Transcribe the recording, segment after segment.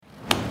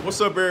What's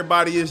up,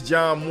 everybody? It's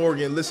John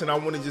Morgan. Listen, I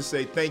want to just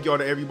say thank y'all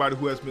to everybody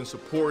who has been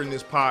supporting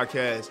this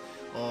podcast.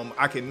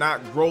 I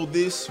cannot grow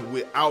this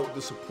without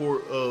the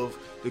support of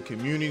the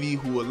community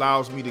who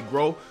allows me to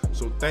grow.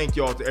 So thank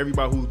y'all to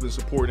everybody who's been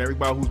supporting,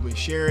 everybody who's been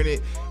sharing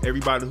it,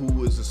 everybody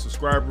who is a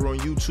subscriber on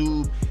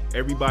YouTube,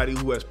 everybody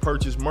who has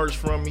purchased merch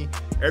from me,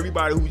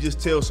 everybody who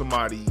just tells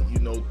somebody, you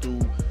know,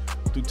 through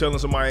telling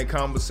somebody in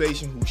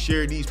conversation, who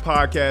share these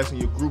podcasts in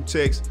your group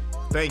text.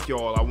 Thank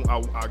y'all.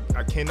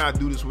 I cannot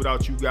do this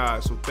without you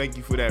guys. So thank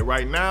you for that.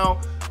 Right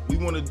now, we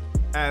want to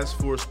ask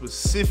for a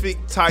specific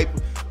type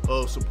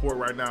of support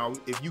right now.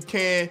 If you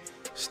can,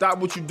 stop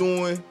what you're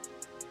doing.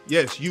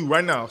 Yes, you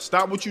right now.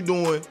 Stop what you're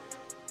doing.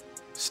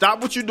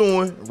 Stop what you're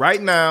doing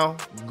right now.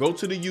 Go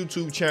to the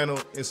YouTube channel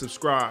and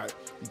subscribe.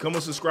 Become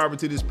a subscriber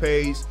to this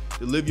page,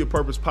 the Live Your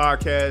Purpose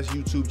Podcast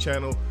YouTube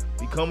channel.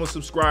 Become a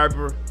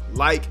subscriber.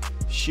 Like,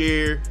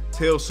 share,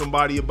 tell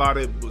somebody about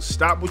it. But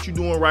stop what you're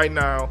doing right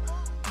now.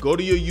 Go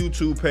to your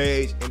YouTube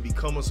page and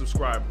become a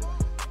subscriber.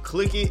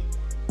 Click it.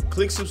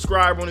 Click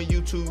subscribe on the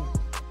YouTube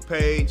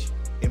page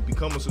and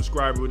become a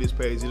subscriber of this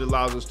page. It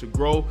allows us to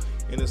grow,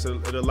 and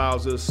it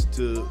allows us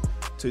to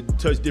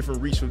touch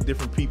different reach with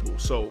different people.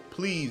 So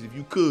please, if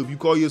you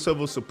call yourself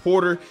a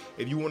supporter,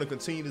 if you want to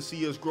continue to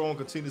see us grow and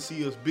continue to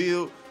see us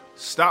build,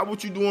 stop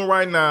what you're doing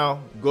right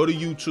now. Go to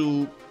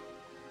YouTube,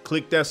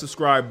 click that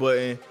subscribe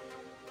button,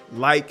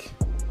 like,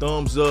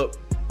 thumbs up,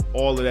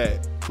 all of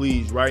that.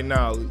 Please, right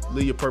now,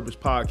 Live Your Purpose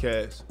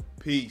Podcast.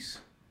 Peace.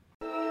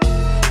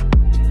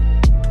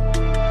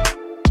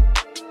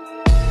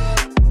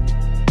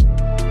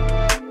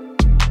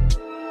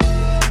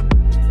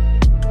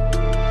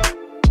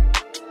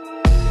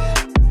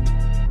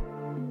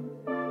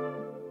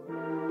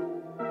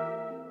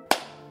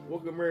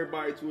 Welcome,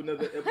 everybody, to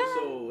another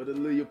episode of the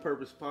Live Your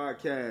Purpose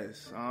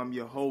Podcast. I'm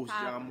your host,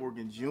 John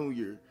Morgan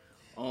Jr.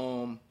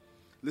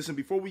 Listen,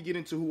 before we get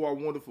into who our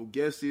wonderful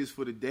guest is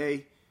for the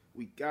day,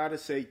 we gotta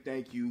say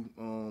thank you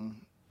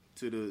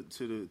to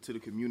the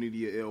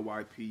community of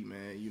LYP,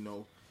 man. You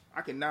know, I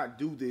cannot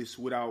do this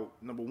without,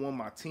 number one,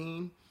 my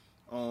team,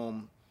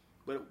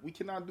 but we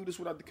cannot do this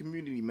without the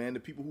community, man. The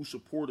people who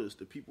support us,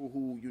 the people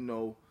who, you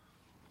know,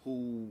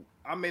 who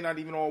I may not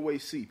even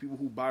always see, people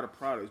who buy the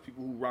products,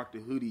 people who rock the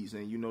hoodies,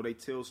 and, you know, they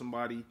tell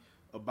somebody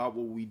about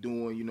what we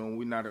doing, you know,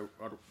 we're not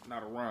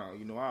around.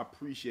 You know, I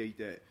appreciate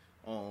that.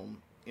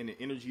 And the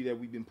energy that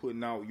we've been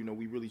putting out, you know,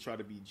 we really try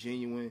to be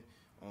genuine.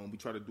 We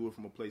try to do it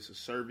from a place of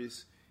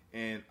service,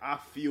 and I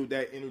feel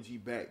that energy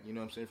back, you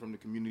know what I'm saying, from the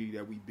community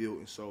that we built.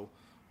 And so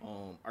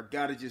I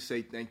got to just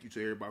say thank you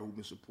to everybody who's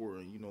been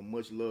supporting. You know,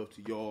 much love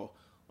to y'all.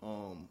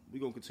 We're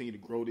going to continue to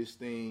grow this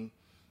thing.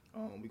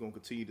 We're going to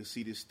continue to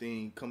see this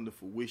thing come to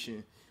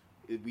fruition.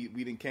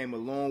 We done came a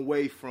long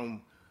way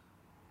from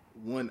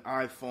one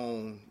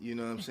iPhone, you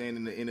know what I'm saying,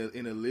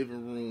 in a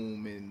living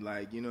room, and,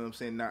 like, you know what I'm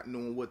saying, not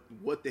knowing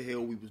what the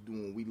hell we was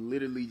doing. We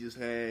literally just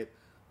had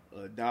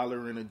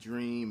 $1 and a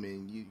dream,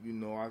 and you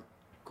know, I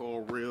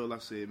called Real. I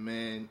said,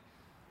 man,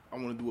 I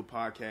want to do a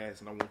podcast,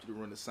 and I want you to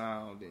run the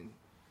sound. And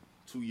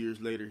 2 years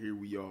later, here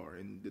we are.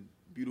 And the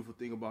beautiful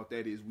thing about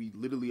that is we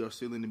literally are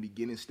still in the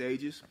beginning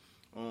stages.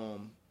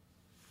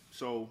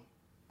 So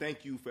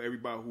thank you for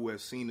everybody who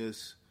has seen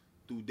us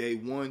through day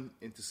one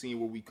and to seeing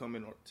where we come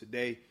in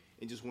today,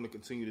 and just want to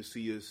continue to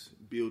see us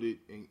build it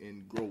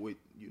and grow it,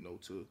 you know,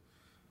 to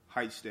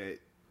heights that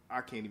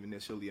I can't even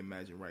necessarily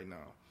imagine right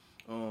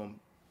now.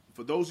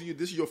 For those of you,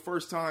 this is your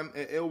first time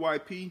at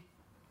LYP.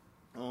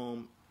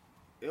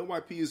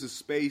 LYP is a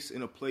space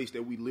and a place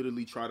that we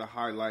literally try to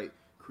highlight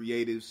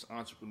creatives,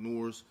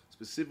 entrepreneurs,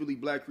 specifically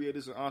black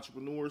creatives and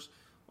entrepreneurs.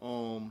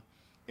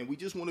 And we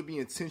just want to be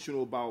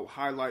intentional about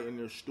highlighting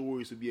their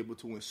stories to be able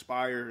to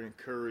inspire,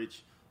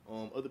 encourage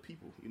other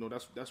people. You know,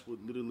 that's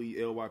what literally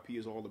LYP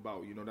is all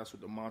about. You know, that's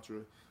what the mantra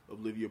of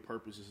Live Your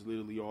Purpose is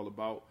literally all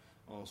about.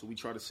 So we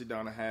try to sit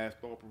down and have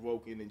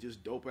thought-provoking and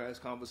just dope-ass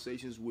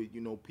conversations with,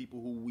 you know,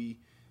 people who we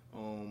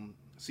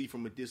see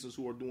from a distance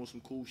who are doing some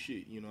cool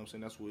shit. You know what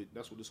I'm saying?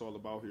 That's what it's all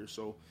about here.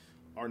 So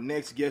our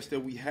next guest that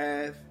we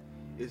have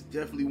is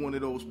definitely one of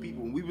those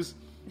people. And we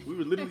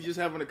were literally just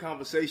having a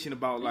conversation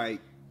about,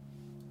 like,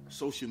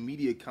 social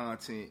media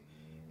content,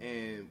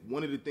 and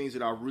one of the things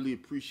that I really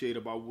appreciate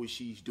about what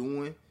she's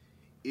doing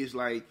is,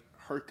 like,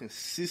 her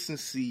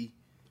consistency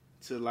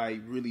to,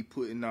 like, really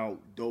putting out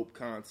dope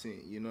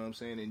content, you know what I'm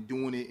saying, and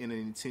doing it in an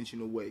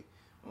intentional way.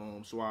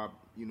 So I,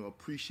 you know,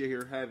 appreciate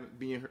her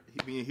being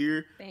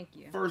here. Thank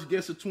you. First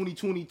guest of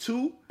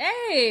 2022.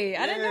 Hey,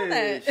 I didn't know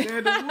that.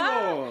 Chanda,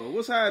 Woodall.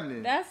 What's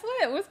happening? That's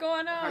lit. What's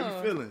going on? How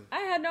you feeling? I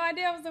had no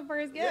idea I was the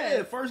first guest.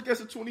 Yeah, first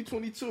guest of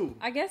 2022.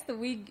 I guess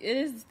it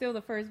is still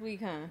the first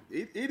week, huh?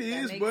 It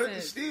is, but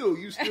sense. Still,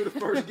 you still the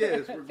first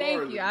guest. Regardless.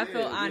 Thank you. I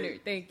feel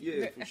honored. Thank you.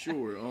 Yeah, for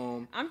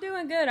sure. I'm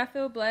doing good. I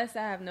feel blessed.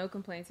 I have no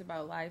complaints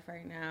about life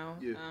right now.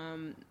 Yeah.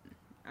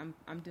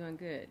 I'm doing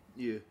good.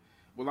 Yeah.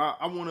 Well,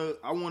 I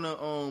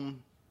wanna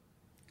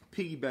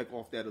piggyback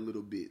off that a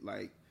little bit.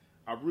 Like,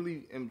 I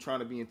really am trying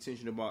to be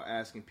intentional about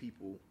asking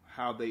people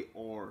how they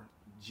are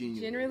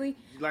Generally?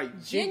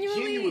 Like,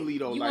 genuinely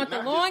though. You like,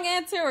 want the long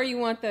answer or you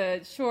want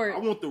the short? I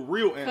want the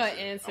real answer. Cut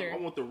answer. I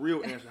want the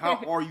real answer. How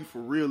are you for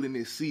real in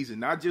this season?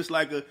 Not just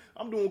like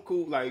I'm doing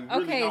cool. Like,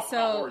 really, okay,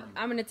 how are you?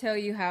 I'm going to tell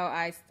you how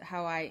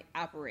I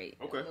operate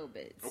a little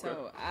bit. Okay.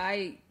 So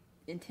I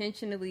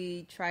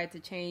intentionally tried to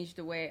change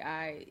the way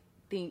I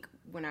think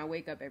when I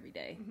wake up every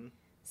day. Mm-hmm.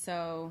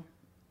 So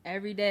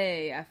every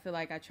day I feel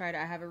like I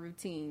have a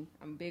routine.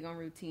 I'm big on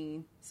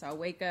routine. So I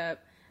wake up,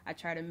 I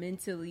try to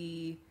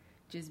mentally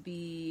just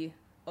be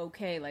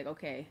okay, like,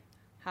 okay,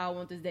 how I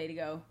want this day to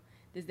go.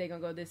 This day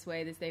gonna go this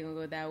way, this day gonna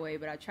go that way,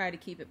 but I try to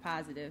keep it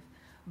positive.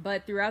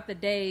 But throughout the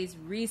days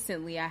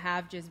recently, I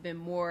have just been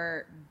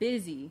more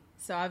busy.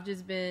 So I've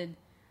just been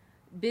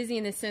busy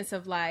in the sense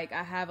of, like,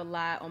 I have a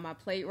lot on my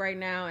plate right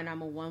now, and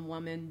I'm a one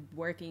woman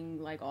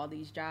working, like, all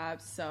these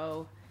jobs.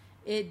 So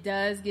it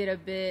does get a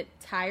bit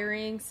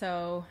tiring.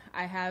 So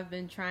I have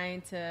been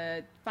trying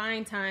to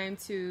find time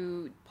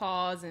to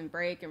pause and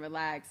break and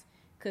relax.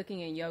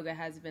 Cooking and yoga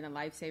has been a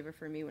lifesaver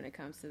for me when it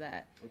comes to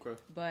that. Okay.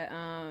 But,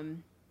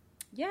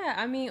 yeah,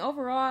 I mean,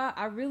 overall,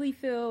 I really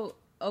feel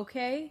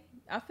okay.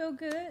 I feel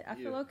good. I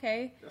feel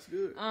okay. That's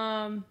good.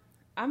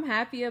 I'm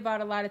happy about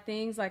a lot of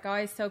things. Like, I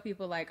always tell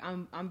people, like,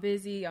 I'm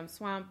busy, I'm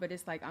swamped, but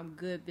it's like, I'm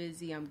good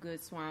busy, I'm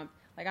good swamped.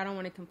 Like, I don't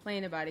want to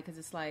complain about it because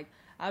it's like,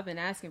 I've been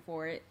asking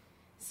for it.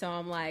 So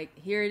I'm like,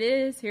 here it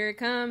is, here it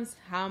comes.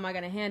 How am I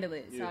going to handle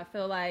it? So I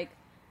feel like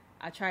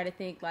I try to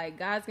think, like,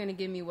 God's going to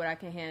give me what I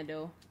can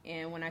handle.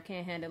 And when I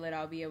can't handle it,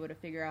 I'll be able to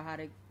figure out how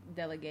to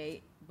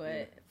delegate.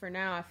 But for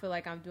now, I feel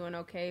like I'm doing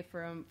okay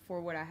for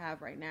what I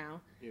have right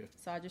now. Yeah.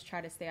 So I just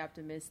try to stay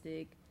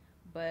optimistic.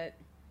 But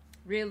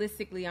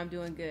realistically, I'm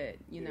doing good,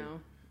 you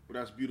know. Well,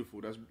 that's beautiful.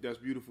 That's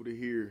beautiful to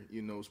hear,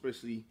 you know,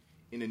 especially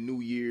in a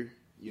new year.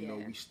 You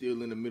know, we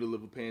still in the middle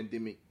of a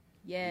pandemic.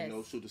 Yes. You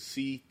know, so to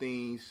see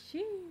things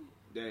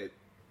that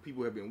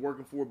people have been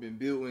working for, been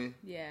building,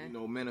 you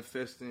know,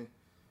 manifesting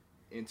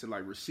into,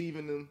 like,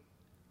 receiving them,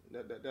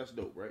 that's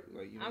dope, right?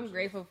 Like, you know, I'm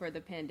grateful for the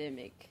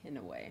pandemic in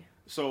a way.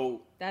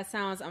 So that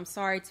sounds, I'm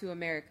sorry to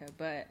America,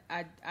 but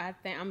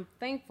I'm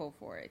thankful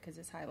for it because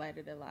it's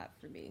highlighted a lot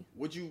for me.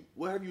 What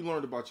have you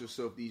learned about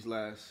yourself these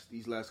last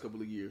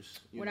couple of years?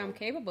 What I'm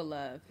capable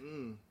of.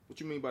 What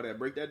you mean by that?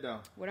 Break that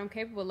down. What I'm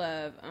capable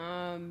of.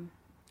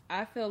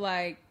 I feel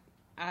like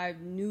I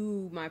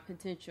knew my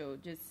potential.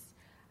 I feel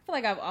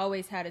like I've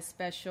always had a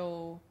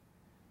special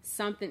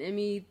something in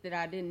me that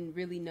I didn't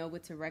really know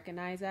what to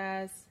recognize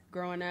as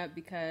growing up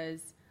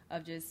because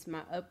of just my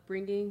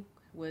upbringing.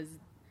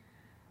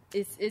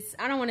 It's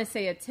I don't want to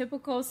say a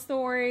typical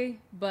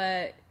story,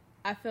 but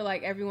I feel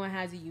like everyone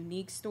has a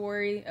unique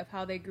story of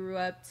how they grew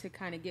up to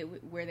kind of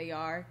get where they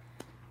are.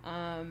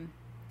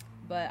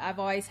 But I've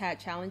always had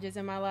challenges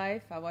in my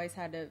life. I've always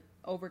had to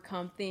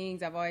overcome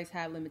things. I've always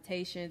had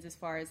limitations as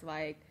far as,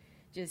 like,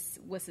 just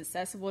what's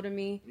accessible to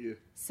me. Yeah.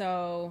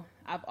 So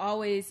I've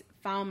always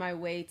found my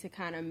way to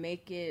kind of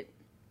make it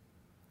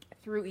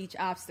through each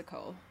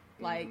obstacle.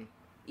 Like,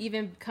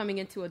 even coming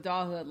into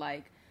adulthood,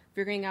 like,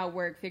 figuring out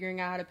work,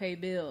 figuring out how to pay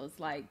bills,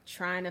 like,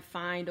 trying to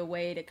find a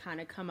way to kind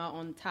of come out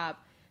on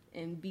top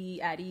and be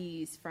at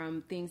ease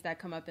from things that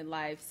come up in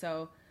life.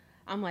 So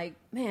I'm like,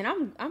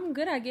 man, I'm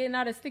good at getting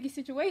out of sticky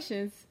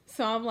situations.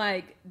 So I'm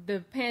like, the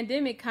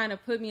pandemic kind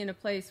of put me in a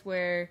place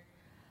where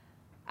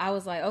I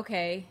was like,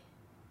 okay,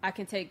 I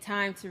can take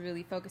time to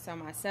really focus on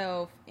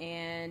myself.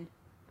 And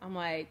I'm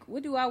like,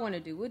 what do I want to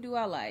do? What do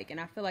I like? And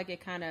I feel like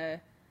it kind of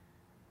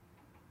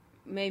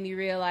made me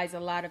realize a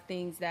lot of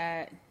things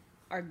that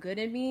are good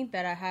in me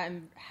that I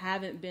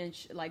haven't been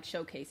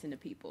showcasing to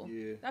people.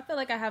 Yeah. I feel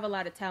like I have a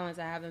lot of talents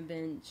I haven't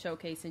been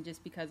showcasing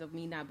just because of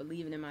me not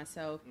believing in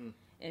myself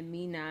and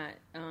me not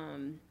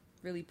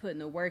really putting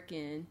the work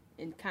in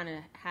and kind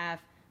of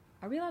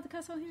are we allowed to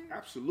cuss on here?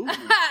 Absolutely.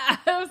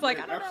 I was like,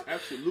 I don't know.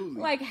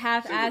 Absolutely. Like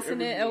half-assing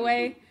it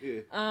away.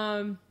 Yeah.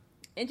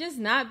 And just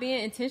not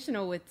being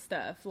intentional with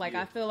stuff. Like,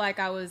 I feel like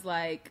I was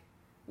like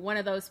one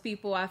of those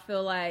people, I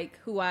feel like,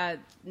 who I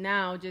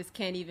now just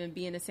can't even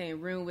be in the same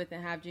room with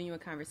and have genuine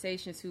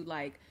conversations, who,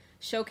 like,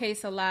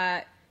 showcase a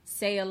lot,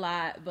 say a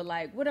lot, but,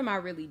 like, what am I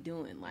really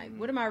doing? Like,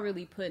 what am I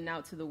really putting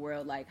out to the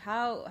world? Like,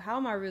 how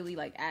am I really,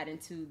 like, adding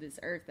to this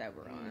earth that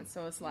we're on?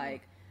 So it's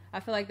like, I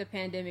feel like the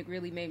pandemic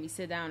really made me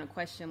sit down and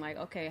question, like,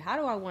 okay, how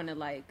do I want to,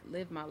 like,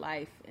 live my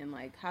life, and,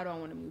 like, how do I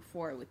want to move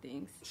forward with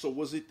things? So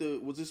was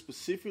it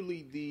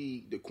specifically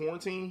the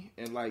quarantine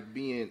and, like,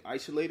 being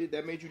isolated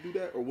that made you do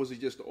that, or was it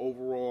just the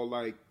overall,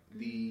 like,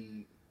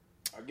 the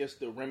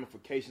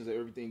ramifications of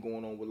everything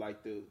going on with,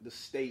 like, the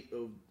state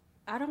of?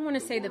 I don't want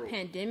to say the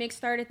pandemic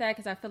started that,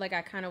 because I feel like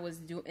I kind of was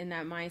in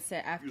that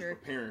mindset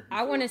after.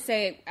 I want to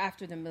say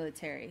after the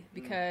military,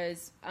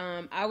 because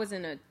I was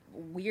in a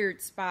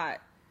weird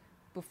spot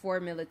before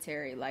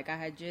military. Like, I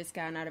had just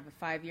gotten out of a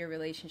 5-year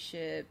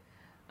relationship.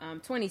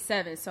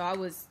 27, so I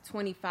was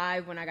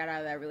 25 when I got out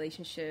of that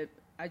relationship.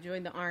 I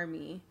joined the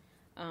Army,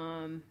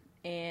 and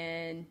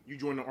you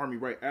joined the Army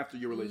right after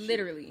your relationship.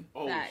 Literally.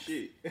 Oh, facts.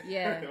 Shit.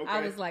 Yeah. Okay. I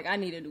was like, I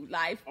need a new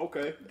life.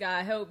 Okay.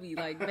 God help me.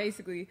 Like,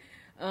 basically,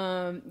 we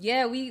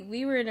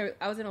were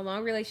I was in a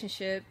long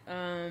relationship,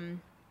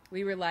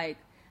 We were like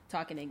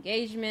talking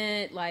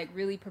engagement, like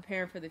really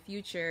preparing for the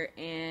future,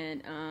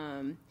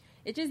 and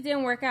it just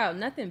didn't work out.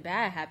 Nothing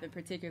bad happened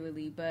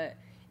particularly, but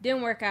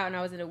didn't work out, and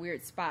I was in a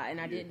weird spot, and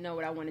I didn't know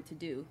what I wanted to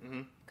do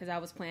because I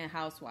was playing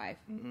housewife.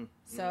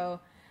 So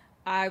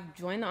I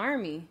joined the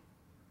Army.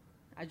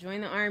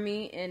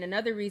 And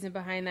another reason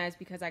behind that is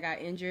because I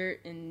got injured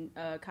in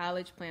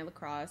college playing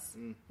lacrosse,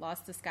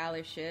 lost the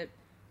scholarship.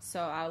 So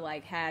I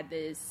like had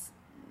this,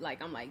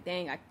 like, I'm like,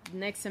 dang,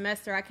 next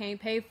semester I can't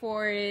pay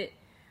for it.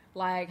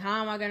 Like,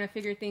 how am I going to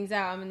figure things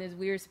out? I'm in this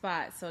weird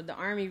spot. So the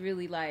Army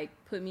really, like,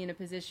 put me in a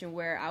position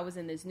where I was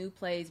in this new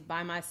place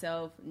by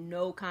myself,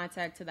 no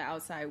contact to the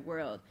outside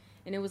world.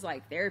 And it was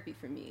like therapy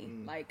for me.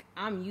 Like,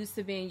 I'm used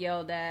to being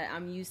yelled at.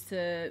 I'm used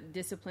to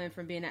discipline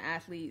from being an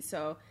athlete.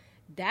 So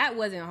that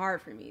wasn't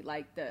hard for me.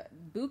 Like, the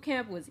boot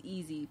camp was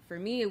easy. For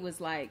me, it was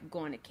like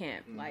going to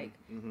camp.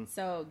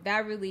 So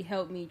that really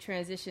helped me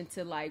transition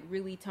to, like,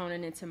 really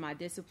toning into my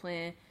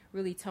discipline,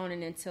 really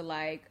toning into,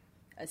 like,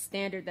 a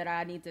standard that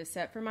I need to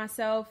set for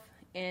myself.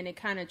 And it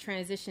kind of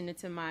transitioned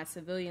into my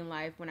civilian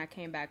life when I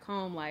came back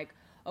home. Like,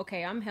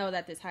 okay, I'm held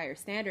at this higher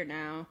standard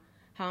now.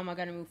 How am I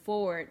going to move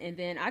forward? And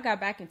then I got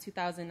back in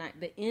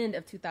the end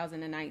of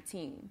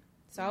 2019.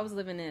 So I was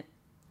living in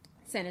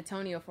San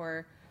Antonio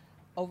for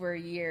over a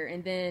year.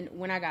 And then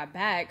when I got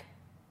back,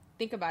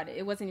 think about it,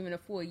 it wasn't even a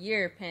full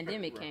year,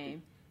 pandemic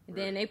came. And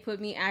then they put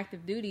me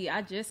active duty.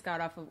 I just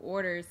got off of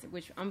orders,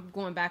 which I'm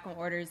going back on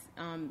orders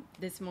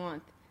this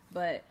month.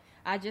 But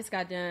I just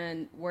got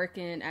done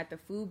working at the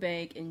food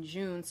bank in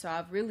June. So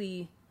I've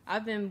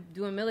been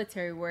doing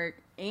military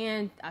work,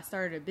 and I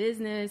started a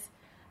business.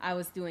 I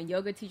was doing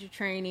yoga teacher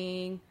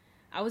training.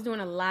 I was doing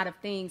a lot of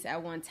things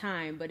at one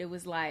time, but it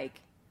was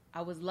like,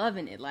 I was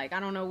loving it. Like,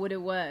 I don't know what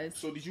it was.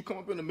 So did you come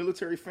up in a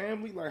military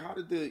family? Like, how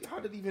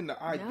did even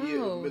the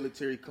idea of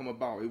military come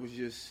about? It was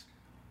just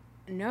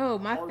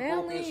my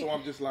family. So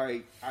I'm just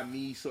like, I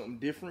need something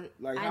different.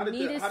 Like, how did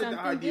the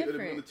idea of the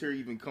military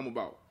even come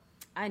about?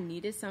 I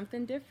needed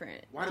something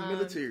different. Why the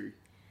military?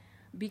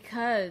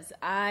 Because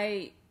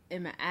I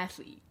am an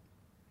athlete.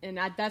 And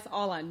that's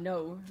all I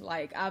know.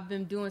 Like, I've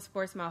been doing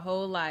sports my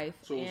whole life.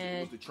 So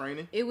it was the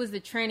training? It was the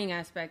training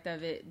aspect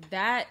of it.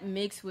 That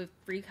mixed with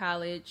free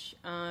college,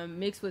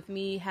 mixed with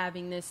me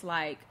having this,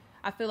 like,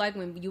 I feel like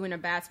when you're in a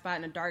bad spot,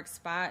 in a dark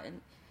spot, and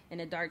in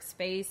a dark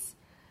space,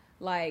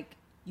 like,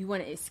 you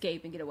want to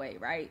escape and get away,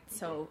 right? Okay.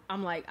 So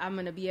I'm like, I'm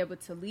going to be able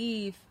to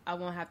leave. I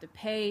won't have to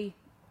pay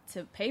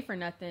for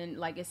nothing.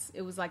 Like,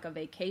 it was like a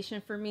vacation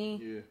for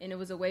me, and it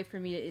was a way for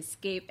me to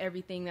escape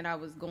everything that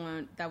was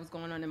going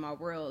on in my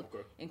world,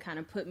 and kind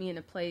of put me in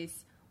a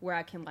place where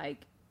I can,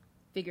 like,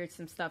 figure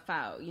some stuff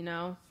out, you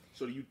know?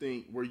 So do you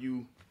think, were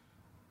you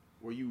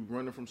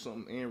running from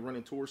something and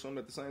running towards something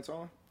at the same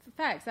time?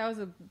 Facts. That was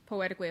a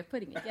poetic way of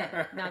putting it.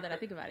 Yeah. Now that I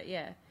think about it.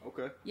 Yeah.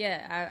 Okay.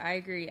 Yeah, I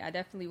agree. I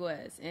definitely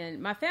was.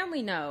 And my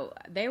family, no,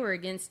 they were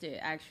against it,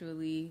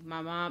 actually.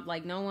 My mom,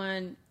 like,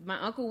 my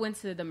uncle went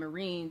to the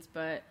Marines,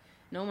 but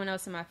no one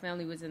else in my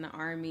family was in the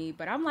Army.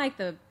 But I'm like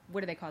what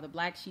do they call, the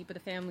black sheep of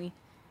the family?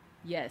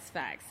 Yes,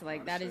 facts.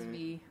 Like, that is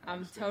me.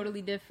 I'm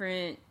totally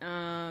different.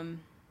 I'm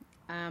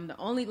the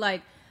only,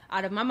 like,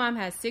 out of my mom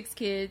has 6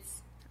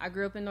 kids. I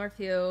grew up in North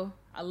Hill.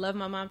 I love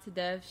my mom to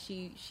death.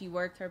 She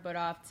worked her butt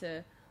off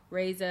to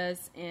raise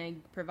us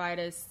and provide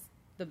us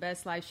the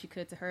best life she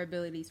could to her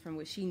abilities from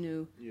what she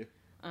knew. Yeah.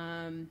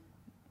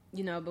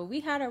 You know, but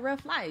we had a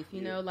rough life,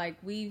 you know, like,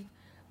 we've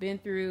been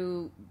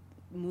through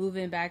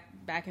moving back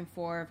and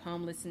forth,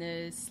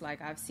 homelessness,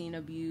 like, I've seen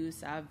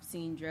abuse, I've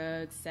seen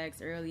drugs,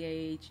 sex, early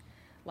age,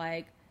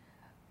 like,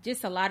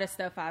 just a lot of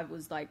stuff I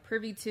was, like,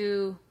 privy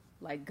to,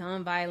 like,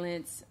 gun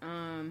violence.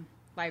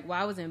 Like,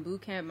 while I was in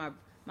boot camp, my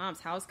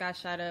mom's house got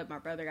shot up, my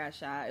brother got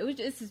shot. It was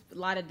just a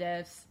lot of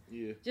deaths.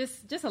 Yeah.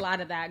 Just a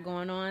lot of that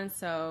going on.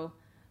 So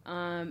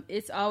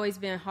it's always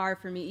been hard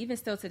for me. Even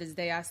still to this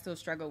day, I still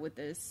struggle with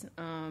this.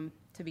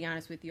 To be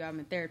honest with you, I'm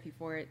in therapy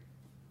for it.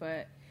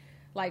 But,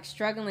 like,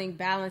 struggling,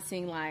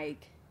 balancing,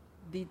 like,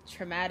 the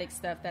traumatic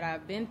stuff that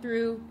I've been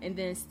through, and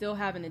then still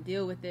having to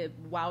deal with it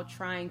while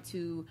trying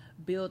to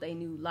build a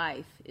new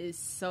life is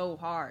so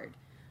hard.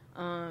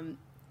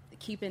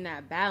 Keeping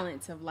that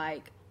balance of,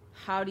 like,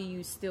 how do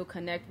you still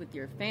connect with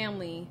your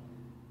family?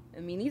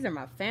 I mean, these are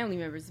my family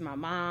members, my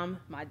mom,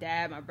 my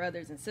dad, my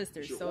brothers and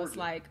sisters. So it's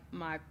like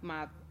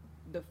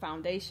the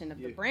foundation of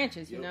the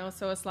branches, you know?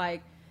 So it's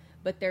like,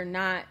 but they're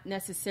not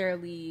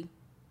necessarily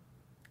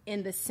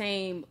in the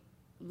same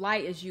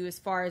light as you as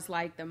far as,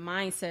 like, the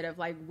mindset of,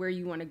 like, where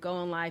you want to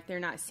go in life. They're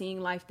not seeing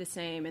life the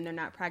same, and they're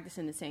not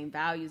practicing the same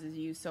values as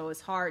you. So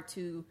it's hard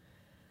to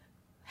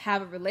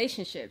have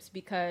relationships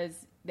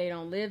because they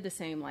don't live the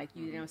same like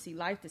you. They don't see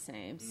life the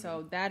same.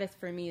 So that is,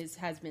 for me,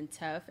 has been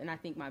tough, and I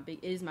think my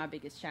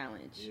biggest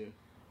challenge. Yeah.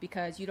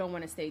 Because you don't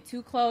want to stay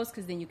too close,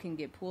 because then you can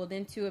get pulled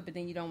into it, but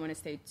then you don't want to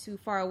stay too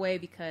far away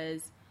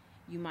because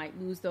you might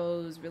lose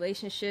those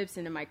relationships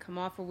and it might come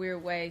off a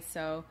weird way.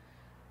 So,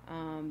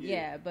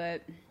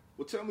 but.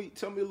 Well, tell me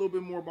a little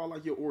bit more about,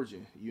 like, your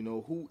origin. You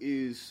know, who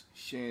is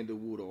Chanda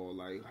Woodall?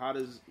 Like, how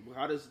does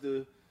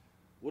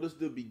what does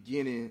the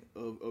beginning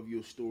of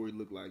your story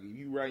look like? If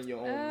you writing your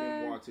own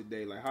memoir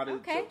today, like how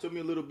did tell me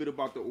a little bit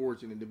about the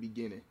origin in the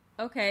beginning.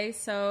 Okay,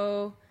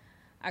 so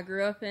I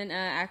grew up in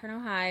Akron,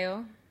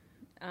 Ohio.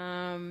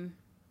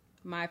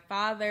 My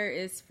father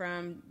is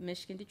from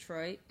Michigan,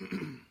 Detroit.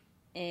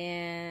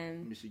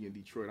 And Michigan,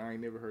 Detroit. I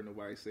ain't never heard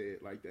nobody say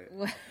it like that.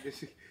 What?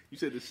 You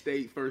said the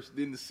state first,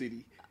 then the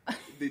city.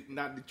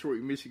 Not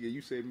Detroit, Michigan.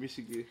 You said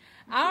Michigan.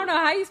 I don't know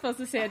how you're supposed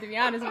to say it, to be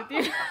honest with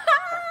you.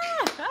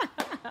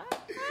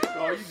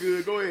 Oh, you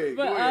good. Go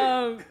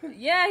ahead.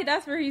 Yeah,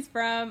 that's where he's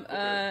from.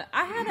 Okay.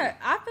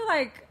 I feel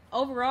like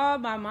overall,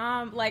 my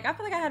mom, like, I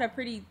feel like I had a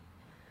pretty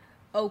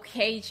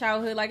okay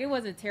childhood. Like, it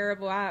wasn't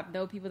terrible. I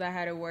know people that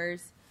had it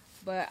worse.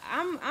 But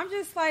I'm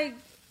just, like,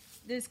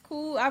 this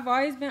cool. I've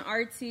always been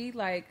artsy.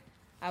 Like,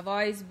 I've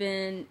always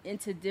been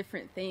into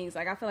different things.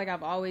 Like, I feel like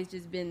I've always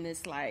just been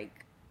this,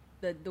 like,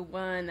 the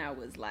one that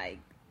was, like,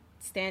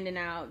 standing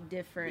out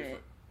different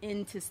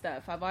into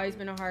stuff. I've always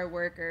been a hard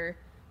worker.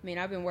 I mean,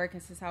 I've been working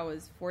since I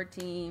was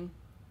 14.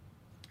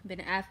 Been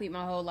an athlete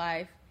my whole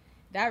life.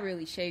 That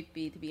really shaped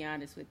me, to be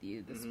honest with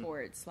you, the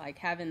sports. Like,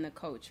 having the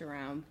coach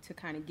around to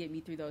kind of get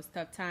me through those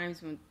tough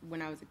times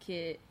when I was a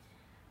kid.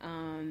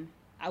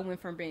 I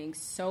went from being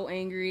so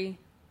angry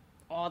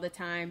all the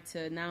time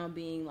to now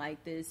being,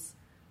 like, this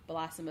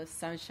blossom of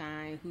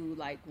sunshine who,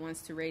 like,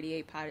 wants to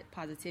radiate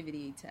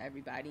positivity to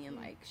everybody and,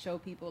 like, show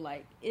people,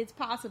 like, it's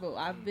possible.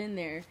 I've been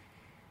there.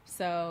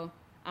 So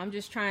I'm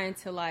just trying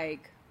to,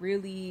 like,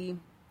 really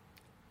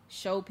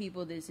show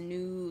people this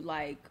new,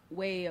 like,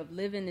 way of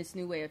living, this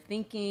new way of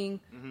thinking,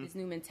 this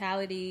new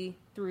mentality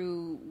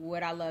through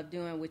what I love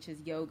doing, which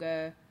is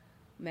yoga,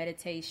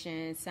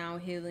 meditation,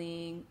 sound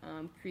healing,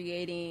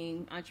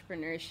 creating,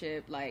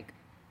 entrepreneurship. Like,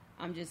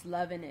 I'm just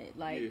loving it.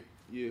 Like,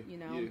 you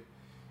know.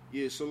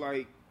 Yeah, so,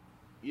 like,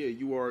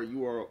 you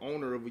are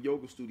owner of a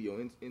yoga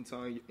studio, in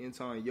time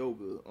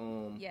Yoga.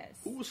 Yes.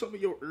 Who were some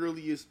of your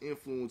earliest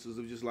influences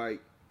of just,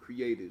 like,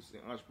 creatives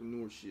and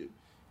entrepreneurship?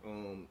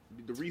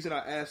 The reason I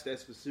ask that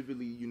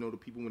specifically, you know, to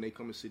people when they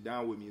come and sit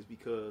down with me is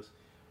because,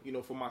 you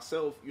know, for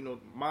myself, you know,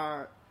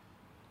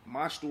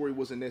 my story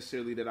wasn't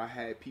necessarily that I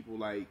had people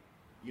like,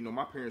 you know,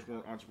 my parents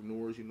weren't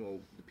entrepreneurs. You know,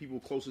 the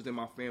people closest in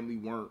my family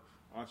weren't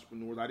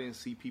entrepreneurs. I didn't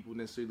see people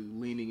necessarily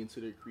leaning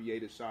into their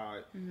creative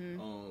side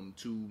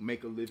to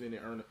make a living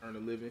and earn a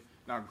living.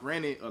 Now,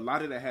 granted, a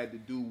lot of that had to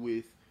do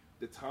with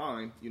the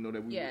time, you know,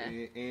 that we were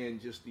in,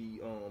 and just the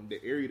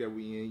area that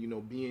we in. You know,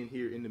 being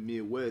here in the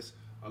Midwest,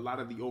 a lot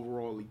of the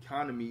overall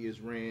economy is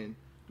ran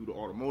through the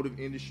automotive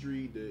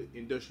industry, the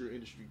industrial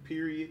industry,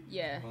 period.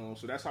 Yeah.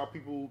 So that's how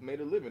people made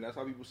a living. That's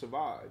how people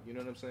survived. You know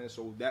what I'm saying?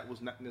 So that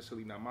was not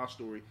necessarily not my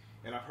story.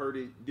 And I heard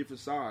it different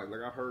sides.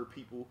 Like, I heard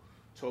people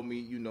told me,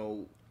 you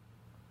know,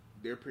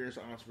 their parents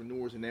are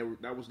entrepreneurs, and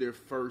that was their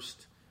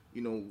first,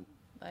 you know,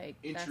 like,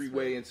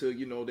 entryway into,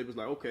 you know, they was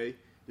like, okay,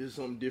 this is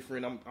something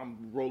different. I'm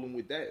rolling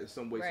with that in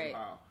some way,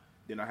 somehow.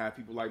 Then I have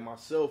people like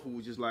myself who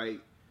was just like,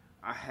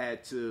 I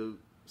had to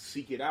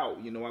seek it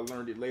out. You know, I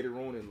learned it later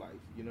on in life.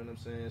 You know what I'm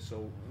saying?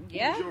 So,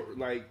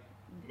 like,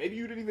 maybe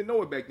you didn't even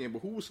know it back then, but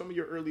who were some of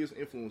your earliest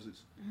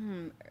influences?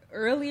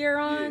 Earlier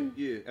on?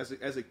 Yeah, as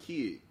a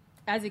kid.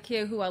 As a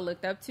kid, who I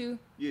looked up to?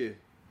 Yeah.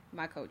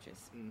 My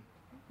coaches.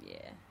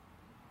 Yeah.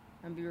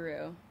 I'll be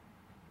real.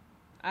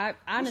 I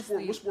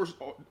honestly... What sports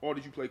all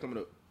did you play coming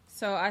up?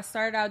 So I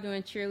started out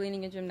doing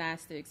cheerleading and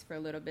gymnastics for a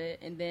little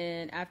bit. And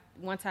then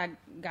once I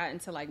got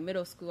into, like,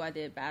 middle school, I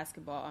did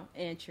basketball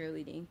and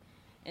cheerleading.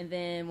 And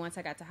then once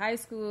I got to high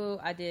school,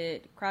 I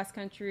did cross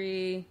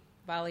country,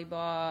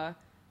 volleyball,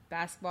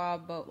 basketball,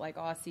 both, like,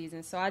 all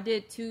season. So I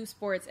did 2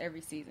 sports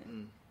every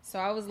season. So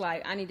I was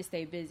like, I need to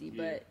stay busy.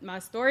 Yeah. But my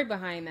story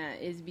behind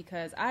that is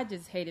because I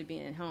just hated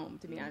being home,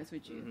 to be honest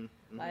with you.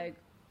 Like,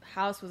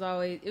 house was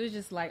always, it was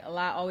just, like, a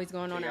lot always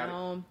going on at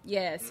home.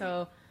 Yeah,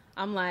 so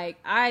I'm like,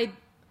 I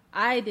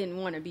didn't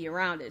want to be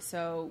around it.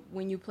 So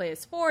when you play a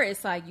sport,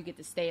 it's like you get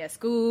to stay at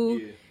school,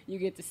 you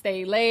get to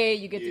stay late,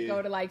 you get to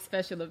go to, like,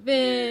 special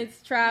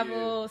events,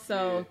 travel.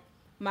 So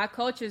my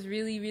coaches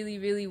really, really,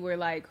 really were,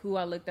 like, who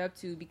I looked up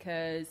to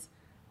because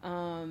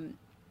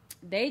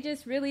they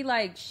just really,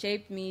 like,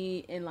 shaped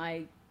me and,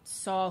 like,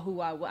 saw who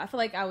I was. I feel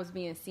like I was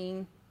being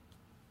seen,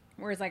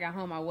 whereas, like, at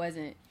home I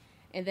wasn't.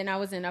 And then I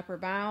was in Upper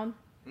Bound.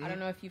 I don't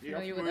know if you're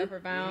familiar with Upper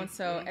Bound.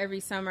 So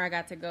every summer I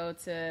got to go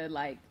to,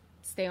 like,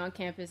 stay on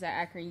campus at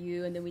Akron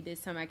U, and then we did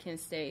some at Kent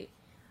State.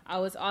 I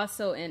was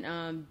also in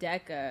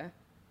DECA,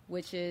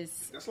 which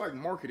is... That's like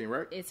marketing,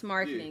 right? It's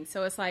marketing.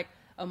 So it's like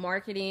a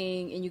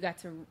marketing, and you got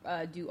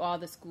to do all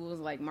the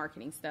schools, like,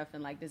 marketing stuff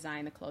and, like,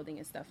 design the clothing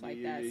and stuff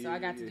like that. So I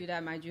got to do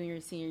that my junior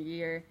and senior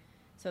year.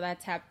 So that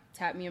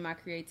tapped me in my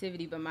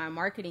creativity. But my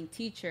marketing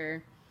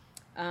teacher,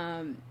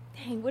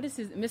 what is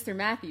his... Mr.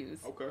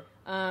 Matthews.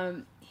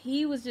 Okay.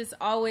 He was just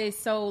always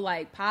so,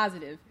 like,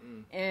 positive.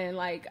 And,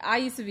 like, I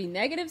used to be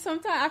negative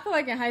sometimes. I feel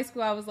like in high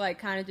school I was, like,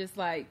 kind of just,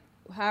 like,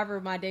 however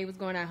my day was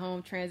going at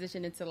home,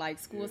 transitioned into, like,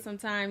 school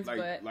sometimes.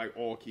 Like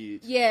all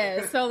kids.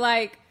 Yeah. So,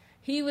 like,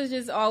 he was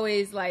just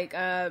always like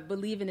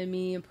believing in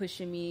me and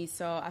pushing me.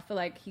 So I feel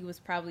like he was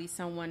probably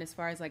someone as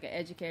far as like an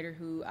educator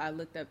who I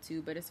looked up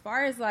to. But as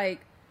far as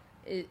like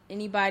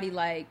anybody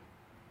like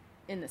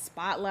in the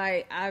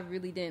spotlight, I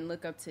really didn't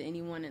look up to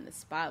anyone in the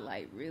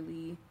spotlight,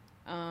 really,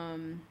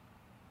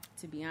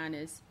 to be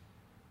honest.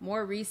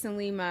 More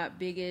recently, my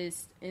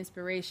biggest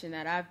inspiration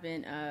that I've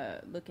been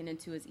looking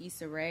into is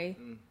Issa Rae.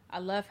 I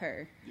love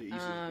her.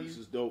 Yeah,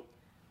 Issa's dope.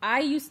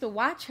 I used to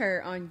watch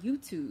her on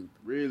YouTube.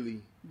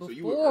 Really?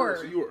 Before.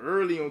 So you were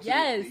early on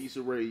the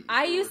Issa Rae.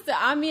 I used to.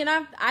 I mean,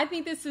 I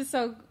think this is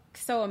so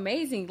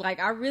amazing. Like,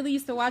 I really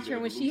used to watch her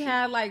when she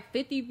had like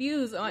 50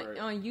 views on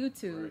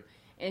YouTube. Right.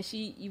 And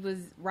she was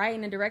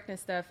writing and directing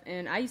stuff.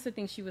 And I used to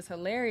think she was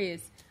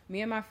hilarious.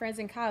 Me and my friends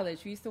in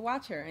college, we used to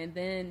watch her. And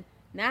then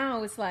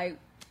now it's like,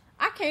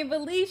 I can't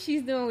believe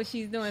she's doing what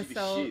she's doing. She's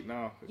so shit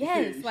now.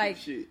 yes, like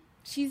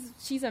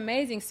she's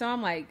amazing. So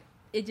I'm like,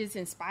 it just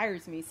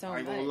inspires me so much. I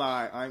ain't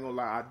gonna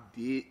lie.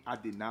 I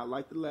did not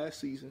like the last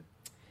season.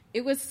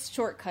 It was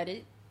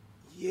shortcutted.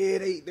 Yeah,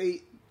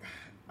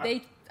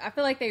 I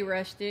feel like they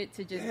rushed it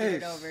to just get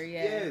it over.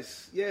 Yeah.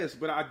 Yes.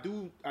 But I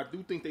do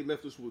think they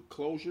left us with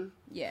closure.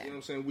 Yeah. You know what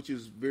I'm saying? Which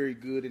is very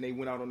good, and they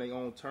went out on their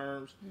own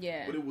terms.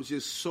 Yeah. But it was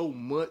just so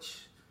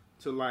much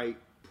to like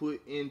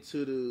put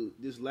into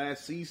this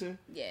last season.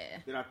 Yeah.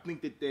 That I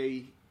think that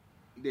they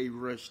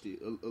rushed it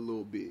a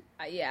little bit.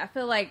 Yeah, I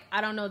feel like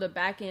I don't know the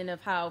back end of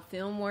how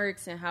film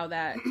works and how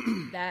that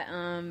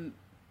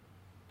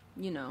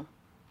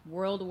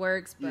world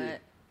works,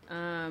 but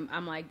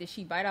I'm like, did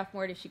she bite off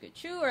more than she could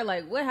chew, or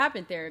like what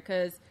happened there?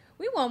 Because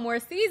we want more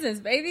seasons,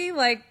 baby.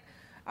 Like,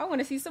 I want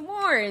to see some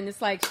more, and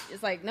it's like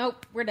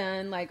nope, we're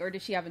done. Like, or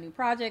did she have a new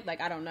project?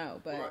 Like, I don't know,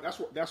 but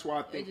that's why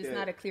I think it's just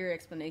not a clear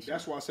explanation.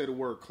 That's why I say the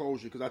word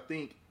closure, because I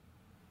think,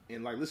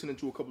 and like listening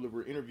to a couple of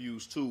her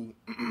interviews too.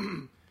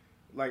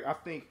 Like, I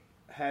think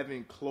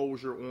having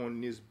closure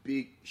on this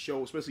big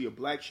show, especially a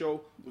black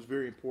show, was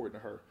very important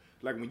to her.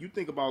 Like, when you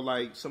think about,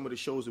 like, some of the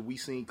shows that we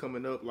seen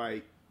coming up,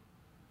 like,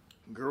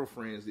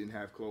 Girlfriends didn't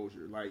have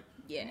closure. Like,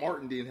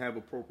 Martin didn't have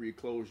appropriate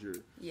closure.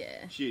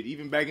 Yeah. Shit,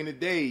 even back in the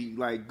day,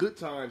 like, Good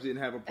Times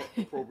didn't have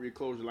appropriate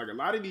closure. Like, a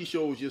lot of these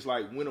shows just,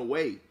 like, went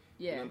away.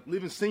 Yeah. You know,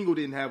 Living Single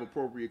didn't have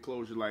appropriate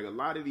closure. Like, a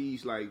lot of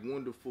these, like,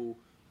 wonderful,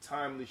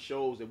 timeless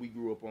shows that we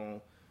grew up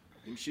on,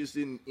 them shits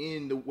didn't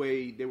end the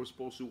way they were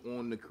supposed to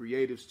on the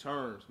creative's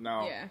terms.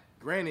 Now,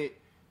 granted,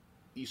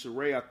 Issa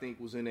Rae, I think,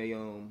 was in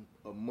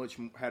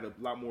had a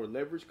lot more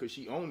leverage because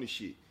she owned the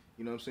shit.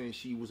 You know what I'm saying?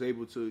 She was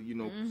able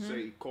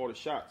to, call the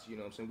shots, you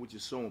know what I'm saying? Which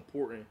is so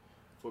important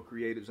for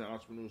creatives and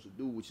entrepreneurs to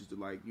do, which is to,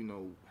 like,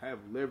 have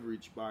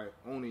leverage by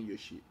owning your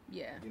shit.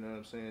 Yeah. You know what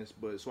I'm saying?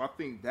 But, so I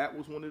think that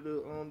was one of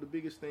the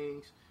biggest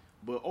things.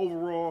 But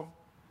overall,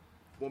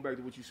 going back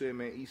to what you said,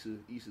 man, Issa's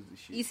the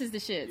shit. Issa's the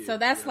shit. Yeah, so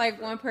that's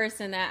like one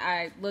person that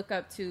I look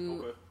up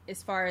to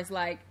as far as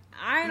like,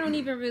 I don't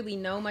even really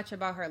know much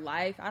about her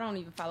life. I don't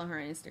even follow her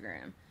on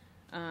Instagram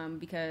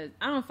because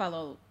I don't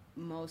follow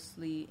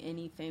mostly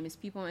any famous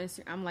people on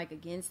Instagram. I'm like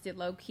against it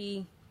low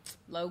key.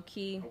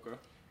 Okay.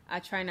 I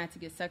try not to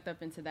get sucked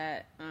up into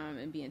that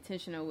and be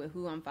intentional with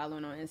who I'm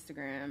following on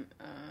Instagram.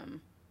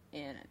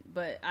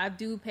 But I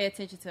do pay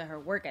attention to her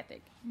work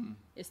ethic.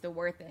 It's the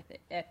work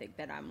ethic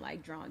that I'm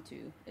like drawn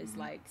to. It's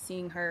like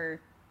seeing her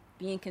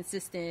being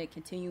consistent,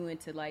 continuing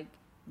to like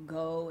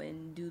go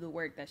and do the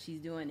work that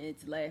she's doing.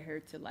 It's led her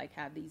to like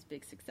have these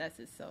big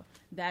successes. So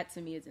that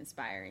to me is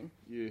inspiring.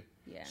 Yeah.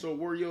 So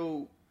were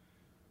your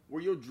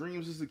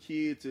dreams as a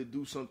kid to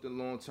do something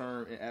long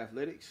term in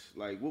athletics?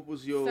 Like, what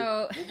was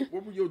your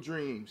what were your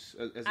dreams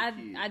as a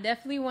kid? I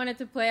definitely wanted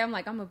to play. I'm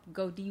like, I'm gonna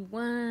go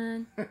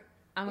D1.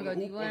 I'm gonna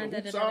go D1. On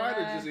the hoop side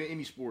or just in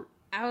any sport?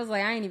 I was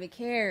like, I ain't even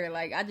care.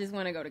 Like, I just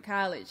want to go to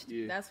college.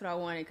 Yeah. That's what I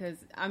wanted. Because,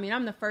 I mean,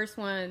 I'm the first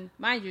one.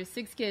 Mind you,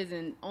 6 kids,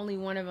 and only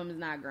one of them is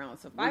not grown.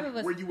 So 5 of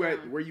us. Where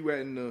you at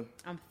in the?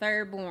 I'm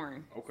third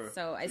born. Okay.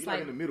 So it's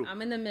like in the middle.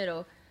 I'm in the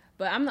middle.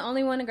 But I'm the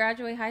only one to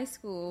graduate high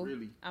school.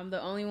 Really? I'm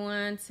the only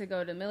one to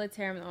go to the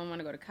military. I'm the only one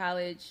to go to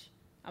college.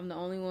 I'm the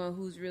only one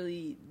who's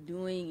really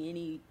doing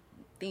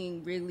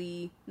anything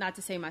really. Not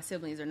to say my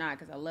siblings are not,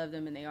 because I love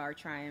them and they are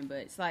trying. But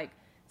it's like,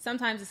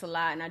 sometimes it's a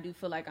lot, and I do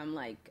feel like I'm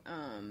like,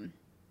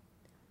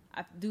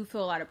 I do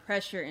feel a lot of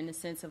pressure in the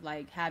sense of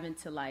like having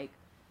to like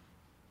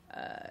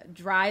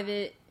drive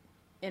it,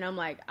 and I'm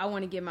like, I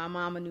want to get my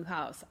mom a new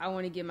house. I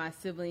want to get my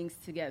siblings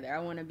together. I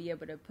want to be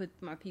able to put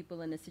my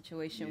people in a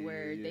situation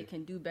where they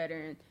can do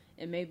better,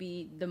 and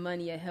maybe the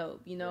money will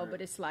help, Right.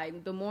 But it's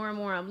like the more and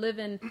more I'm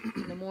living,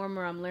 the more and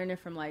more I'm learning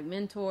from like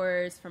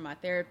mentors, from my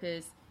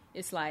therapist.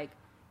 It's like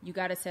you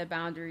got to set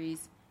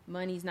boundaries.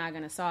 Money's not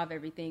going to solve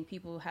everything.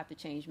 People have to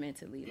change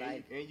mentally.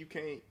 And you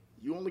can't.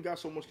 You only got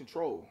so much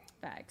control.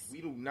 Facts.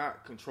 We do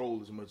not control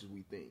as much as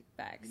we think.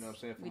 Facts. You know what I'm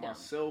saying? For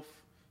myself,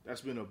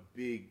 that's been a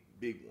big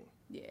one.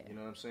 Yeah. You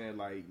know what I'm saying?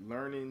 Like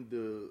learning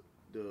the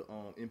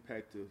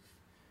impact of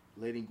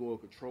letting go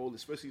of control,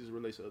 especially as it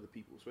relates to other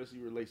people, especially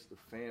as it relates to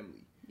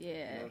family. Yeah. You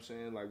know what I'm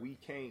saying? Like we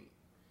can't.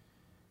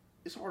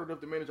 It's hard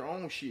enough to manage our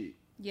own shit.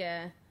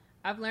 Yeah.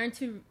 I've learned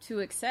to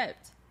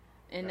accept.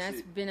 And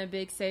that's been a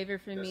big savior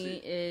for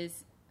me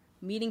is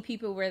meeting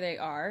people where they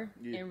are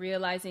and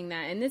realizing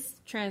that. And this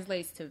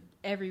translates to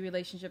every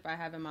relationship I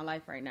have in my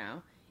life right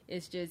now.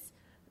 It's just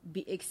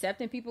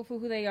accepting people for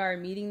who they are,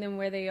 meeting them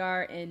where they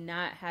are, and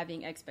not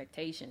having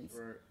expectations.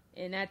 Right.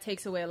 And that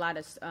takes away a lot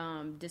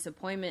of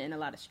disappointment and a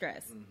lot of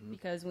stress. Mm-hmm.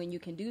 Because when you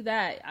can do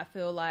that, I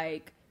feel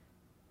like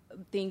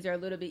things are a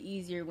little bit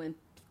easier when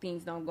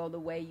things don't go the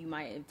way you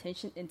might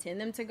intend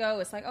them to go.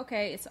 It's like,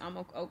 okay, I'm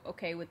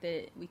okay with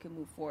it. We can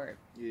move forward.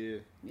 Yeah.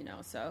 You know,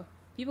 so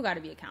people got to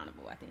be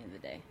accountable at the end of the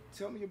day.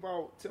 Tell me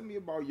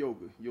about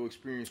yoga. Your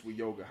experience with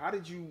yoga. How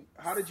did you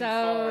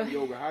find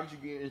yoga? How did you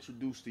get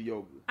introduced to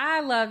yoga? I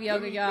love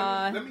yoga,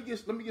 y'all. Let me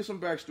get some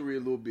backstory a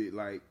little bit.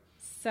 Like,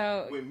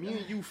 so when me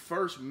and you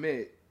first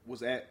met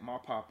was at my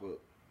pop up.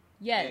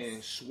 Yes.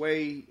 And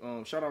Sway,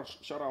 shout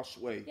out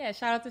Sway. Yeah,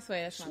 shout out to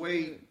Sway. That's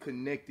Sway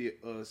connected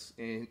us,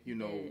 and you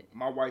know,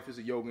 my wife is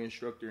a yoga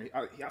instructor.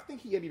 I think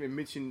he had even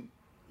mentioned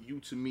you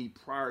to me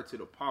prior to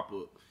the pop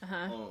up,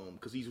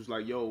 because he was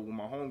like, "Yo, when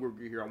my homegirl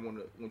get here, I want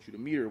you to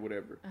meet her, or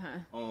whatever."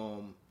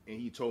 And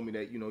he told me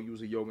that, you know, you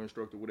was a yoga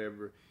instructor,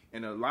 whatever.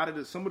 And a lot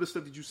of some of the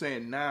stuff that you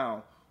saying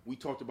now, we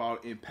talked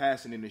about in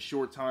passing in a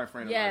short time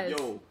frame. Yes. Like,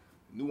 yo,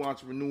 new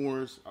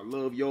entrepreneurs, I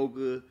love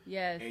yoga.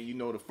 Yes. And you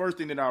know, the first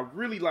thing that I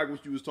really like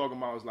what you was talking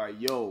about was like,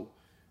 yo,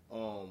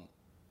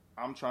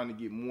 I'm trying to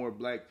get more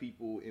black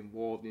people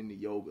involved in the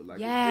yoga.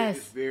 Like,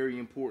 it's very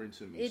important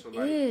to me. It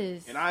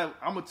is. And I'm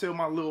gonna tell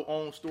my little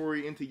own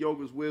story into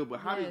yoga as well.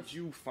 But how did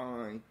you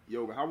find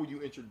yoga? How were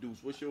you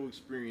introduced? What's your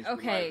experience?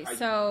 Okay, how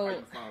so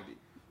you found it?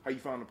 How you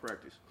found the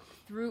practice?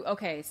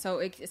 So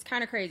it's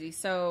kind of crazy.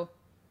 So,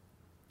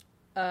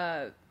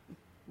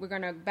 we're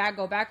gonna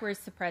go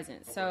backwards to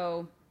present. Okay.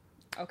 So.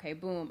 Okay,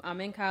 boom. I'm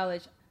in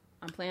college.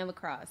 I'm playing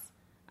lacrosse.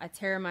 I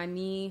tear my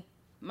knee,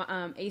 my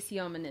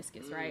ACL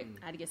meniscus, right?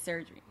 I had to get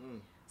surgery.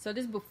 So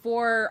this is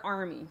before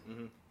Army.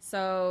 Mm-hmm.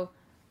 So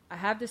I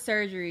have the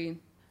surgery.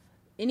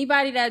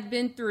 Anybody that's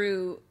been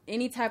through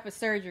any type of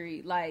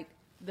surgery, like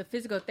the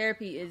physical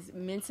therapy is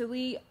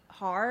mentally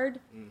hard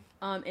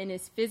and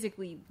it's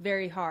physically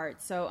very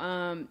hard.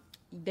 So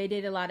they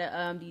did a lot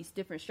of these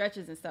different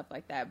stretches and stuff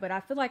like that. But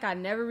I feel like I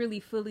never really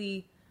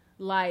fully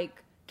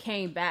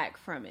came back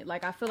from it.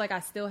 Like, I feel like I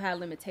still had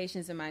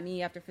limitations in my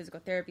knee after physical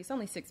therapy. It's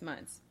only 6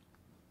 months.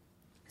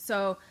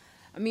 So,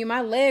 I mean,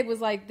 my leg was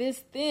like this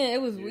thin.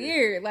 It was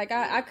weird. Like,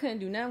 I couldn't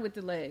do nothing with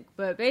the leg.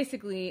 But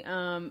basically,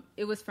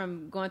 it was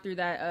from going through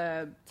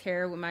that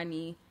tear with my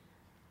knee.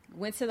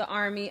 Went to the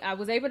Army. I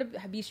was able to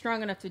be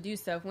strong enough to do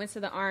stuff. Went to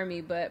the Army.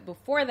 But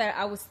before that,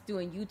 I was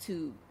doing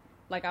YouTube.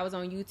 Like, I was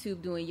on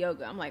YouTube doing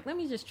yoga. I'm like, let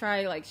me just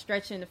try, like,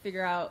 stretching to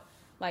figure out,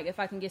 like, if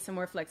I can get some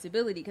more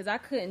flexibility, because I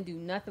couldn't do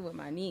nothing with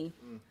my knee.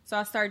 So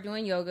I started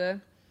doing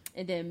yoga,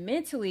 and then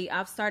mentally,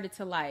 I've started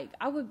to, like,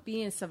 I would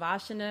be in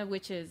Savasana,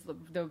 which is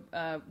the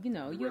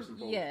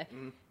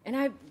and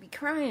I'd be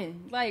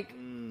crying, like,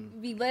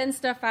 be letting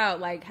stuff out,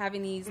 like,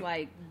 having these,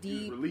 like,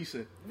 deep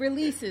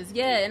releases,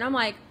 and I'm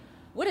like,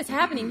 what is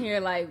happening here?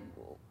 Like,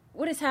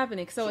 what is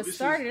happening? So it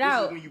started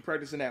out. This is when you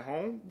practicing at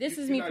home? This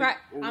is me.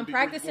 I'm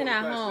practicing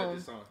at home.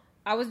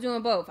 I was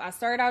doing both. I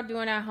started out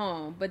doing at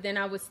home, but then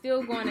I was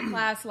still going to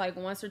class like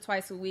once or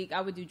twice a week. I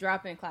would do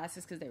drop-in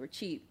classes because they were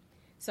cheap.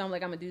 So I'm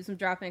like, I'm going to do some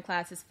drop-in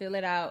classes, fill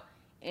it out.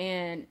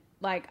 And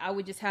like, I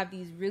would just have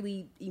these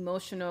really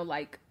emotional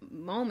like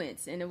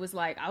moments. And it was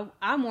like,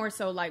 I more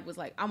so like, was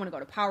like, I want to go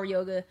to power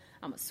yoga.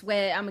 I'm going to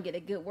sweat. I'm going to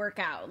get a good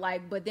workout.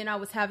 Like, but then I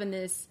was having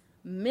this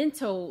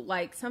mental,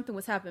 like something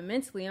was happening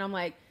mentally. And I'm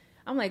like,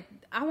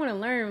 I want to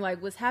learn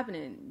like what's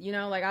happening. You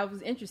know, like I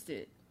was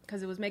interested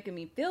because it was making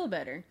me feel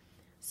better.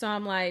 So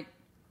I'm like,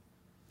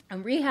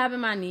 I'm rehabbing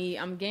my knee.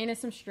 I'm gaining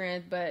some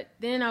strength. But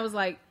then I was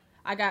like,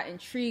 I got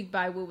intrigued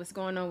by what was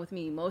going on with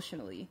me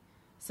emotionally.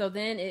 So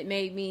then it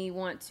made me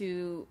want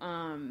to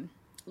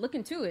look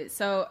into it.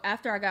 So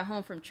after I got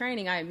home from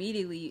training, I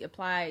immediately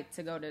applied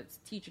to go to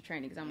teacher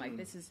training because I'm like,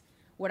 this is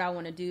what I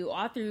want to do.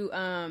 All through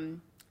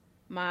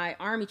my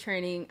Army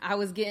training, I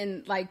was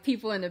getting like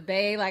people in the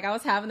Bay. Like I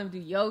was having them do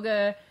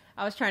yoga.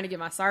 I was trying to get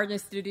my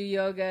sergeants to do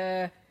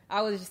yoga.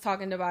 I was just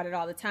talking about it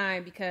all the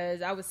time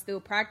because I was still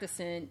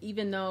practicing,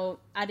 even though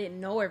I didn't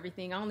know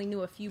everything. I only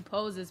knew a few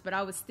poses, but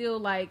I was still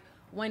like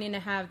wanting to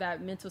have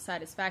that mental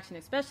satisfaction,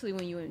 especially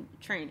when you're in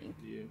training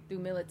through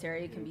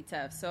military. It can be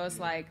tough. So it's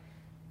like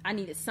I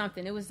needed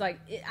something. It was like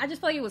I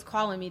just felt like it was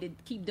calling me to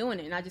keep doing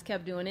it, and I just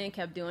kept doing it and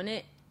kept doing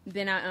it.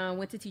 Then I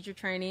went to teacher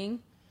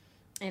training,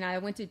 and I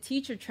went to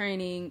teacher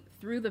training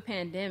through the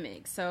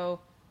pandemic.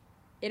 So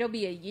it'll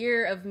be a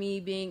year of me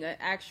being an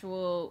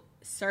actual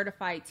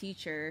certified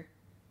teacher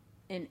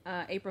in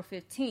April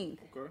 15th,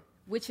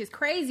 which is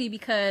crazy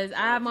because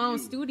I have my own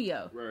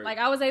studio. Right. Like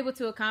I was able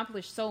to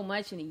accomplish so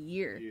much in a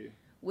year,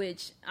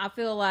 which I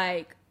feel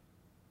like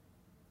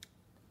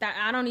that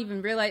I don't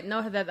even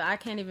know that I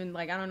can't even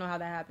I don't know how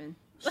that happened.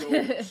 So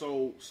it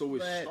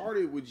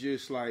started with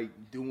just like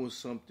doing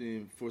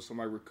something for some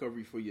like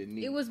recovery for your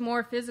knee. It was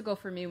more physical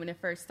for me when it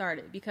first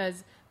started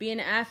because being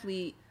an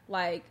athlete,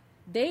 like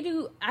they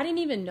do, I didn't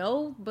even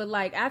know, but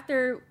like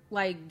after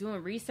like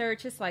doing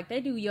research, it's like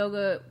they do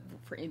yoga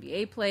for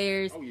NBA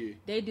players. Oh, yeah.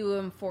 They do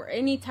them for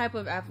any type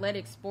of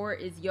athletic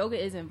sport.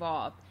 Yoga is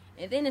involved.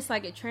 And then it's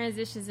like it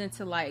transitions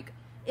into like,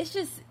 it's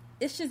just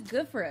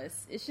good for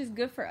us. It's just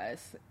good for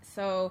us.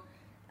 So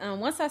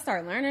once I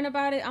start learning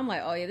about it, I'm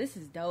like, oh yeah, this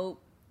is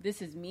dope.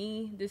 This is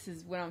me. This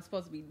is what I'm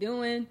supposed to be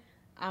doing.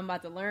 I'm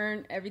about to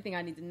learn everything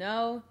I need to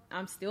know.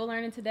 I'm still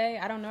learning today.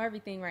 I don't know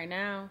everything right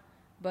now,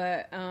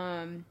 but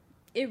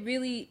it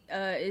really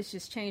it's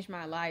just changed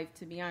my life,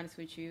 to be honest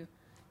with you.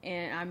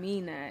 And I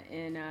mean that.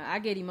 And I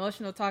get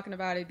emotional talking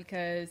about it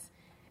because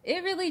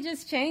it really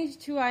just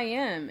changed who I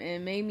am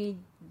and made me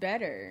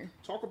better.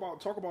 Talk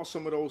about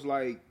some of those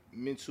like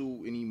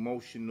mental and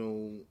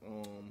emotional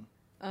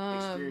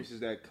experiences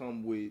that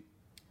come with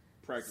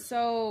practice.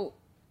 So,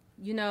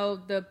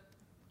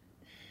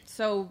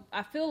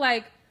 I feel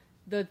like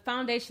the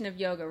foundation of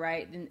yoga,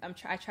 right? And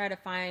I try to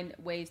find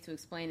ways to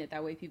explain it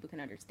that way people can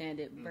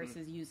understand it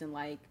versus using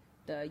like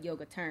the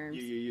yoga terms.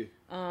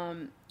 Yeah.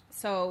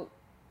 So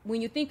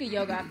when you think of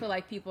yoga, I feel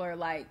like people are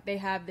like, they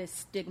have this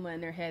stigma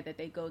in their head that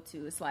they go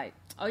to. It's like,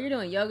 oh, you're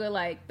doing yoga.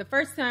 Like the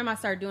first time I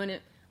started doing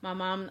it, my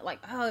mom like,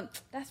 oh,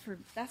 that's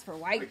for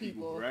white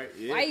people. Right?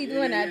 Yeah, why are you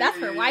doing that? That's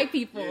for white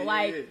people.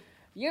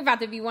 You're about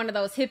to be one of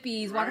those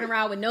hippies walking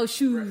around with no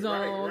shoes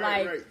on.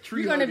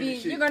 You're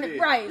gonna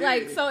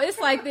right. So it's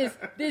like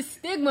this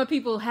stigma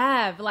people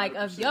have like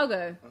of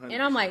yoga. 100%.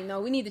 And I'm like,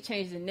 no, we need to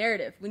change the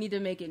narrative. We need to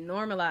make it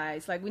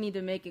normalized. Like we need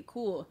to make it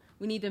cool.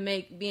 We need to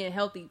make being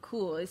healthy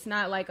cool. It's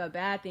not like a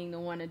bad thing to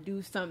want to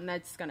do something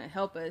that's gonna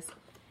help us.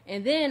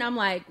 And then I'm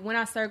like, when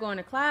I started going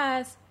to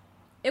class,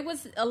 it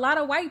was a lot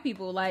of white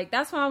people. Like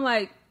that's why I'm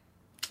like,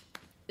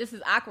 this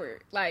is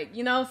awkward. Like,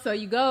 so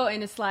you go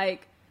and it's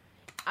like,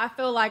 I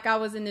feel like I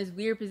was in this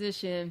weird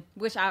position,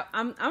 which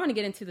I'm going to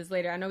get into this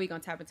later. I know we're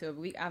going to tap into it,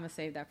 but I'm going to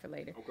save that for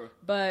later. Okay.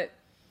 But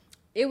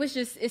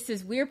it's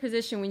this weird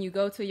position when you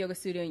go to a yoga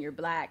studio and you're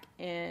black,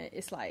 and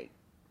it's like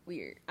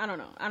weird. I don't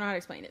know how to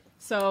explain it.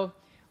 So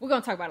we're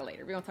going to talk about it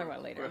later. I'm going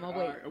to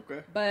wait. Right, okay.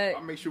 But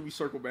I'll make sure we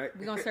circle back.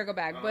 We're going to circle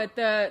back. But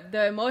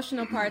the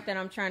emotional part that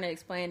I'm trying to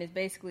explain is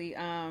basically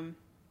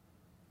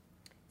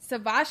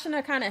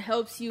Savasana kind of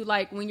helps you,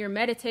 like when you're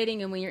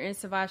meditating and when you're in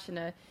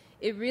Savasana,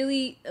 it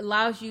really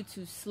allows you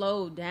to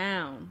slow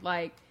down,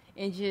 like,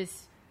 and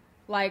just,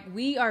 like,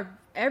 we are,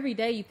 every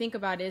day you think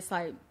about it, it's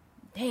like,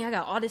 dang, I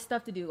got all this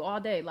stuff to do all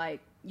day.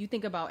 Like, you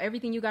think about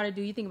everything you got to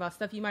do. You think about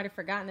stuff you might have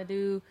forgotten to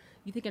do.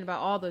 You thinking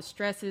about all the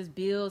stresses,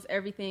 bills,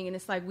 everything. And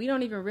it's like, we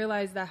don't even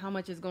realize that how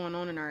much is going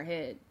on in our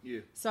head. Yeah.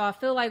 So I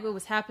feel like what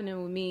was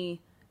happening with me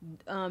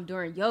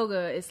during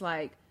yoga, it's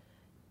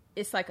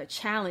like a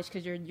challenge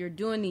because you're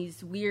doing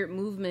these weird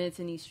movements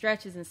and these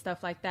stretches and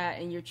stuff like that,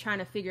 and you're trying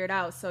to figure it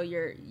out. So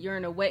you're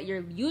in a way,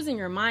 you're using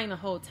your mind the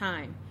whole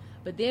time.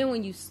 But then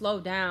when you slow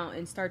down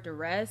and start to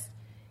rest,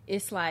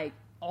 it's like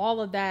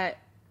all of that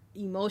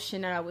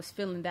emotion that I was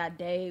feeling that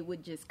day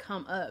would just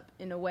come up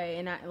in a way.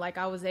 And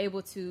I was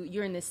able to,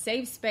 you're in this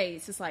safe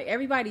space. It's like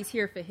everybody's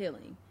here for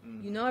healing.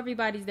 Mm-hmm.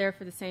 Everybody's there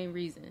for the same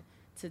reason,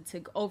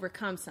 to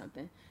overcome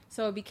something.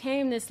 So it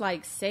became this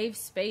like safe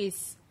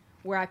space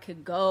where I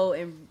could go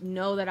and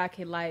know that I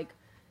could like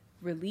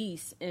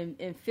release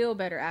and feel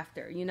better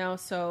after,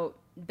 So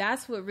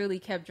that's what really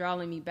kept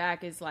drawing me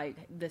back, is like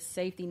the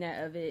safety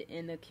net of it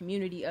and the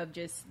community of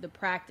just the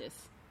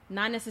practice.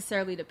 Not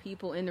necessarily the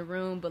people in the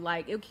room, but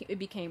like it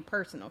became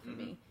personal for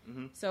me.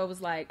 Mm-hmm. So it was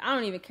like, I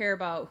don't even care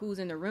about who's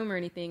in the room or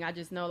anything. I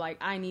just know like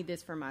I need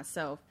this for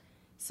myself.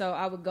 So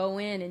I would go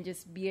in and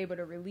just be able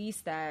to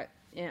release that.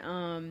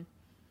 And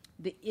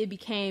it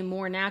became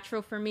more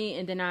natural for me,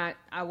 and then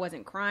I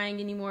wasn't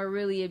crying anymore,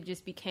 really. It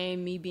just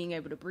became me being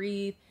able to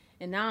breathe,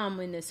 and now I'm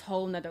in this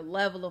whole nother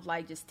level of,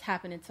 like, just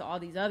tapping into all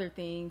these other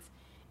things,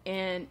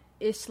 and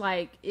it's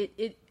like,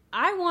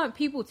 I want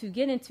people to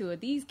get into it.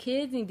 These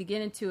kids need to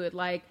get into it.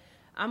 Like,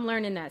 I'm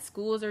learning that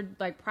schools are,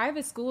 like,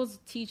 private schools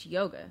teach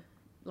yoga.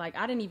 Like,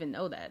 I didn't even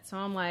know that, so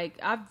I'm like,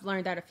 I've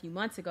learned that a few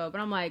months ago,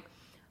 but I'm like,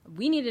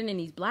 we need it in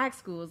these black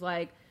schools,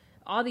 like,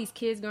 all these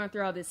kids going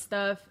through all this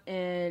stuff,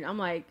 and I'm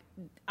like,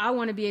 I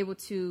want to be able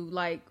to,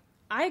 like,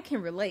 I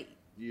can relate.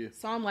 Yeah.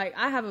 So I'm like,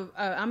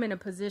 I'm in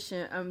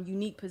a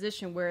unique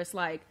position where it's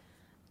like,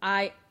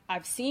 I've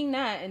seen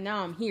that, and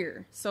now I'm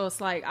here. So it's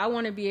like, I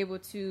want to be able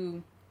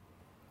to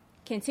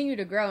continue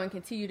to grow and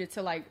continue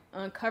to like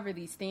uncover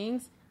these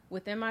things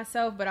within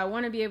myself, but I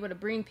want to be able to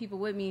bring people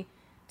with me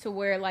to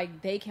where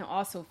like they can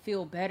also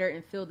feel better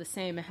and feel the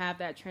same and have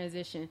that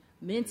transition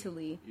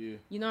mentally. Yeah.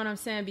 You know what I'm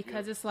saying?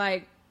 Because it's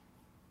like,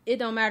 it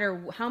don't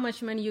matter how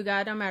much money you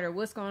got, it don't matter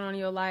what's going on in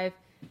your life.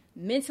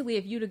 Mentally,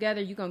 if you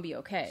together, you're going to be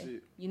okay.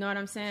 You know what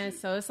I'm saying?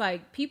 So it's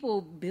like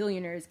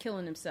billionaires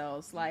killing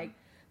themselves. Like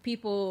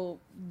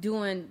people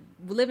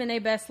living their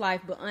best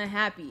life, but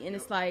unhappy. And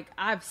it's like,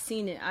 I've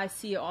seen it. I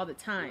see it all the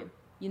time.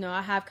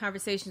 I have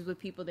conversations with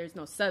people, there's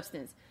no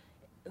substance,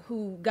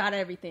 who got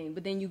everything.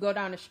 But then you go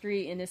down the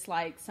street and it's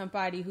like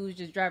somebody who's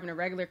just driving a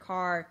regular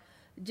car,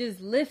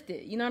 just lift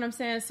it. You know what I'm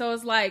saying? So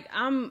it's like,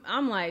 I'm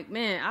like,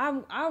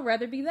 man, I'd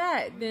rather be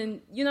that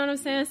than, you know what I'm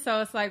saying?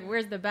 So it's like,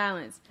 where's the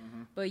balance?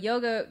 Mm-hmm. But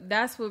yoga,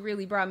 that's what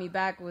really brought me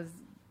back, was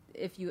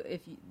if you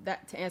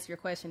that to answer your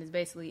question is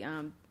basically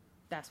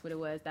that's what it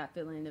was, that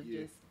feeling of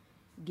just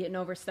getting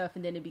over stuff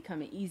and then it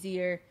becoming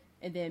easier,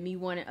 and then me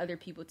wanting other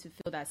people to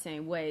feel that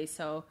same way.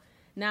 So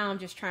now I'm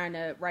just trying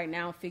to right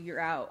now figure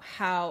out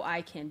how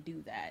I can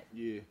do that.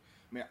 Yeah,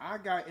 man, I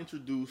got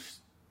introduced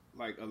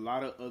like a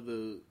lot of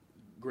other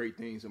great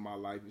things in my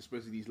life,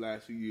 especially these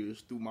last few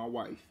years, through my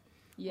wife.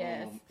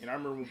 Yes. And I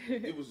remember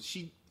it was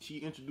she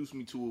introduced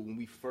me to it when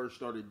we first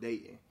started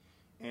dating,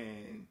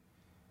 and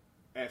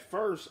at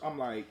first I'm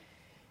like,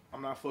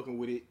 I'm not fucking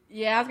with it.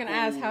 Yeah, I was gonna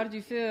ask, how did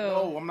you feel?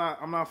 No,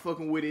 I'm not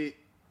fucking with it.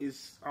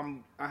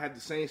 I had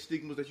the same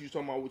stigmas that you was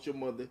talking about with your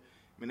mother.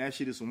 Man, that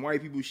shit is some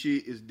white people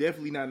shit. It's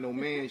definitely not no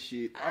man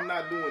shit. I'm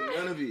not doing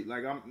none of it.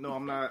 Like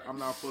I'm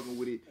not fucking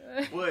with it.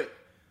 But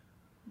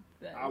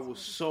I was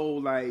so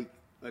like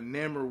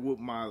enamored with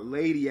my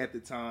lady at the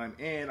time,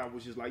 and I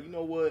was just like, you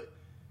know what?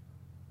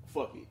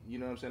 Fuck it. You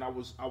know what I'm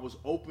saying? I was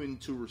open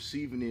to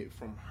receiving it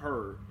from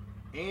her.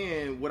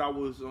 And what I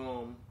was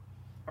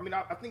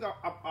I think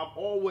I've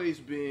always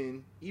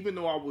been, even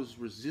though I was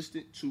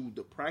resistant to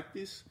the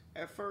practice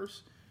at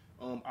first,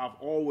 I've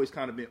always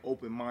kind of been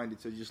open-minded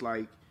to just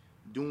like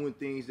doing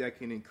things that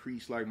can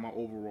increase like my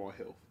overall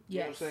health. You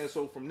know what I'm saying?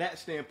 So from that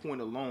standpoint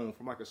alone,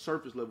 from like a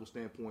surface level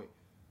standpoint,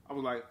 I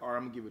was like, all right,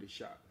 I'm gonna give it a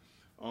shot.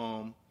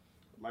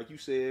 Like you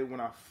said, when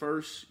I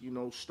first,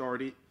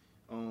 started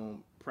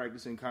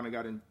practicing, kind of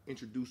got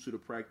introduced to the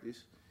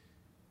practice,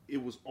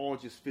 it was all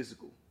just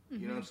physical.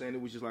 You know what I'm saying?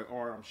 It was just like,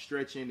 all right, I'm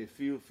stretching. It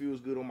feels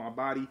good on my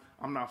body.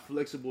 I'm not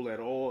flexible at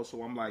all,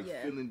 so I'm like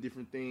feeling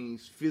different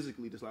things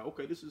physically. Just like,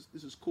 okay, this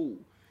is cool.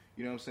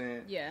 You know what I'm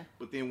saying? Yeah.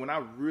 But then when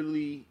I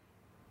really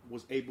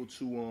was able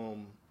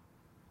to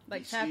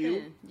like tap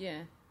in,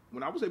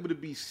 when I was able to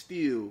be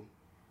still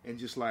and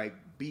just like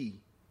be,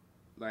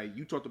 like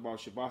you talked about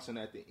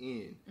Shavasana at the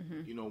end.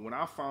 When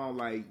I found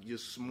like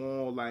just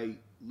small like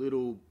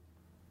little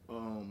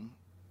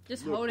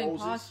just little holding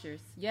poses,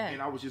 postures,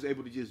 and I was just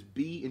able to just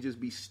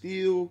be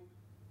still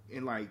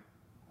and like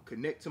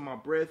connect to my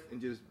breath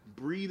and just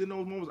breathe in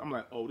those moments. I'm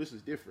like, oh, this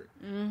is different.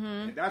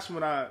 And that's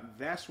when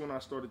I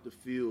started to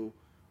feel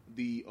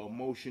the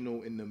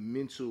emotional and the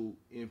mental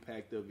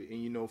impact of it.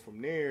 And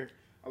from there,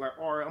 I'm like,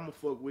 all right, I'm gonna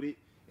fuck with it.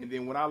 And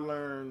then when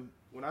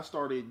I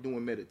started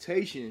doing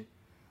meditation,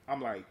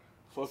 I'm like,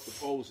 fuck the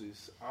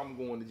poses. I'm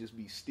going to just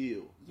be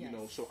still.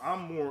 So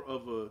I'm more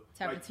of a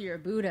tap into your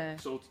Buddha.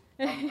 So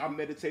I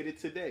meditated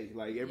today.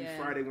 Like every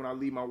Friday when I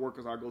leave my work,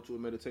 'cause I go to a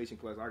meditation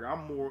class. Like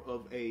I'm more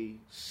of a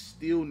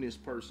stillness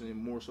person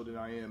more so than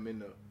I am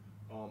in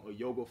a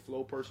yoga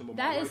flow person. But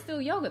that is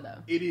still yoga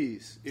though. It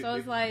is. So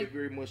it's like it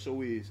very much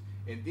so is.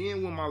 And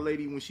then when my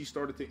lady, when she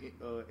started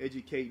to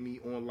educate me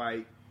on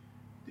like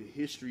the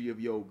history of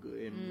yoga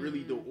and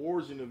really the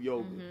origin of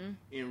yoga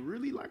and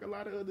really like a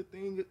lot of other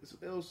things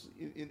else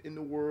in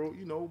the world,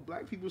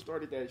 black people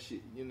started that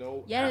shit.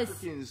 Yes.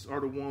 Africans are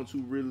the ones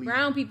who really,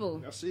 brown people.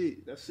 That's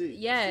it.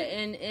 Yeah,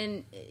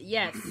 and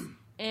yes,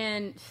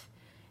 and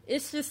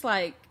it's just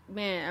like,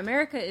 man,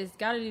 America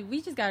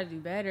we just gotta do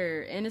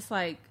better, and it's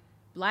like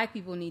black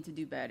people need to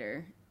do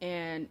better.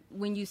 And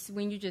when you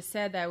just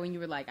said that, when you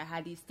were like, I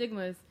had these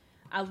stigmas,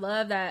 I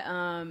love that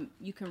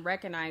you can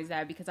recognize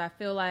that, because I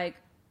feel like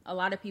a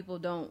lot of people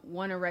don't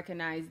want to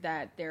recognize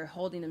that they're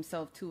holding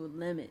themselves to a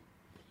limit.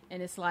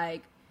 And it's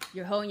like,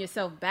 you're holding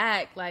yourself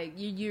back. Like,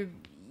 you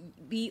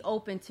be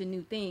open to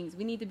new things.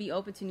 We need to be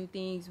open to new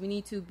things. We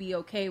need to be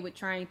okay with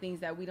trying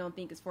things that we don't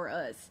think is for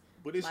us.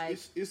 But it's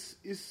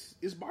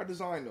by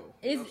design though.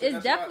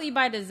 It's definitely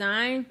by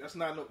design. That's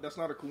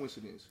not a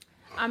coincidence.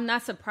 I'm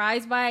not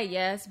surprised by it,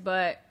 yes,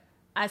 but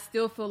I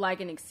still feel like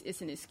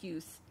it's an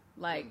excuse.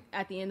 Like,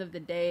 at the end of the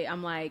day,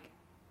 I'm like,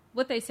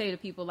 what they say to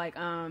people, like,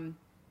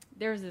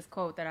 there's this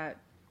quote that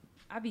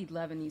I be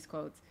loving these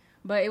quotes,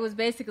 but it was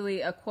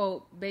basically a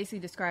quote basically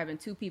describing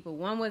two people.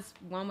 One was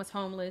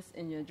homeless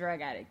and a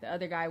drug addict. The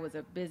other guy was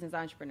a business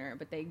entrepreneur,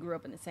 but they grew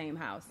up in the same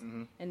house.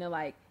 And they're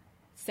like,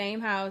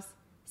 same house,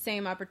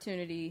 same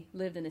opportunity,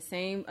 lived in the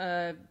same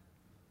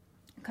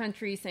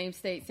country, same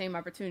state, same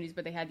opportunities,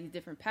 but they had these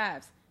different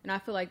paths. And I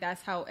feel like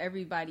that's how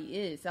everybody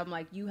is. I'm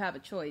like, you have a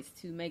choice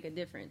to make a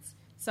difference.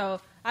 So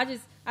I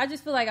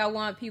just feel like I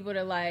want people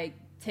to like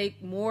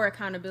take more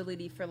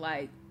accountability for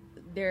like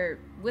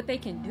what they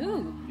can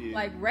do.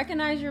 Like,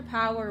 recognize your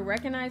power,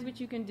 recognize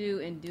what you can do,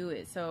 and do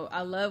it. So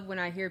I love when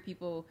I hear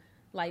people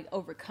like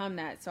overcome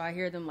that. So I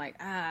hear them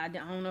like, I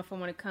don't know if I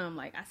want to come.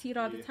 Like, I see it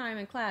all the time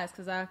in class,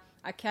 because I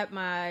kept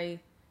my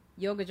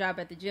yoga job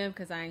at the gym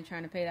because I ain't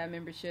trying to pay that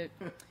membership.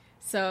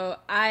 So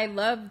I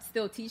love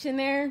still teaching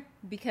there,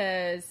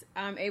 because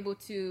I'm able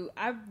to,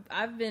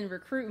 I've been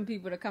recruiting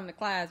people to come to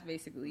class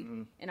basically.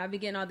 And I've been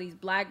getting all these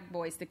black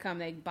boys to come.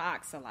 They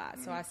box a lot.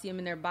 So I see them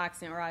in there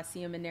boxing, or I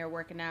see them in there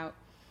working out,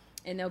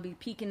 and they'll be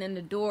peeking in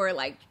the door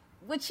like,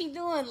 what's she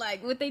doing?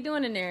 Like, what they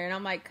doing in there? And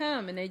I'm like,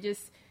 come. And they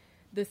just,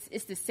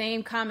 it's the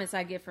same comments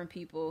I get from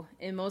people,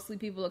 and mostly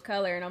people of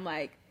color. And I'm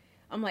like,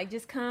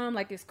 just come,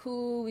 like, it's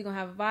cool, we're going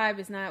to have a vibe,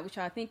 it's not what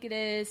y'all think it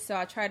is. So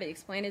I try to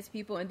explain it to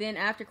people, and then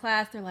after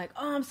class, they're like,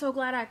 oh, I'm so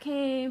glad I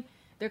came,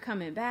 they're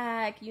coming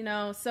back,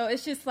 So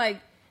it's just like,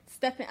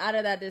 stepping out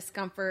of that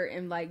discomfort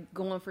and like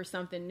going for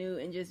something new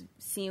and just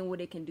seeing what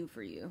it can do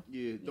for you.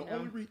 Yeah,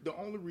 the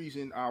only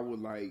reason I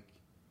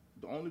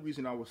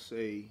would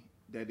say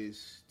that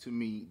is, to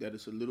me, that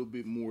it's a little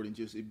bit more than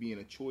just it being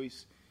a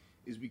choice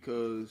is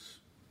because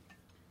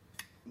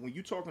when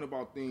you're talking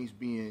about things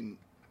being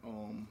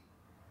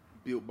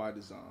built by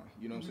design,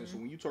 you know what I'm saying? So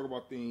when you talk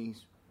about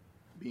things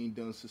being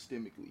done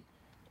systemically,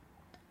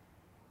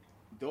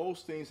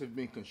 those things have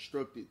been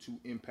constructed to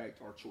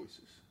impact our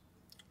choices.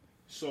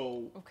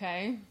 So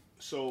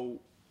So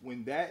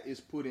when that is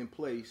put in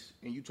place,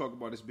 and you talk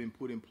about it's been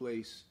put in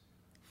place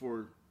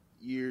for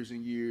years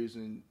and years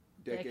and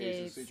decades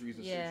and centuries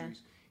and centuries,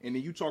 and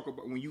then you talk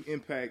about when you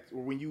impact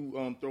or when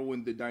you throw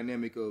in the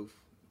dynamic of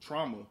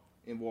trauma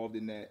involved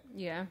in that,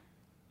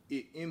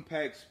 it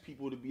impacts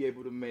people to be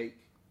able to make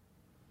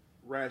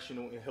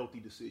rational and healthy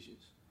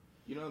decisions.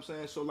 You know what I'm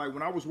saying? So like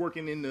when I was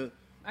working in the,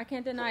 I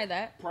can't deny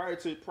that. Prior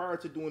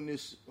to doing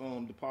this,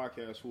 the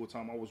podcast full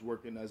time, I was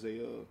working as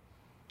a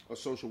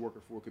social worker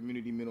for a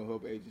community mental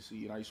health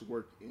agency, and I used to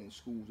work in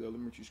schools,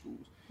 elementary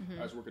schools.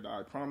 I used to work at the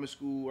I Promise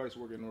School. I used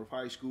to work at North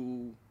High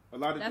School.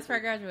 That's where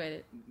I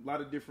graduated. A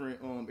lot of different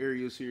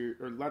areas here,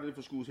 or a lot of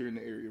different schools here in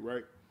the area,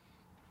 right?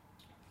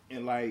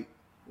 And like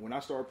when I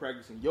started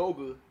practicing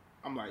yoga,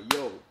 I'm like,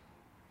 yo,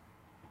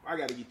 I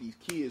got to get these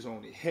kids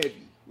on it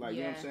heavy. Like,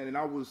 you know what I'm saying? And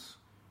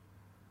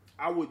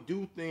I would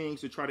do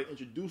things to try to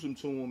introduce them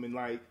to them, and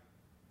like,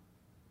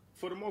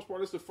 for the most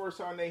part, it's the first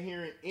time they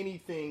hearing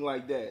anything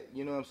like that.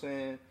 You know what I'm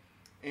saying?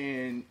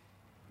 And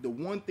the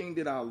one thing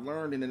that I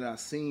learned and that I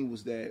seen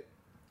was that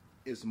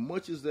as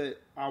much as that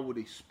I would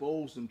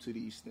expose them to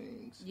these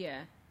things,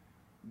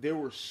 there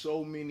were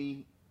so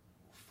many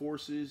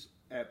forces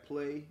at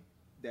play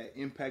that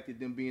impacted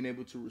them being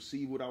able to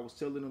receive what I was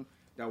telling them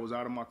that was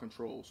out of my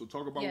control. So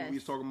talk about what we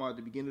was talking about at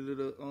the beginning of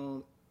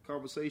the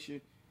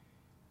conversation.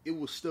 It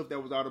was stuff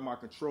that was out of my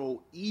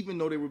control, even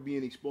though they were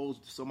being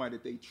exposed to somebody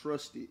that they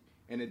trusted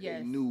and that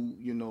they knew,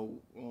 you know,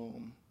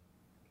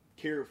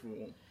 cared for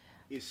them.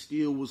 It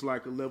still was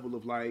like a level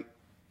of like.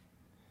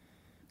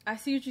 I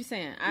see what you're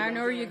saying. I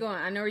know where you're going.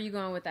 I know where you're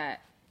going with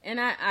that. And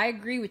I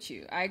agree with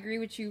you. I agree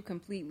with you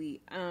completely.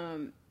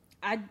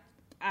 I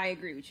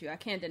agree with you. I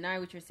can't deny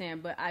what you're saying,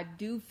 but I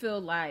do feel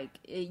like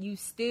you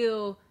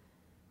still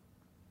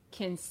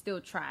can still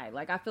try.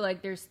 Like, I feel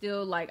like there's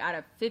still, like, out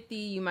of 50,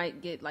 you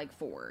might get, like,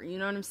 4. You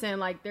know what I'm saying?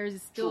 Like,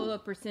 there's still a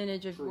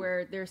percentage of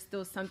where there's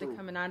still something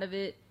coming out of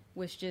it,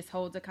 which just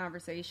holds a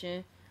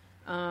conversation.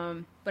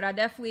 But I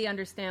definitely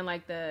understand,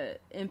 like, the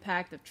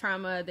impact of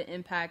trauma, the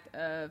impact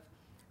of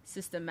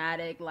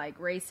systematic, like,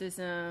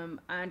 racism.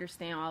 I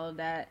understand all of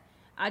that.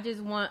 I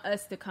just want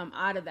us to come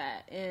out of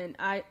that. And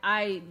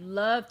I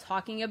love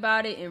talking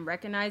about it and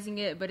recognizing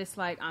it, but it's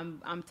like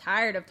I'm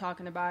tired of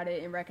talking about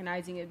it and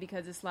recognizing it,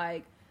 because it's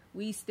like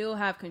we still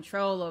have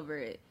control over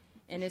it.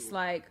 And it's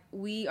like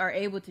we are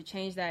able to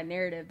change that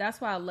narrative.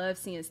 That's why I love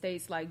seeing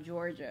states like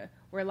Georgia,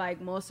 where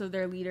like most of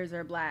their leaders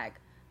are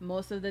black.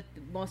 Most of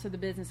the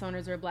business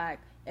owners are black.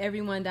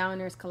 Everyone down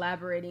there is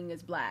collaborating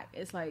as black.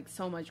 It's like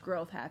so much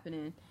growth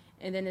happening.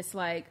 And then it's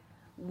like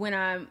when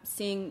I'm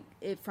seeing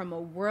it from a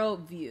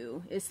world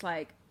view, it's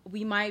like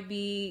we might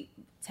be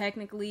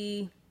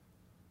technically,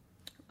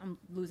 I'm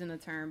losing the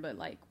term, but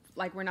like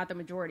we're not the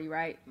majority,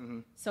 right? Mm-hmm.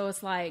 So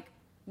it's like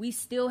we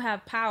still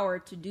have power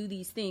to do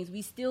these things.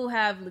 We still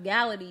have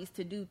legalities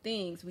to do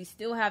things. We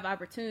still have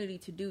opportunity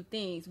to do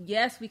things.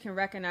 Yes, we can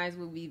recognize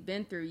what we've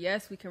been through.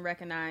 Yes, we can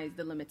recognize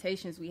the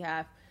limitations we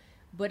have.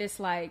 But it's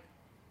like,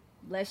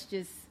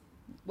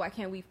 why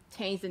can't we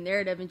change the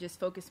narrative and just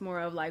focus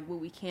more of like what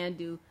we can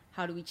do?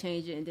 How do we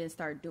change it and then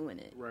start doing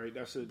it? Right.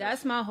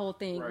 That's my whole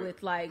thing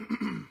with like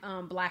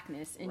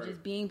blackness and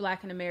just being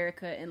black in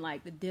America and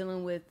like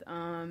dealing with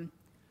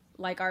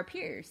like our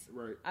peers.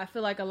 Right. I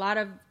feel like a lot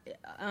of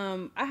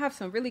I have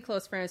some really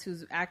close friends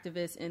who's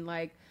activists, and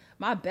like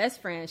my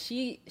best friend,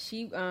 she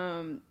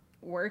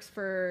works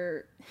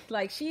for,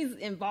 like, she's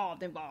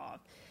involved.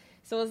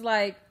 So it's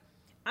like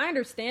I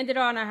understand it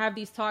all, and I have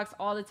these talks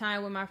all the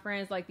time with my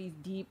friends, like these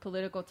deep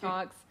political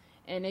talks,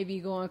 and they be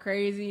going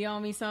crazy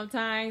on me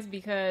sometimes,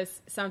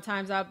 because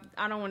sometimes I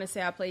don't want to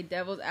say I play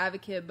devil's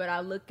advocate, but I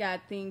look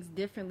at things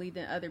differently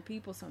than other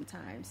people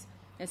sometimes,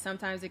 and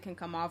sometimes it can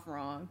come off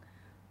wrong.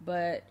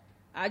 But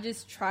I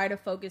just try to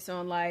focus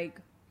on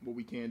like what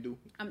we can do.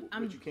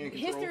 What you can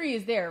control. History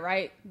is there,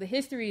 right? The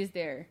history is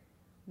there.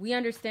 We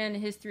understand the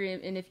history,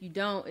 and if you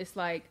don't, it's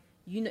like,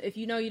 if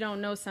you know you don't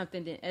know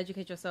something, then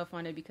educate yourself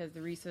on it, because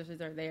the resources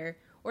are there,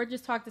 or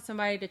just talk to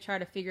somebody to try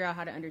to figure out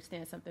how to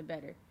understand something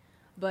better.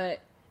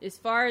 But as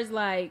far as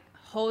like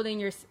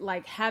holding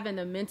like having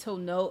a mental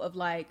note of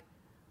like,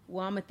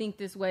 well, I'm gonna think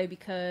this way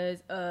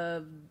because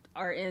of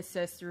our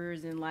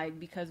ancestors and like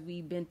because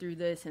we've been through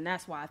this, and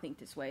that's why I think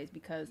this way, is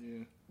because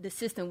the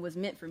system was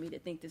meant for me to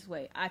think this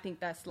way. I think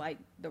that's like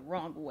the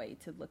wrong way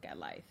to look at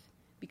life,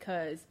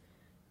 because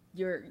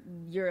you're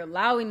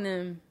allowing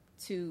them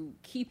to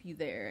keep you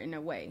there in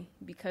a way,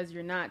 because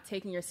you're not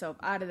taking yourself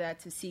out of that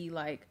to see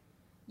like,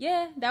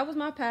 yeah, that was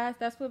my past.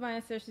 That's what my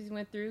ancestors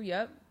went through.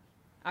 Yep.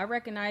 I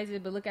recognize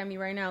it, but look at me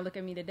right now. Look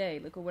at me today.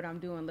 Look at what I'm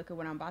doing. Look at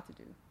what I'm about to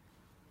do.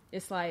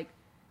 It's like,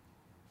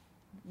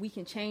 we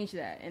can change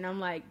that. And I'm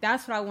like,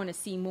 that's what I want to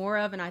see more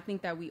of. And I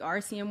think that we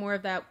are seeing more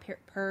of that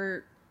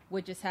per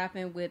what just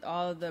happened with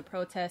all of the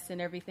protests and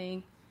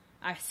everything.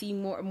 I see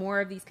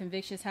more of these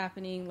convictions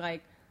happening,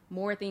 like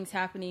more things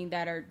happening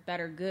that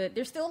are good.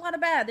 There's still a lot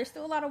of bad. There's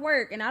still a lot of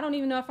work. And I don't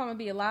even know if I'm going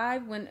to be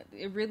alive when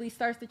it really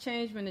starts to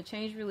change, when the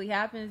change really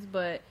happens.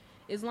 But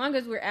as long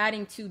as we're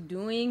adding to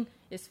doing,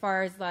 as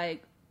far as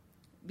like,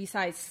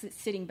 besides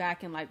sitting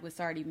back and like what's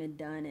already been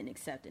done and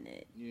accepting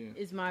it,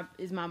 is my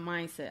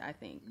mindset, I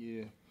think.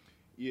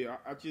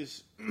 I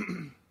just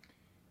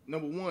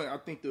number one, I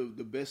think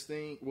the best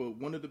thing, well,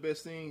 one of the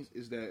best things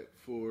is that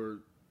for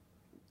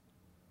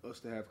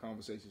us to have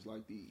conversations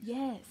like these.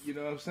 Yes. You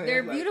know what I'm saying?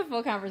 They're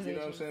beautiful conversations. You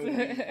know what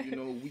I'm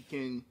saying? We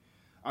can,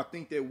 I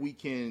think that we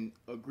can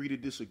agree to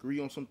disagree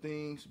on some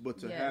things, but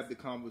to have the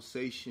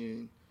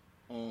conversation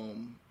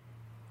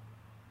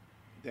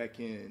that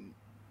can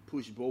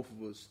push both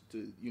of us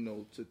to,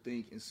 to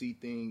think and see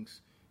things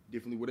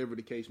differently, whatever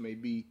the case may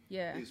be,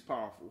 is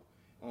powerful.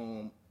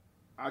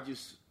 I'm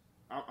just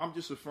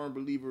a firm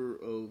believer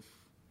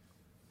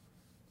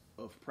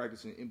of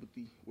practicing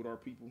empathy with our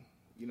people.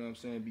 You know what I'm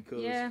saying?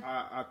 Because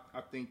I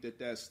think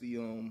that's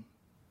the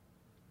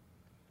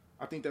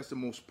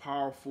most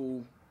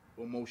powerful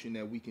emotion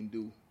that we can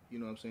do. You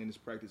know what I'm saying? Is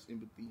practice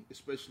empathy,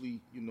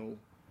 especially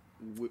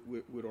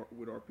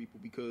with our people,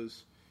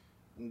 because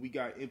when we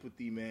got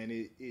empathy,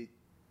 man,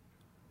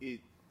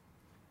 it's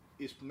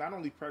not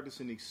only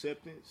practicing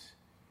acceptance,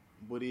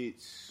 but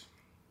it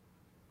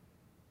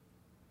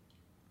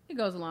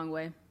goes a long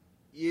way.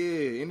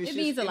 Yeah, and it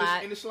means a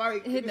lot. And it's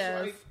like it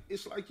does.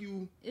 It's like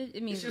you.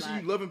 It means it's just a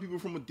lot. You loving people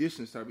from a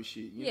distance type of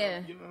shit. You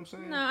know what I'm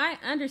saying? No, I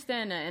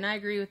understand that, and I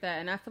agree with that,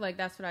 and I feel like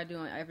that's what I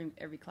do in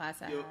every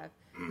class I have,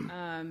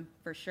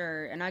 for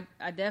sure. And I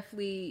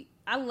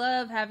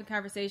love having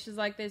conversations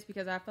like this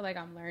because I feel like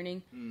I'm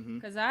learning.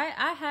 Because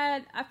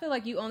I feel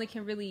like you only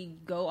can really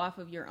go off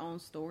of your own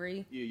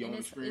story. Yeah, your own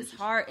experience. It's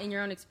hard in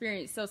your own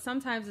experience. So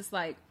sometimes it's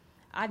like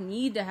I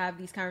need to have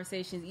these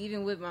conversations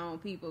even with my own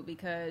people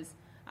because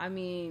I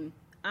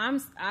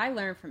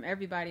learn from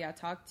everybody I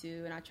talk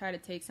to, and I try to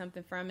take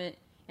something from it.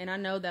 And I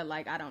know that,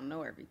 like, I don't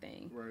know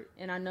everything. Right.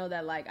 And I know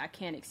that, like, I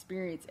can't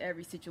experience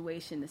every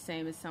situation the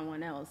same as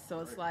someone else.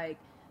 So it's like,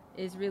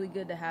 it's really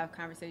good to have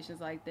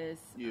conversations like this.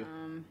 Yeah.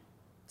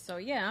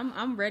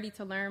 I'm ready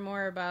to learn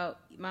more about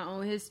my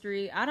own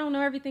history. I don't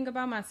know everything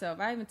about myself.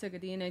 I even took a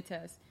DNA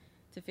test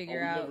to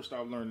figure out. We never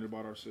stop learning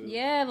about ourselves.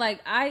 Yeah, like,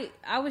 I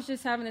was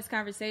just having this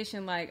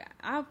conversation. Like,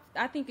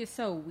 I think it's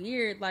so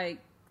weird, like,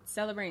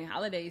 celebrating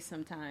holidays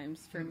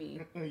sometimes for me.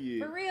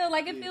 For real,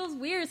 like it feels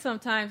weird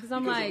sometimes because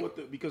I'm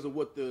because of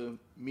what the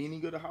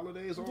meaning of the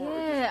holidays are.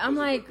 Yeah, I'm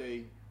like,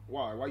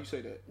 why you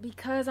say that?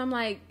 Because I'm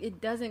like,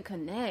 it doesn't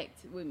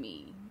connect with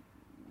me.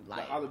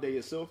 Like the holiday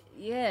itself.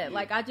 Yeah,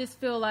 like I just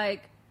feel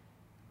like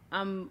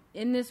I'm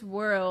in this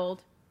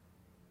world,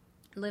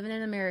 living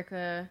in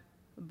America,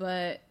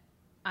 but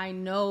I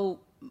know,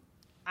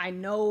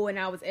 and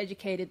I was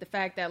educated the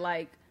fact that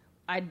like.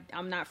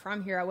 I'm not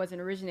from here. I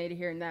wasn't originated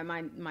here, and that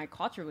my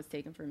culture was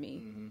taken from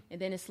me.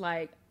 And then it's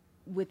like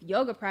with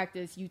yoga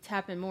practice, you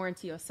tap in more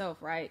into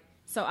yourself, right?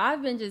 So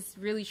I've been just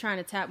really trying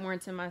to tap more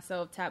into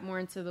myself, tap more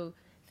into the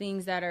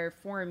things that are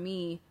for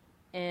me,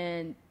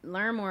 and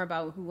learn more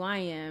about who I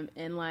am.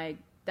 And like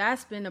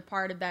that's been a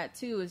part of that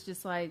too. It's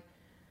just like,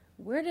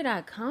 where did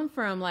I come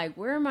from? Like,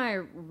 where am I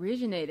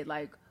originated?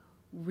 Like,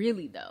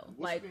 really though,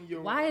 like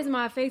why is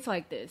my face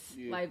like this?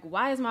 Like,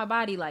 why is my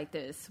body like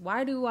this?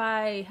 Why do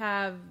I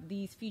have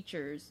these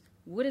features?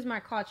 What is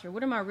my culture?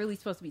 What am I really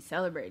supposed to be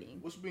celebrating?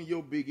 What's been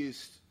your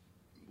biggest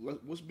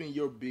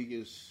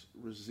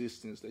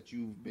resistance that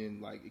you've been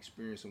like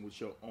experiencing with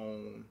your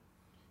own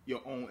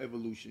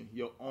evolution,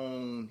 your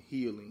own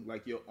healing,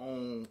 like your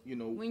own,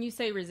 When you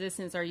say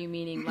resistance, are you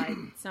meaning like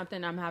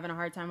something I'm having a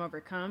hard time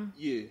overcome?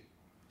 Yeah.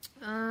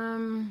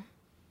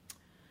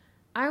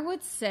 I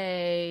would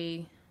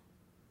say,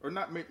 or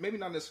not, maybe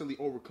not necessarily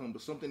overcome,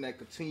 but something that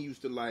continues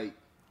to like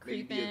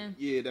creep in.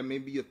 That may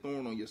be a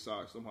thorn on your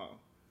side somehow.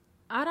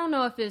 I don't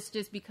know if it's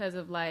just because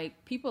of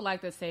like people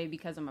like to say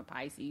because I'm a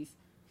Pisces,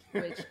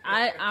 which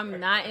I'm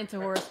not into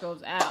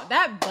horoscopes out.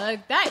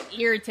 That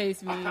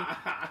irritates me.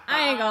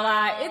 I ain't gonna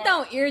lie, it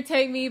don't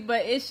irritate me,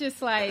 but it's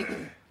just like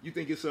you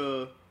think it's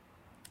low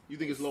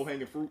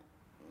hanging fruit.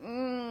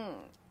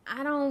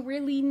 I don't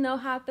really know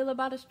how I feel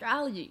about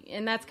astrology.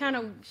 And that's kind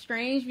of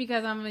strange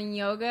because I'm in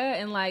yoga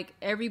and like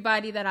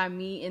everybody that I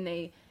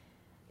meet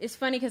it's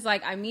funny because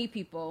like I meet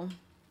people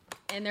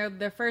and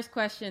their first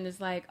question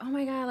is like, oh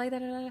my God, like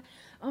that,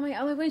 oh my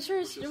God, what's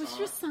your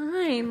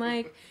sign?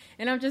 Like,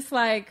 and I'm just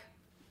like,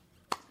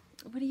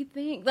 what do you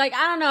think? Like,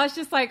 I don't know. It's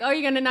just like,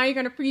 you're going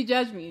to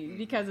prejudge me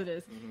because of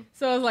this.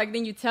 So it's like,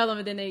 then you tell them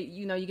and then they,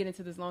 you get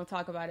into this long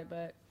talk about it.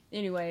 But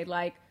anyway,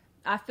 like,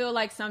 I feel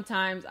like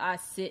sometimes I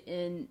sit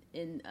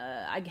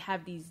I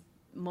have these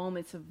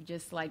moments of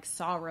just like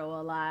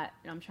sorrow a lot,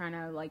 and I'm trying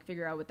to like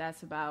figure out what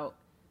that's about.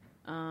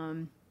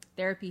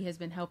 Therapy has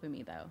been helping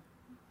me though,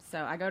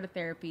 So I go to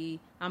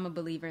therapy. I'm a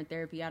believer in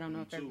therapy. I don't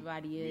know if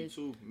everybody is.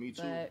 Me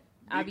too. But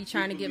I be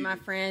trying to get my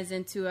friends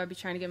into it. I be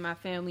trying to get my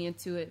family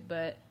into it.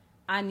 But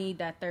I need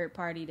that third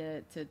party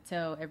to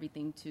tell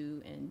everything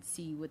to and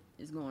see what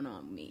is going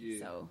on with me.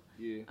 So,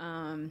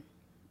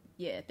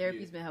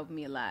 therapy's been helping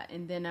me a lot.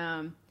 And then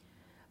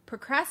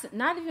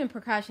not even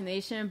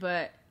procrastination,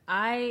 but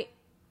I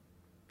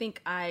think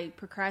I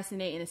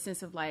procrastinate in a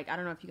sense of like, I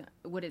don't know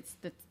if what it's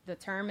the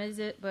term is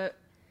it, but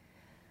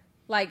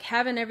like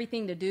having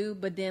everything to do,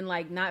 but then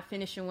like not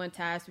finishing one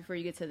task before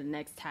you get to the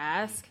next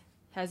task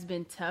has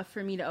been tough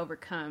for me to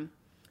overcome.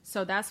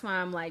 So that's why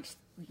I'm like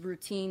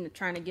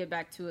trying to get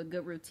back to a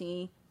good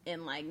routine.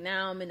 And like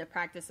now I'm in the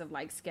practice of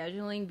like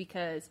scheduling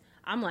because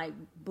I'm like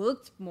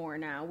booked more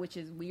now, which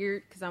is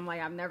weird because I'm like,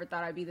 I've never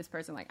thought I'd be this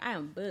person. Like I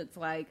am booked,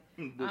 like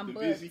I'm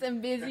booked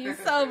and busy.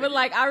 So, but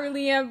like I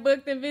really am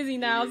booked and busy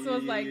now. So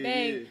it's like,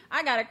 dang,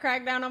 I got to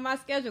crack down on my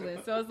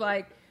scheduling. So it's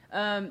like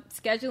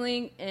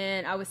scheduling,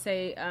 and I would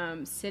say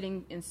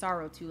sitting in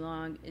sorrow too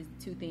long is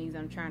two things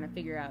I'm trying to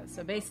figure out.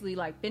 So basically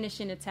like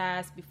finishing a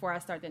task before I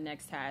start the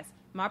next task.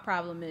 My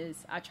problem is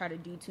I try to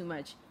do too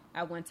much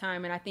at one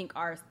time, and I think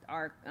our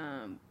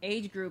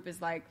age group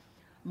is like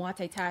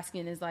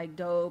multitasking is like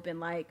dope,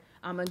 and like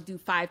I'm gonna do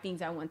 5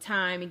 things at one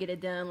time and get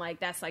it done. Like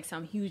that's like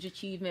some huge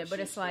achievement, but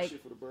it's like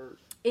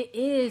it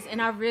is,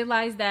 and I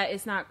realized that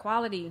it's not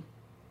quality.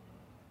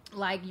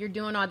 Like you're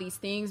doing all these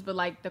things, but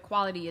like the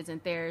quality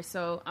isn't there.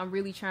 So I'm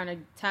really trying to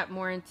tap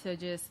more into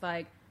just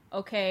like,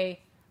 okay,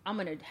 I'm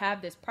going to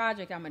have this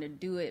project, I'm going to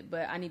do it,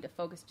 but I need to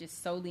focus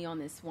just solely on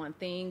this one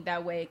thing.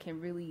 That way it can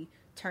really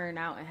turn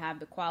out and have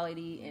the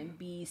quality and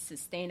be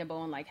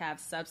sustainable and like have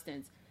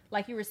substance.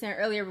 Like you were saying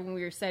earlier when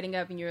we were setting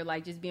up and you were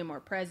like just being more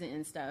present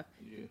and stuff.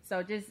 Yeah.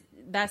 So just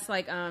that's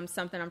like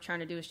something I'm trying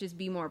to do is just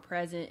be more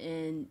present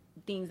in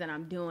things that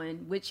I'm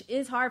doing, which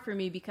is hard for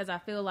me because I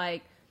feel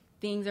like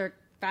things are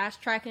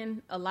fast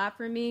tracking a lot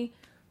for me,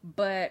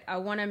 but I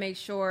want to make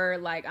sure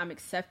like I'm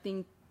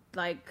accepting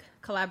like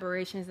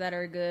collaborations that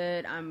are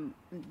good. I'm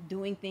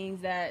doing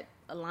things that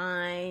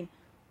align,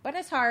 but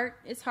it's hard.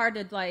 It's hard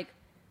to like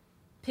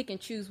pick and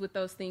choose what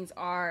those things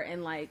are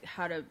and like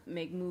how to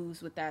make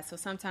moves with that. So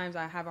sometimes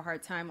I have a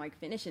hard time like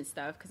finishing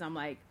stuff because I'm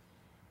like,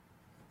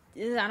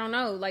 I don't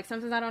know. Like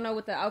sometimes I don't know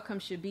what the outcome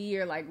should be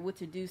or like what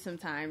to do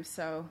sometimes.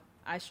 So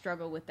I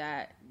struggle with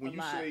that. When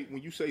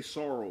you say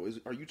sorrow,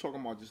 are you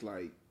talking about just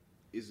like,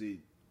 is it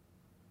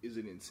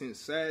intense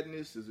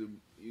sadness? Does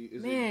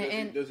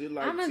it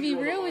like? I'm gonna be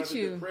real with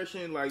you.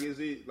 Depression, like is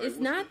it? Like, it's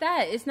not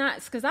that. It's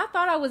not because I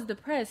thought I was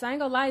depressed. I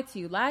ain't gonna lie to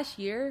you. Last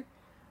year,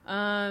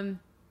 I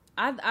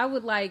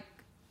would like,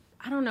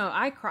 I don't know.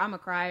 I'm a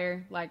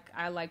crier. Like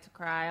I like to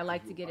cry. I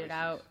like to get it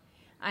out.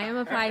 I am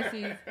a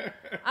Pisces.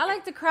 I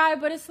like to cry,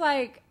 but it's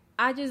like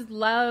I just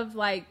love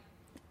like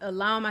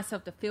allowing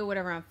myself to feel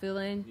whatever I'm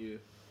feeling. Yeah.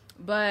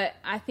 But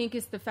I think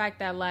it's the fact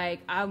that like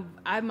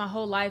I my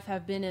whole life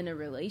have been in a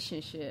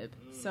relationship.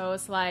 So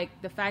it's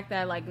like the fact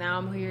that like now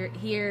I'm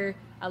here,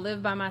 I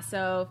live by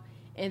myself,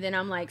 and then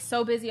I'm like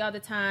so busy all the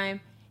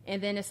time,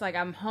 and then it's like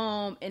I'm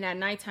home, and at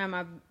nighttime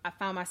I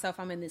found myself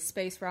I'm in this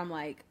space where I'm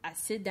like I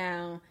sit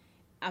down,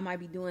 I might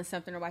be doing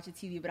something or watching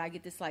TV, but I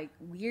get this like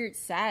weird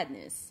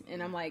sadness,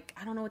 and I'm like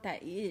I don't know what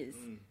that is.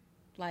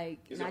 Like,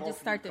 and I just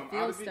start to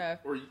feel stuff.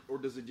 Or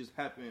does it just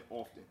happen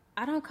often?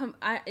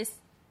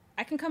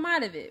 I can come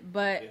out of it,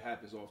 but it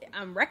happens often.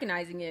 I'm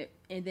recognizing it,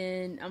 and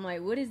then I'm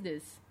like, what is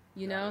this?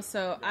 You know?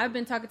 So I've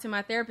been talking to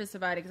my therapist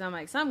about it because I'm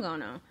like, something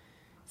going on.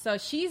 So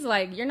she's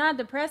like, you're not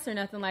depressed or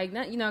nothing like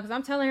that, you know, because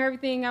I'm telling her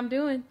everything I'm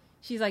doing.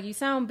 She's like, you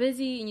sound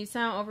busy and you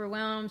sound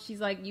overwhelmed.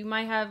 She's like, you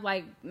might have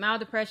like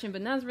mild depression,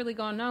 but nothing's really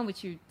going on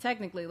with you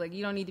technically. Like,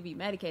 you don't need to be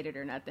medicated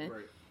or nothing.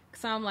 Right.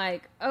 So I'm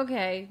like,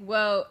 okay,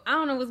 well, I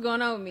don't know what's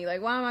going on with me.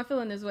 Like, why am I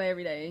feeling this way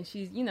every day? And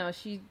she's, you know,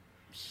 she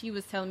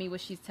was telling me what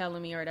she's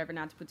telling me or whatever,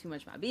 not to put too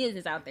much of my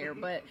business out there,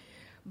 but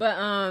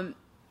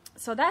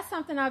so that's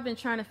something I've been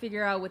trying to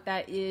figure out what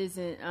that is,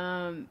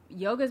 and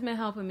yoga's been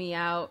helping me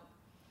out.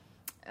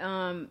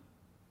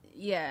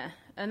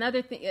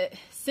 Another thing,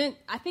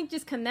 I think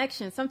just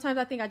connection. Sometimes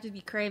I think I just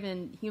be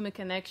craving human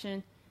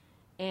connection,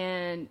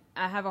 and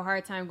I have a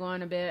hard time going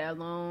to bed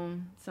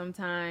alone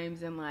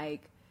sometimes, and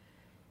like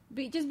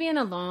just being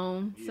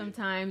alone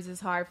sometimes is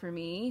hard for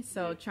me.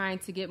 So trying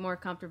to get more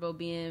comfortable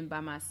being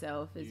by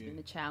myself has been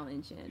a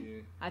challenge.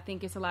 And I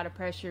think it's a lot of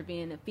pressure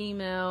being a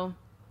female,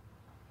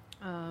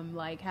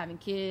 like having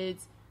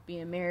kids,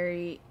 being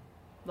married.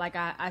 Like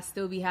I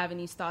still be having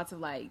these thoughts of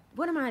like,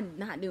 what am I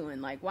not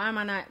doing? Like, why am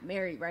I not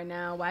married right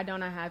now? Why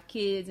don't I have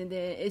kids? And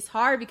then it's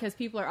hard because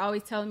people are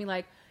always telling me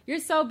like, you're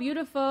so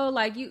beautiful.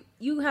 Like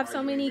you have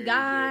so many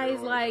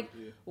guys. Like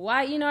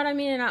why, you know what I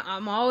mean? And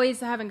I'm always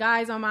having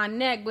guys on my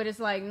neck, but it's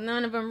like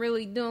none of them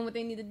really doing what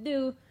they need to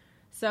do.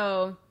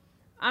 So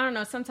I don't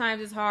know.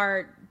 Sometimes it's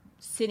hard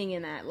sitting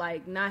in that,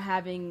 like not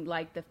having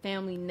like the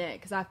family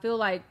net. Cause I feel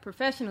like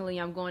professionally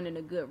I'm going in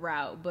a good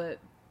route, but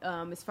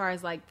as far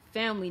as like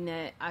family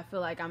net, I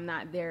feel like I'm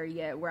not there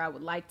yet where I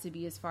would like to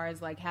be as far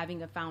as like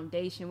having a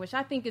foundation, which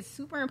I think is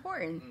super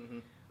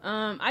important.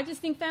 I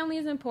just think family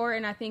is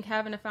important. I think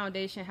having a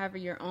foundation,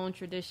 having your own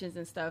traditions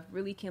and stuff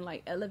really can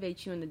like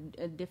elevate you in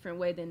a different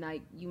way than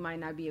like you might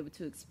not be able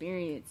to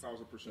experience.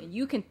 1,000%. And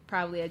you can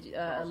probably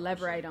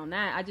elaborate on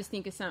that. I just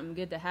think it's something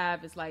good to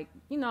have. It's like,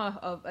 you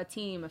know, a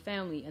team, a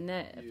family,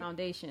 a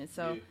foundation.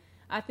 So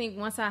I think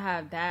once I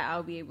have that,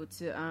 I'll be able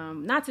to,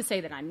 not to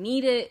say that I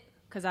need it,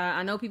 because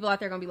I know people out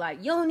there going to be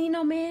like, you don't need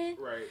no man.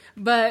 Right.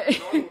 But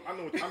no, I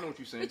know what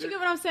you're saying. But you get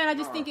what I'm saying? I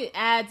just think it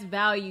adds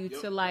value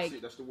to like...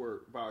 That's the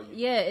word, value.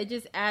 Yeah, it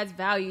just adds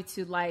value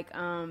to like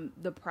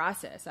the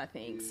process, I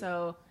think. Yeah.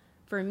 So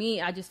for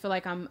me, I just feel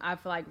like I feel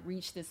like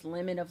reached this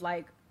limit of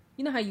like,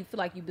 you know how you feel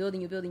like you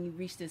building, you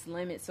reach this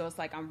limit. So it's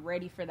like I'm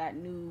ready for that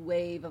new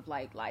wave of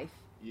like life.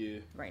 Yeah.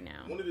 Right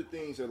now. One of the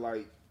things that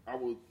like I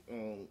would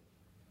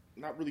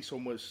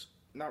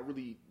not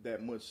really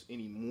that much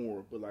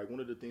anymore, but like one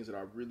of the things that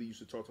I really used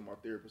to talk to my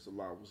therapist a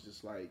lot was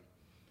just like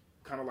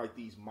kind of like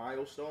these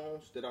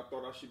milestones that I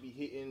thought I should be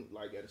hitting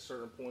like at a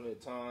certain point in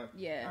time.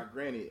 Yeah. Now,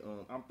 granted,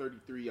 I'm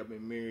 33. I've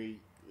been married.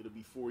 It'll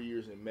be 4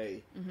 years in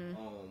May. Mm-hmm.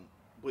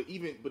 But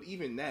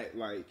even that,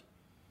 like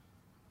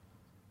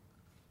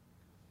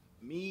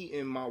me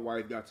and my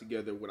wife got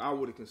together what I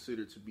would have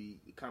considered to be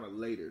kind of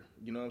later.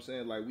 You know what I'm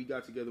saying? Like we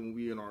got together when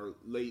we were in our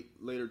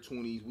later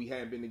 20s. We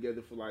hadn't been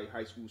together for like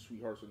high school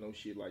sweethearts or no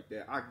shit like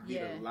that. I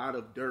get a lot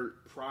of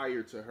dirt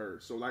prior to her.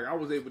 So like I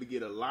was able to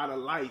get a lot of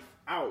life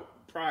out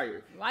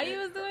prior. Why you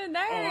was doing dirt?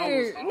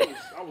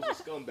 I was a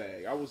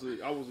scumbag. I was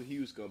a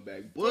huge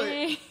scumbag.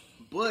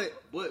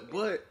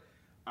 But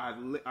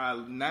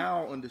I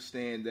now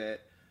understand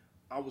that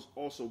I was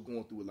also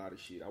going through a lot of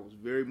shit. I was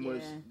very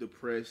much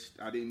depressed.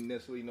 I didn't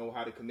necessarily know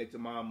how to connect to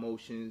my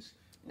emotions.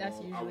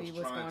 That's usually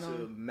what's going on. I was trying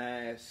to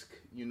mask,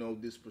 you know,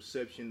 this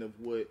perception of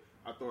what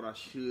I thought I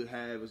should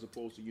have as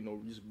opposed to, you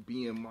know, just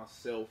being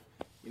myself,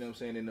 you know what I'm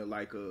saying, in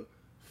a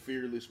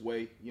fearless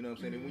way, you know what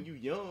I'm saying? Mm-hmm. And when you're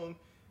young,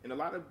 and a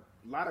lot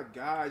of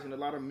guys and a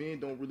lot of men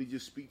don't really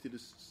just speak to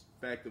this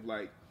fact of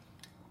like,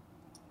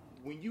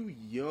 when you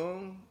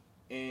young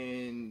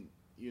and,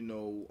 you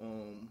know,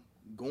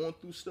 going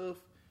through stuff,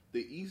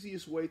 the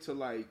easiest way to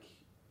like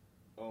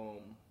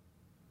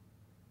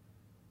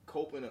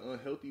cope in an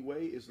unhealthy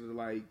way is to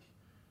like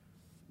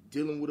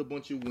dealing with a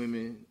bunch of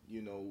women,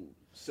 you know,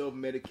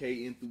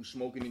 self-medicating through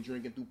smoking and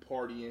drinking, through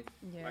partying.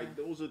 Yeah. Like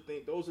those are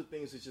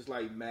things that's just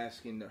like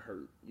masking the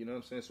hurt. You know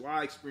what I'm saying? So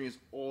I experienced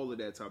all of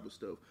that type of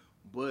stuff.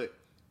 But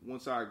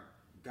once I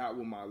got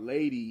with my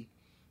lady,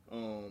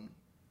 I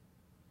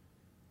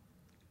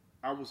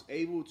was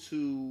able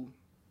to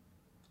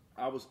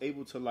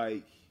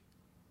like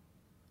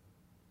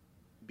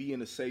be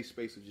in a safe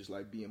space of just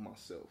like being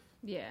myself.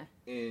 Yeah.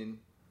 And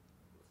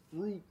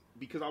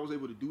because I was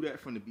able to do that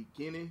from the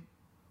beginning,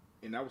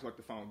 and that was like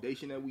the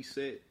foundation that we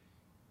set,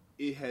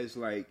 it has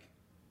like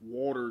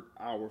watered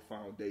our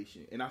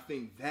foundation. And I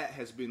think that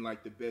has been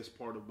like the best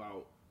part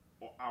about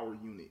our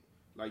unit.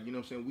 Like, you know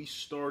what I'm saying? We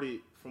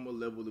started from a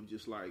level of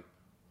just like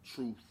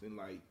truth and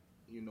like,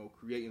 you know,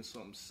 creating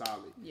something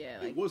solid. Yeah.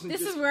 Like, it wasn't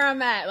this is where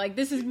I'm at. Like,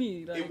 this is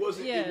me. Like,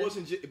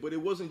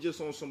 it wasn't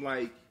just on some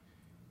like,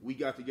 we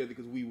got together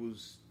because we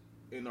was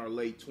in our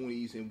late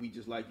 20s and we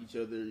just like each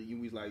other. We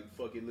was like,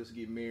 fuck it, let's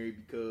get married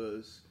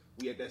because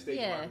we at that stage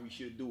of life we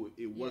should do it.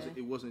 It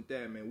wasn't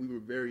that, man. We were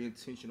very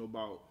intentional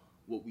about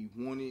what we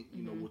wanted,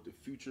 you know, what the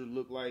future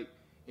looked like.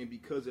 And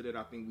because of that,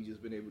 I think we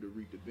just been able to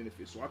reap the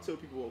benefits. So I try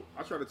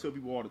to tell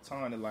people all the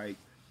time that like,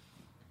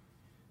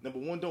 number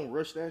one, don't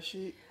rush that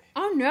shit.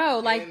 Oh no,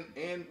 like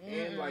and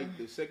like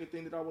the second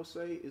thing that I would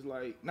say is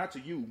like, not to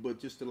you, but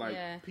just to like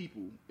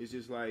people, it's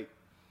just like,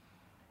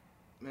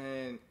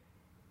 man,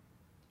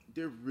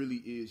 there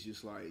really is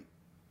just like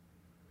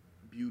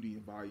beauty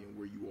and value in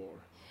where you are.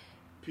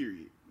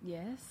 Period.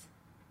 Yes.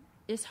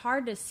 It's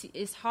hard to see.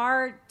 It's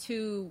hard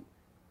to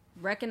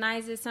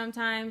recognize it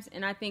sometimes,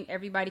 and I think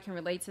everybody can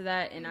relate to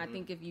that. And I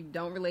think if you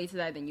don't relate to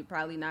that, then you're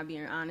probably not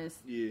being honest.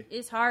 Yeah.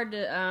 It's hard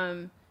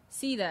to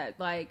see that.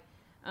 Like,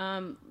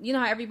 you know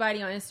how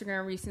everybody on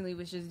Instagram recently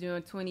was just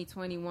doing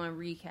 2021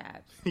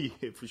 recaps.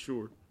 Yeah, for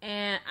sure.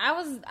 And I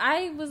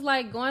was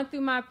like going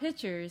through my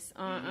pictures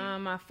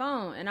on my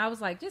phone, and I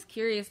was like just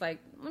curious, like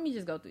let me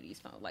just go through these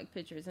phone like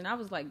pictures, and I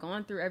was like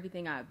going through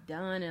everything I've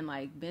done and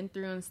like been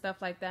through and stuff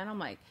like that. And I'm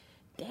like,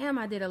 damn,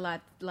 I did a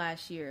lot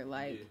last year,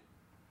 like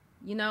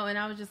you know. And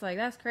I was just like,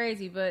 that's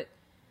crazy, but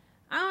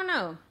I don't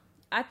know.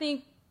 I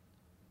think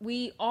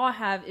we all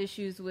have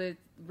issues with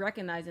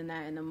recognizing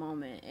that in the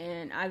moment,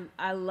 and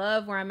I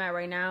love where I'm at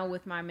right now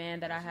with my man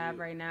that I have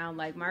right now.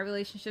 Like my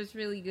relationship's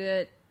really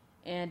good,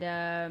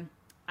 and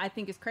I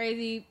think it's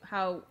crazy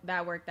how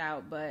that worked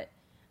out, but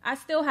I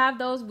still have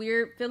those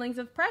weird feelings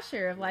of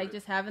pressure of like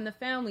just having the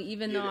family,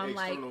 even though I'm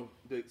like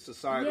the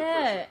societal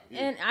pressure.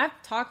 And I've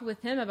talked with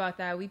him about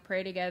that. We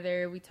pray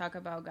together, we talk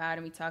about God,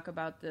 and we talk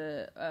about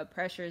the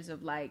pressures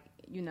of like,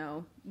 you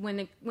know, when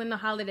the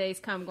holidays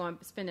come,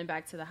 spending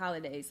back to the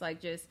holidays,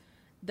 like just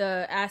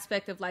the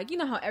aspect of like, you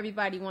know how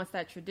everybody wants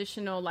that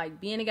traditional, like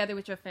being together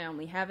with your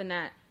family, having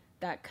that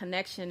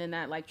connection and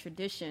that like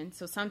tradition.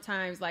 So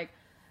sometimes like,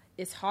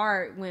 it's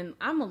hard when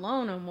I'm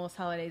alone on most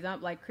holidays.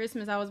 I'm like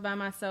Christmas, I was by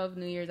myself.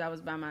 New Year's, I was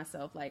by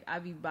myself. Like I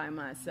be by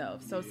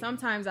myself. So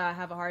sometimes I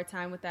have a hard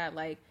time with that.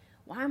 Like,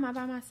 why am I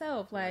by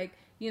myself? Like,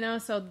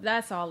 so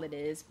that's all it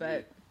is.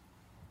 But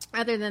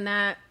other than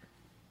that,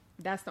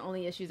 that's the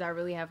only issues I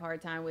really have a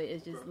hard time with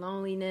is just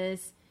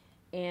loneliness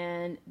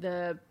and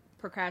the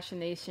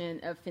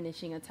procrastination of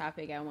finishing a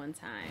topic at one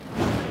time.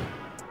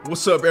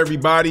 What's up,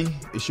 everybody?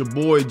 It's your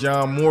boy,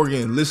 John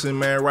Morgan. Listen,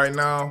 man, right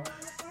now,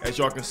 as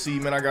y'all can see,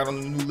 man, I got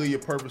on the new Live Your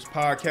Purpose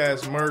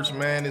podcast merch,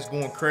 man. It's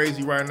going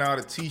crazy right now.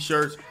 The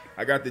t-shirts,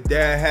 I got the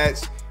dad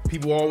hats.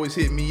 People always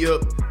hit me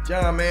up.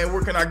 John, man,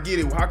 where can I get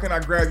it? How can I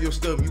grab your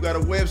stuff? You got a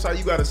website,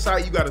 you got a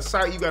site, you got a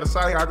site.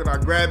 How can I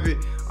grab it?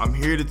 I'm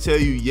here to tell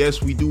you,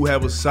 yes, we do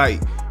have a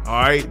site.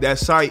 All right, that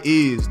site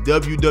is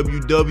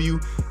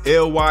www.lypp.org.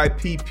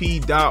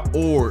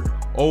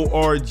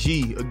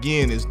 O-R-G.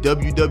 Again, it's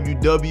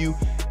www.lypp.org.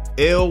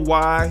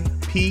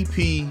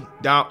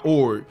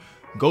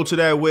 Go to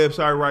that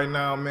website right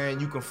now, man.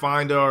 You can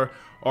find you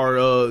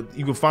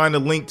can find a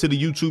link to the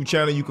YouTube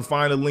channel. You can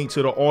find a link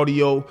to the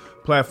audio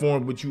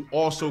platform, but you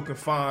also can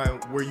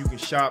find where you can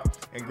shop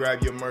and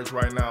grab your merch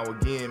right now.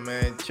 Again,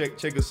 man,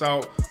 check us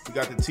out. We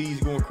got the tees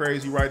going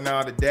crazy right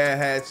now. The dad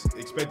hats.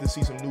 Expect to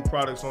see some new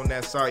products on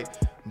that site.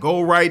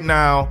 Go right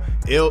now,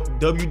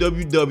 www.lypp.org.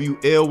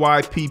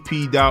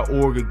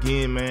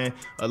 Again, man.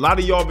 A lot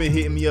of y'all been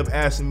hitting me up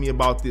asking me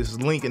about this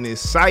link and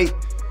this site.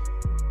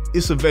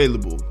 It's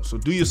available. So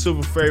do yourself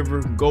a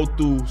favor, go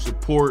through,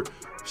 support,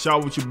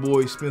 shop with your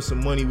boy, spend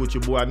some money with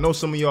your boy. I know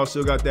some of y'all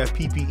still got that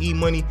PPE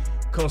money.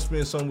 Come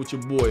spend some with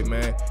your boy,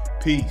 man.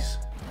 Peace.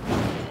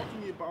 Talk to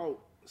me about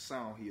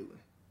sound healing.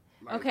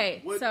 Like,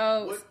 okay,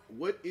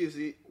 what is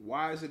it?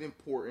 Why is it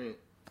important?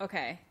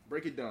 Okay.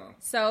 Break it down.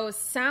 So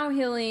sound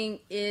healing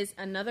is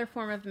another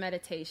form of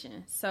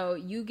meditation. So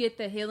you get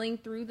the healing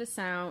through the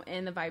sound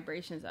and the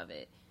vibrations of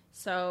it.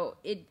 So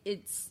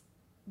it's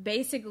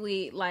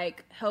basically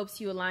like helps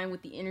you align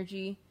with the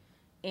energy,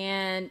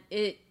 and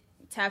it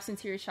taps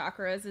into your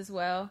chakras as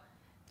well.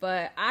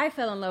 But I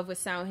fell in love with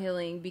sound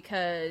healing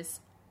because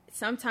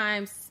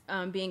sometimes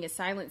being a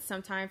silent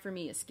sometimes for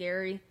me is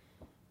scary,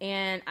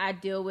 and I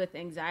deal with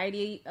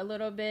anxiety a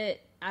little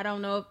bit. I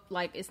don't know if,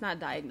 like, it's not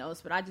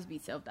diagnosed, but I just be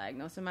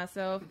self-diagnosing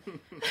myself.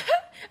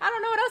 I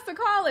don't know what else to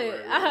call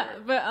it.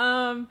 Right.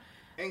 But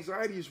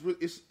anxiety is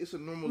it's a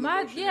normal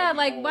emotion that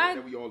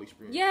we all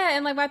experience. Yeah,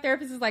 and like my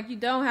therapist is like, you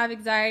don't have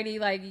anxiety,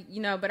 like,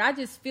 but I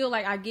just feel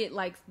like I get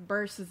like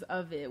bursts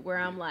of it where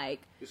I'm like,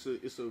 it's a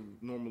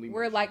normal emotion.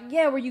 Where like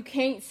where you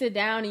can't sit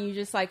down and you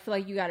just like feel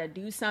like you got to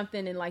do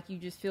something and like you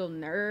just feel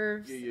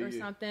nerves or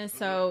something. Mm-hmm.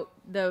 So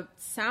the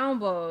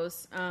sound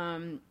bowls,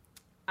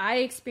 I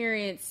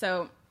experienced.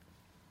 So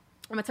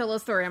I'm gonna tell a little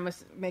story. I'm gonna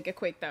make it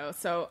quick though.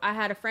 So I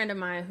had a friend of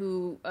mine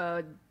who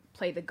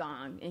played the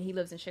gong, and he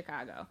lives in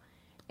Chicago.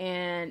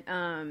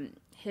 And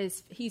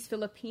he's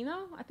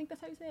Filipino, I think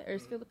that's how you say it, or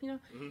he's Filipino.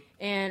 Mm-hmm.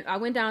 And I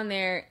went down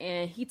there,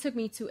 and he took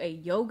me to a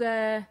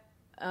yoga.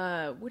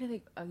 What do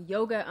they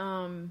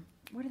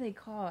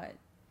call it?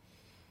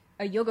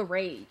 A yoga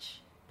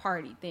rage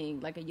party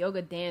thing, like a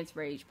yoga dance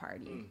rage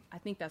party. Mm. I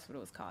think that's what it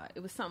was called. It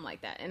was something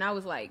like that. And I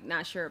was like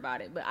not sure about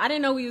it, but I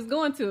didn't know we was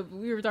going to it. But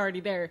we were already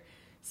there,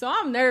 so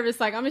I'm nervous.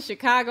 Like I'm in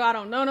Chicago, I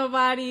don't know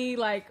nobody.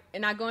 Like,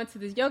 and I go into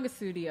this yoga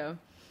studio.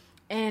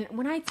 And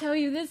when I tell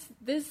you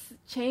this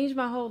changed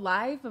my whole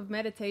life of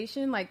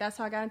meditation, like that's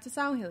how I got into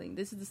sound healing.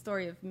 This is the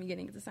story of me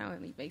getting into sound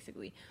healing,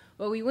 basically.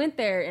 But we went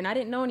there, and I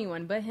didn't know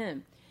anyone but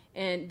him.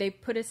 And they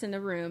put us in the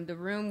room. The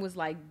room was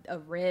like a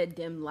red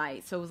dim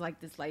light. So it was like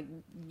this like,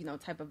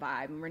 type of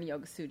vibe. And we're in a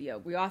yoga studio.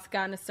 We all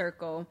got in a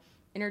circle,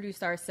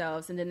 introduced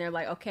ourselves, and then they're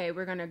like, okay,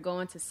 we're going to go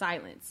into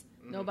silence.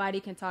 Mm-hmm. Nobody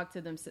can talk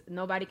to them.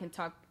 Nobody can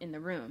talk in the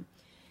room.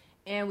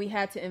 And we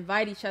had to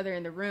invite each other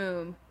in the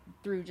room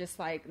through just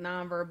like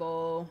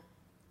nonverbal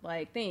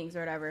like things or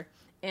whatever.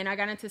 And I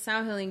got into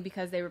sound healing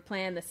because they were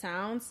playing the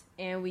sounds,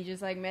 and we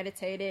just like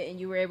meditated, and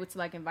you were able to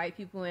like invite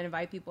people in,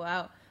 invite people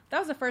out. That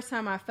was the first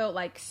time I felt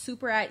like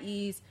super at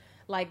ease,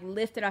 like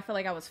lifted. I felt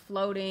like I was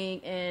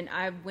floating, and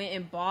I went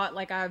and bought,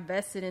 like I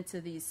invested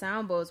into these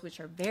sound bowls, which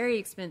are very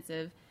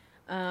expensive.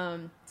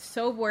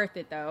 So worth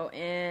it though.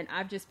 And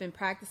I've just been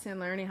practicing,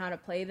 learning how to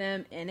play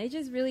them, and they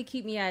just really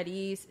keep me at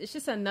ease. It's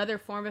just another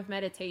form of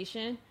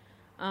meditation.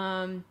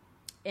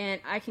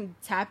 And I can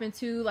tap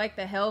into like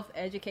the health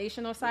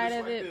educational side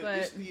of it,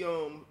 but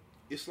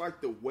it's like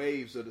the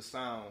waves of the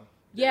sound.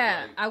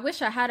 Yeah, I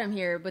wish I had them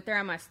here, but they're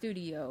at my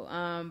studio.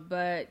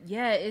 But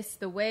yeah, it's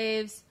the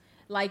waves.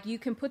 Like you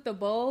can put the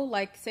bowl,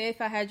 like say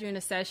if I had you in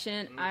a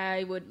session, mm-hmm.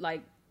 I would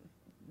like,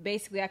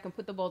 basically I can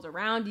put the bowls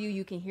around you.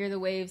 You can hear the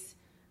waves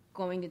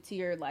going into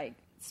your like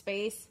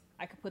space.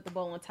 I could put the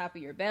bowl on top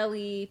of your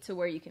belly to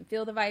where you can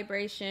feel the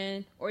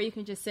vibration, or you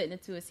can just sit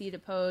into a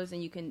seated pose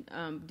and you can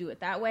do it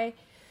that way.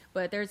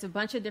 But there's a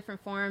bunch of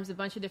different forms, a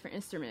bunch of different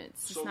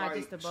instruments. It's not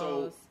just the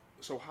bowls.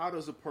 So how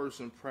does a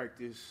person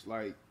practice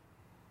like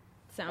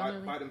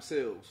sound by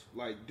themselves?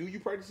 Like, do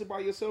you practice it by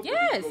yourself?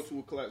 Yes. Or do you go to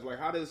a class? Like,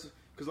 how does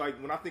Because,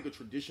 like, when I think of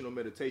traditional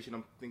meditation,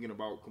 I'm thinking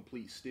about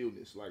complete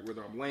stillness. Like,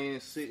 whether I'm laying,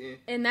 sitting.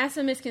 And that's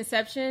a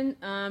misconception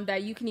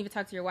that you can even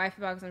talk to your wife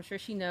about, because I'm sure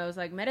she knows.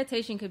 Like,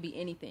 meditation could be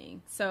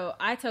anything. So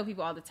I tell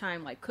people all the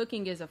time, like,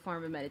 cooking is a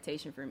form of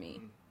meditation for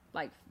me.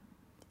 Like,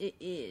 it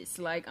is.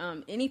 Like,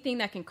 anything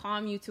that can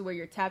calm you to where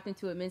you're tapped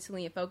into it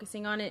mentally and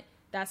focusing on it,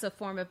 that's a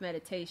form of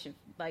meditation.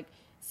 Like,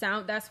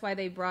 sound, that's why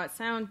they brought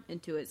sound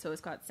into it. So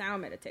it's called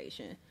sound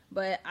meditation.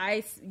 But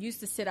I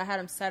used to sit, I had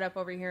them set up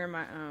over here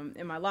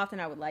in my loft,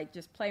 and I would, like,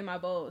 just play my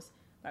bowls.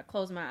 I'd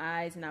close my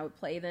eyes, and I would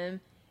play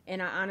them.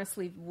 And I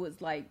honestly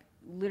was, like,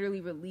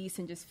 literally release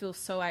and just feel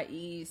so at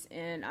ease.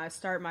 And I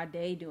start my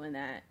day doing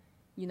that,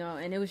 you know.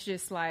 And it was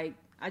just, like,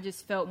 I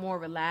just felt more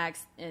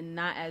relaxed and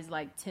not as,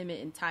 like, timid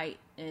and tight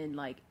and,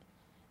 like,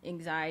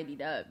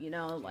 anxietied up, you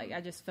know. Like,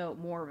 I just felt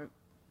more,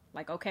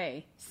 like,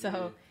 okay.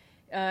 So...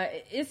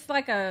 it's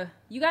like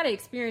you got to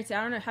experience it.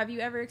 I don't know. Have you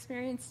ever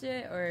experienced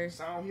it or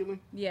sound healing?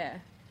 Yeah.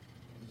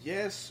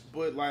 Yes,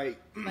 but like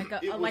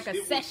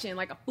a session,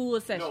 like a full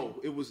session. No,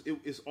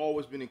 it's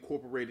always been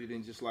incorporated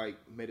in just like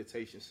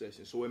meditation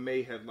sessions. So it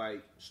may have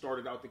like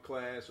started out the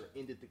class or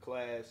ended the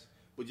class,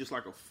 but just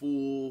like a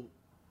full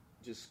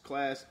just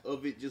class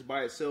of it just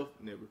by itself,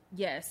 never.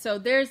 Yeah. So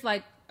there's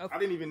like I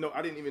didn't even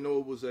know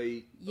it was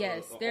a there.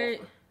 Offer.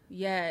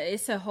 Yeah,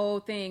 it's a whole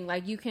thing.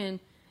 Like you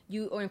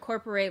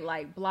incorporate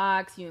like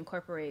blocks, you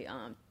incorporate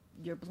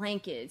your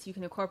blankets, you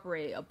can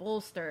incorporate a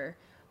bolster,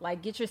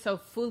 like get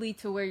yourself fully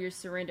to where you're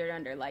surrendered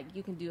under. Like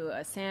you can do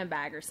a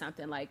sandbag or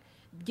something. Like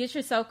get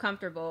yourself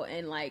comfortable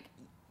and like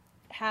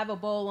have a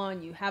bowl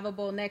on you, have a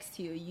bowl next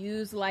to you.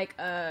 Use like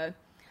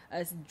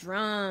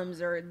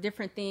drums or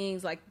different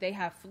things. Like they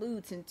have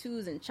flutes and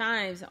tunes and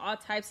chimes and all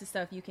types of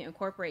stuff you can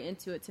incorporate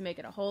into it to make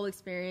it a whole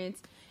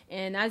experience.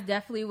 And that's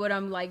definitely what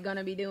I'm like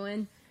gonna be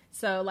doing.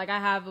 So, like, I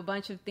have a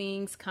bunch of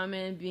things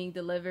coming, being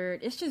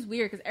delivered. It's just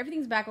weird because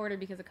everything's back ordered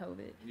because of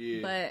COVID.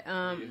 Yeah. But,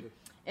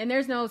 and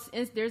there's no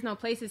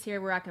places here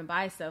where I can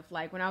buy stuff.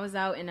 Like, when I was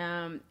out in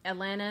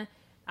Atlanta,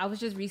 I was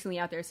just recently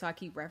out there, so I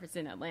keep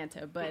referencing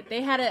Atlanta. But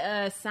they had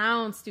a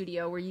sound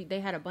studio where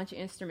they had a bunch of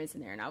instruments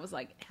in there, and I was,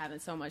 like, having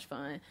so much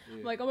fun. Yeah.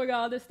 I'm like, oh, my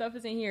God, this stuff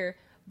is in here.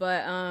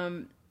 But,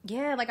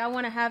 yeah, like, I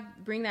want to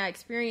bring that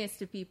experience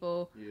to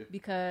people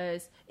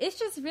because it's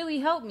just really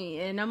helped me.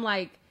 And I'm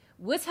like,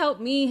 what's helped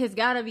me has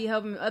got to be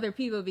helping other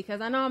people because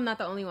I know I'm not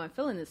the only one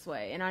feeling this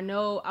way. And I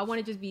know I want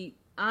to just be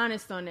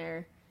honest on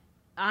there,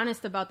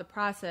 honest about the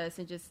process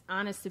and just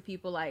honest to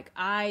people. Like,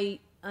 I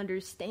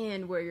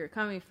understand where you're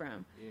coming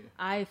from. Yeah.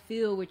 I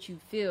feel what you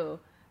feel.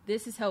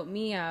 This has helped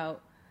me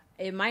out.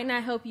 It might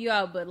not help you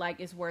out, but like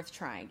it's worth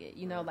trying it.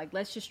 You know, like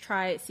let's just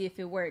try it, see if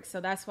it works. So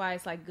that's why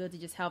it's like good to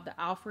just have the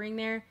offering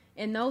there.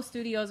 And those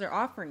studios are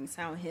offering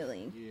sound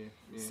healing.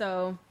 Yeah.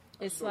 So...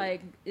 It's like,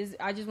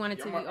 I just wanted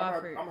to be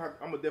offered. I'm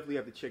gonna definitely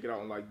have to check it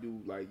out and like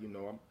do like, you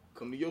know, I'm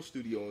come to your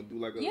studio and do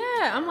like a...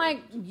 Yeah, I'm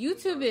like,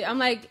 YouTube it. I'm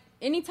like,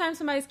 anytime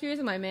somebody's curious,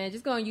 I'm like, man,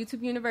 just go on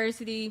YouTube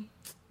University,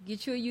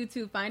 get you a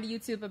YouTube, find a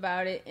YouTube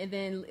about it, and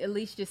then at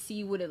least just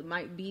see what it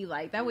might be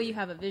like. That way you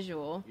have a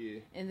visual. Yeah.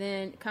 And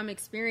then come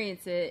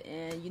experience it,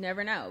 and you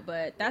never know.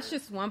 But that's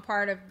just one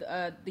part of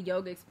the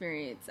yoga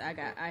experience I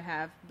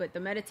have. But the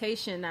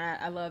meditation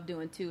that I love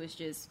doing too is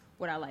just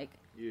what I like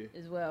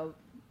as well.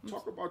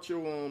 Talk about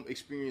your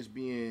experience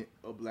being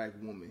a black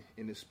woman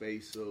in the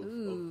space of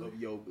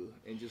yoga,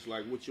 and just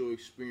like what your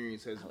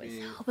experience has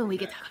been from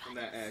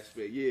that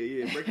aspect.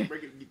 Yeah. Break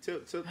it.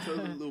 Tell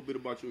a little bit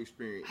about your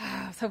experience.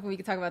 I was hoping we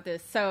could talk about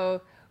this.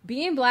 So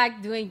being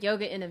black doing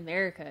yoga in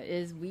America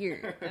is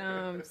weird.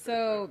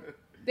 So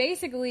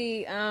basically,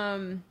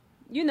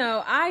 you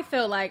know, I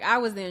felt like I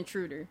was the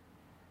intruder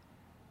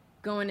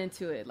going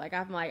into it. Like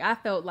I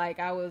felt like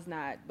I was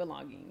not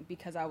belonging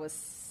because I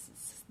was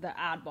the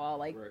oddball,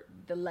 like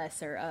the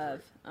lesser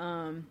of.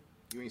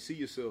 You ain't see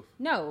yourself.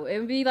 No, it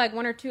would be like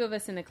one or two of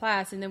us in the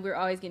class, and then we're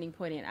always getting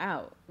pointed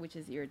out, which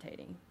is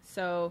irritating.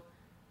 So,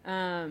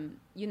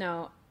 you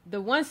know, the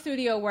one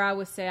studio where I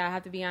would say, I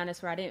have to be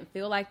honest, where I didn't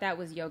feel like that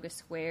was Yoga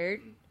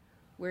Squared,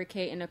 where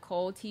Kate and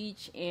Nicole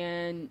teach,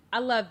 and I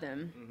love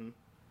them. Mm-hmm.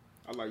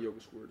 I like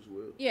Yoga Squared as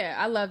well. Yeah,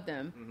 I love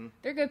them. Mm-hmm.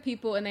 They're good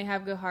people, and they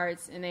have good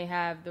hearts, and they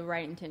have the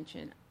right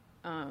intention.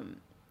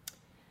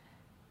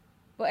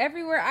 But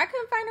everywhere, I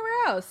couldn't find anywhere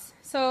else.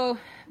 So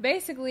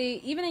basically,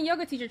 even in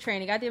yoga teacher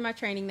training, I did my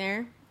training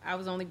there. I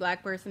was the only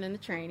black person in the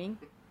training.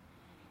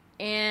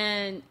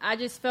 And I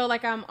just felt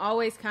like I'm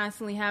always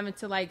constantly having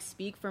to like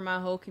speak for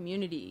my whole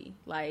community.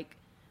 Like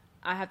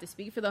I have to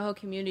speak for the whole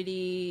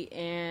community,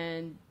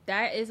 and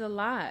that is a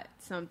lot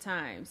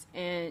sometimes.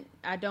 And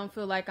I don't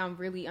feel like I'm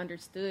really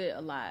understood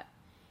a lot.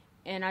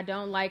 And I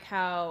don't like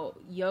how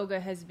yoga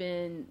has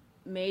been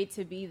made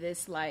to be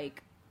this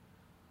like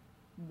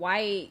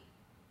white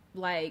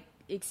like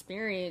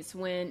experience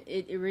when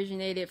it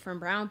originated from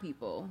brown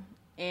people,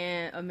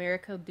 and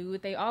America do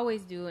what they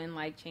always do and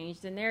like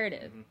change the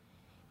narrative. Mm-hmm.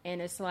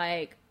 And it's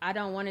like, I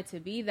don't want it to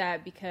be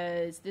that,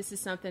 because this is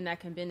something that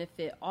can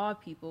benefit all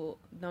people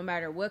no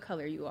matter what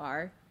color you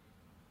are.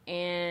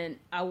 And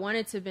I want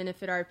it to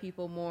benefit our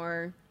people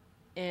more,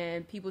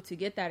 and people to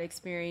get that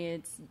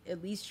experience,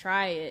 at least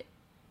try it,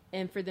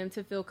 and for them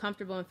to feel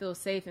comfortable and feel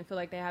safe and feel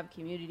like they have a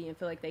community and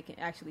feel like they can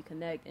actually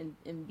connect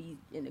and be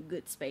in a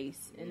good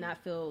space and not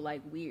feel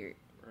like weird.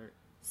 Right.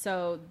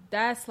 So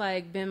that's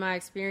like been my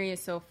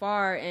experience so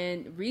far.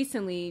 And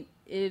recently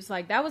it's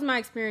like, that was my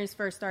experience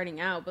first starting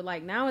out. But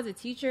like now as a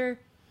teacher,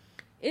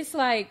 it's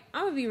like,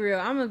 I'm going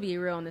to be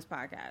real on this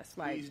podcast.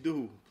 Like,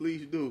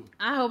 Please do.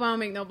 I hope I don't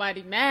make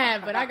nobody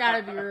mad, but I got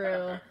to be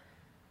real.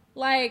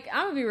 Like,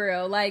 I'm going to be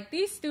real. Like,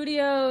 these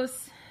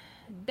studios,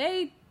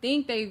 they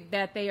think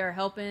that they are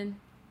helping.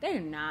 They're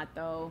not,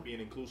 though. Being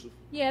inclusive.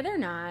 Yeah, they're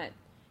not.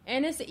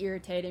 And it's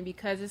irritating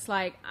because it's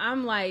like,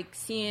 I'm like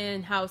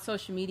seeing how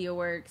social media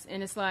works.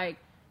 And it's like,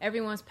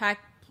 everyone's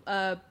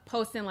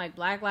posting like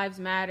Black Lives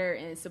Matter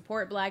and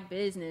support Black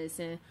business.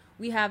 And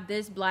we have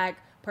this Black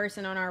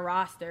person on our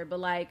roster, but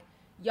like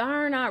y'all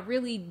are not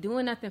really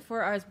doing nothing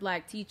for us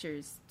Black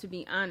teachers, to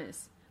be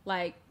honest.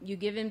 Like, you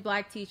giving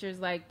Black teachers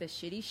like the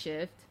shitty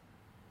shift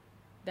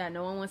that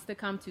no one wants to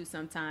come to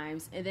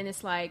sometimes, and then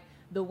it's like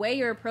the way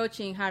you're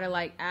approaching how to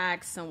like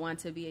ask someone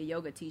to be a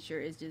yoga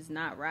teacher is just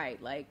not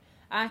right. Like,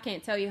 I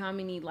can't tell you how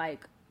many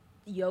like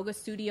yoga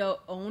studio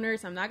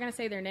owners, I'm not gonna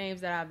say their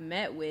names, that I've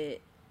met with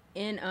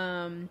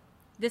in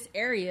this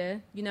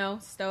area, you know,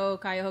 Stowe,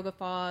 Cuyahoga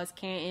Falls,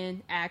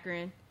 Canton,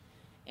 Akron.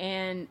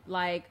 And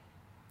like,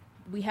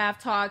 we have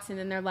talks, and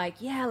then they're like,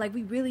 yeah, like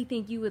we really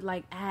think you would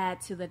like add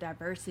to the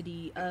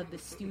diversity of the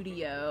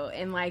studio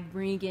and like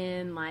bring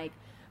in like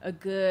a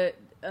good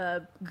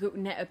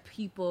net of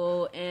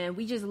people, and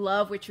we just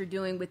love what you're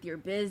doing with your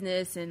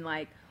business, and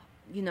like,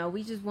 you know,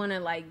 we just want to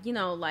like, you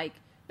know, like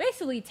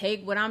basically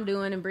take what I'm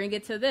doing and bring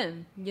it to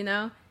them, you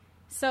know.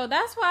 So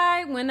that's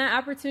why when that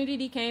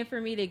opportunity came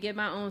for me to get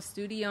my own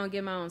studio and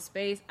get my own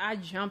space, I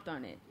jumped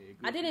on it.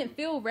 I didn't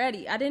feel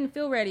ready. I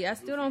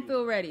still don't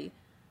feel ready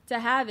to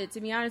have it,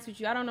 to be honest with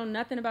you. I don't know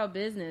nothing about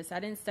business. I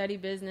didn't study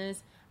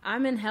business.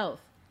 I'm in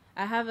health.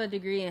 I have a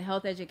degree in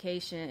health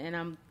education, and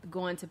I'm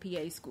going to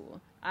PA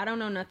school. I don't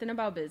know nothing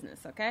about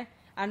business, okay?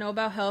 I know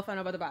about health. I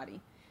know about the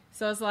body.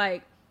 So it's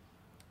like,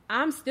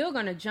 I'm still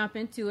going to jump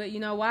into it. You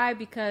know why?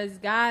 Because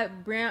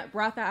God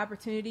brought that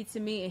opportunity to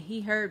me, and he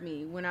heard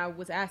me when I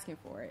was asking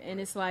for it. And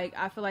it's like,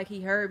 I feel like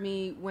he heard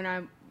me when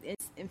and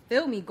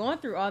feel me going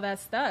through all that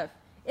stuff.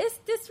 It's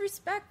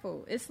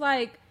disrespectful. It's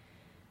like,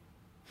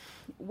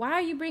 why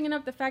are you bringing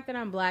up the fact that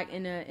I'm Black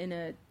in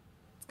a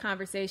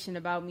conversation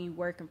about me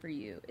working for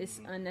you?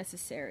 It's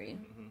unnecessary.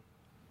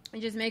 It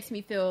just makes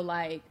me feel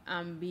like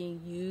I'm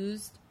being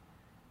used.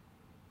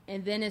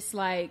 And then it's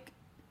like,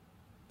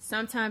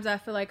 sometimes I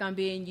feel like I'm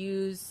being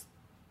used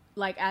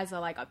like as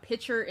a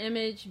picture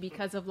image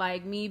because of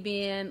like me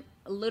being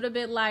a little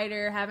bit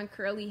lighter, having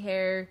curly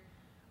hair,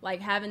 like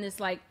having this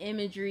like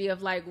imagery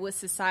of like what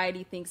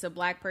society thinks a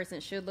Black person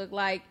should look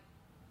like.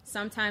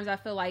 Sometimes I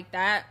feel like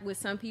that with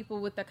some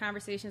people with the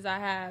conversations I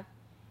have.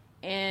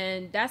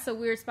 And that's a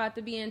weird spot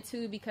to be in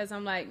too, because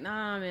I'm like,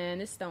 nah, man,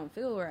 this don't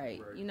feel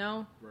right. You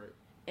know? Right.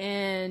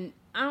 And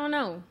I don't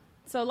know.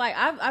 So like,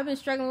 I've been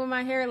struggling with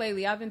my hair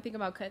lately. I've been thinking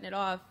about cutting it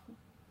off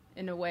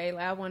in a way.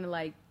 Like, I want to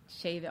like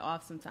shave it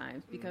off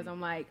sometimes because I'm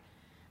like,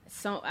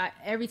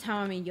 every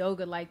time I'm in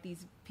yoga, like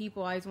these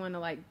people always want to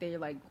like, they're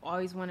like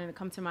always wanting to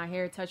come to my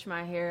hair, touch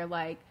my hair,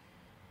 like,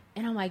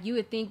 and I'm like, you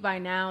would think by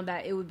now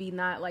that it would be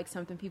not like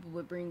something people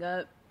would bring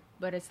up,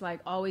 but it's like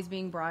always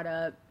being brought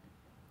up,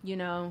 you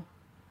know?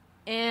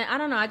 And I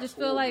don't know, I just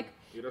feel like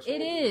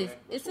it is.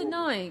 It's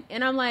annoying.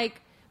 And I'm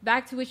like,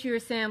 back to what you were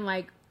saying,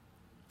 like,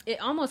 it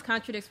almost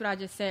contradicts what I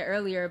just said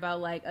earlier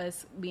about like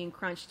us being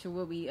crunched to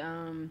what we,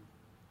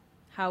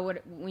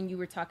 when you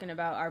were talking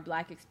about our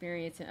Black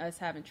experience and us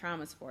having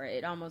traumas for it,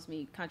 it almost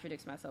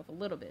contradicts myself a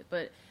little bit.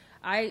 But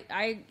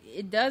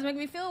it does make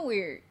me feel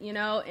weird, you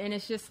know? And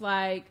it's just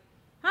like,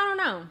 I don't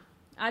know.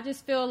 I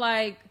just feel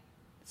like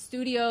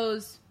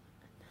studios,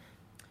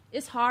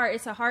 it's hard.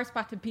 It's a hard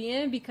spot to be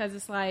in because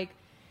it's like,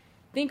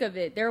 think of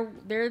it.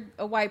 They're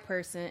a white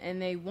person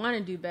and they want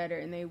to do better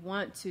and they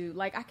want to,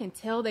 like, I can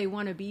tell they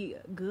want to be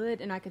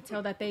good and I can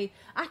tell that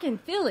I can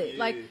feel it.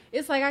 Like,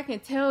 it's like I can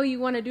tell you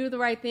want to do the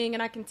right thing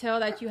and I can tell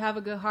that you have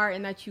a good heart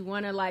and that you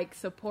want to, like,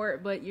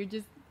 support, but you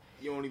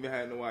don't even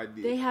have no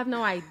idea. They have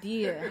no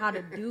idea how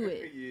to do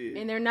it.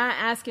 And they're not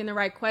asking the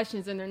right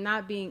questions and they're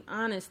not being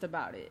honest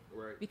about it.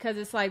 Right. Because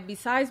it's like,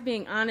 besides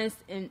being honest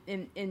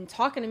and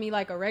talking to me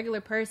like a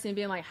regular person,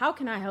 being like, how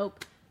can I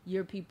help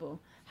your people?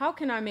 How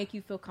can I make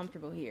you feel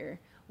comfortable here?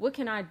 What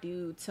can I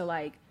do to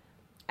like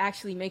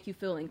actually make you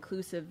feel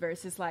inclusive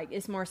versus like,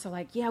 it's more so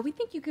like, yeah, we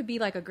think you could be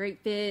like a great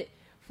fit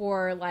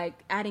for like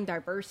adding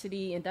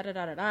diversity and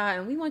da-da-da-da-da.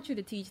 And we want you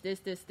to teach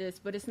this,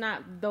 but it's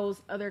not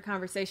those other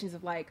conversations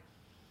of like,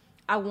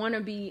 I want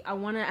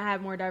to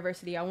have more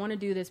diversity. I want to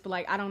do this, but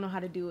like, I don't know how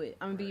to do it.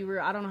 I'm going to be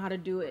real. I don't know how to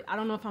do it. I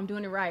don't know if I'm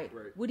doing it right.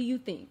 What do you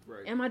think?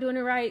 Am I doing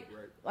it right?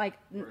 Like,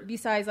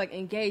 besides like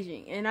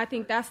engaging. And I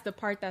think that's the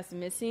part that's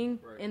missing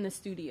in the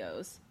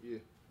studios. Yeah.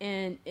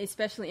 And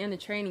especially in the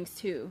trainings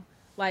too.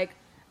 Like,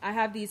 I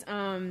have these,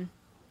 a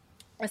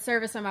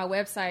service on my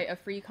website, a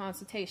free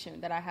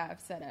consultation that I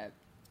have set up.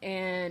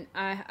 And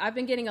I've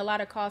been getting a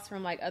lot of calls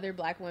from like other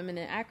Black women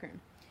in Akron.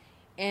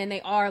 And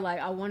they are like,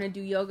 I want to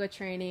do yoga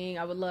training.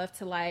 I would love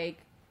to like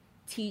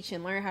teach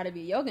and learn how to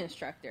be a yoga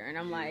instructor. And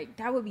I'm like,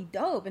 that would be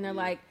dope. And they're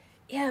like,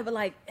 yeah, but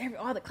like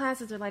all the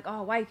classes are like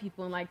all white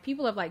people. And like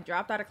people have like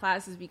dropped out of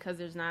classes because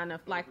there's not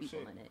enough black people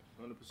in it.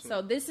 100%.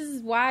 So this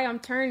is why I'm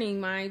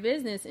turning my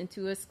business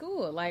into a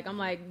school. Like I'm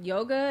like,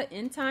 yoga,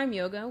 In Time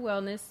Yoga and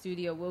Wellness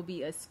Studio will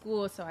be a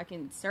school so I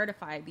can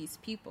certify these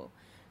people.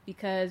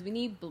 Because we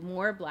need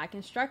more black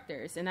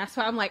instructors. And that's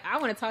why I'm like, I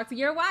want to talk to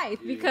your wife.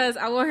 Because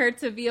I want her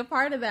to be a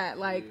part of that.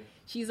 Like,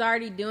 she's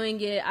already doing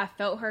it. I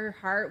felt her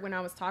heart when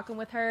I was talking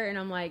with her. And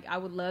I'm like, I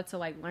would love to,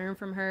 like, learn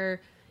from her,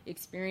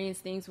 experience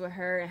things with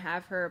her, and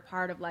have her a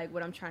part of, like,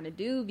 what I'm trying to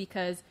do.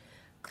 Because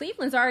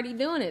Cleveland's already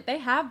doing it. They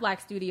have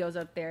black studios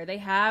up there. They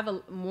have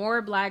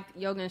more black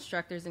yoga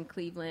instructors in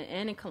Cleveland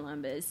and in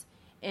Columbus.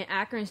 And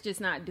Akron's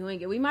just not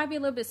doing it. We might be a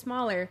little bit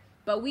smaller,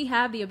 but we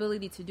have the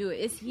ability to do it.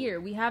 It's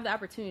here. We have the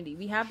opportunity.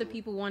 We have the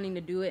people wanting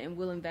to do it, and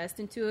we'll invest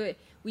into it.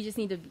 We just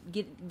need to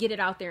get it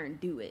out there and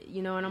do it.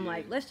 You know, and I'm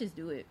like, let's just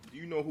do it. Do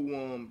you know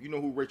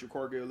who Rachel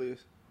Cargill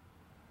is?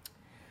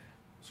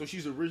 So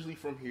she's originally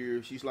from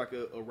here. She's like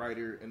a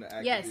writer and an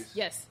activist.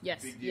 Yes.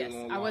 Big deal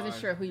online. I wasn't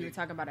sure who you were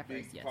talking about at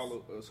first. Yes.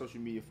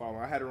 Social media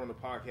follower. I had her on the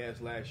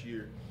podcast last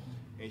year,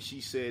 and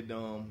she said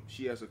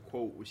she has a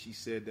quote where she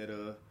said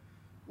that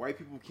white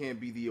people can't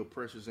be the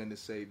oppressors and the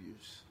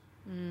saviors.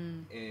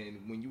 And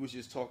when you was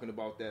just talking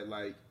about that,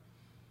 like,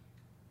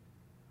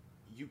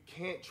 you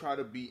can't try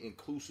to be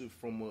inclusive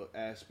from an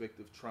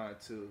aspect of trying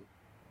to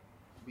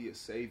be a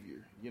savior.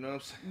 You know what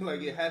I'm saying?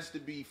 Like, it has to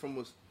be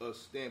from a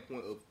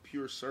standpoint of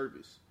pure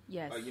service.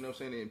 Yes. Like, you know what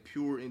I'm saying? And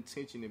pure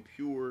intention and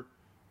pure,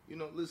 you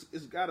know,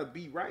 it's got to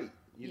be right.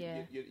 You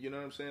know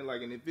what I'm saying?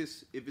 Like, and if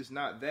it's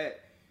not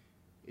that,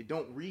 it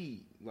don't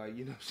read. Like,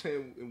 you know what I'm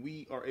saying? And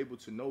we are able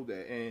to know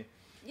that. And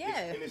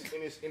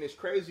it's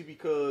crazy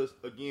because,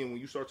 again,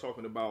 when you start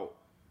talking about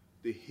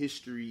the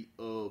history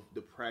of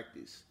the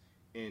practice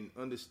and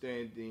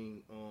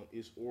understanding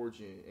its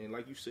origin, and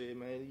like you said,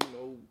 man, you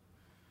know,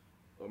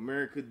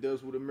 America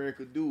does what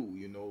America do.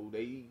 You know,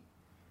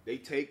 they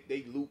take,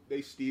 they loop,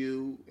 they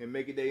steal, and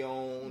make it their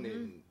own,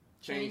 and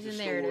change the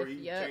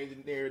story, change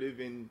the narrative,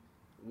 and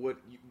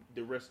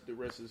the rest is the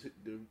rest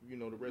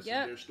of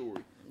their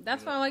story.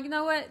 That's why I'm like, you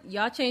know what?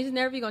 Y'all change the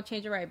narrative, you're gonna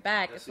change it right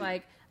back. It's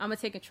like, I'm gonna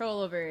take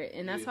control over it,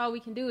 and that's all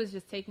we can do is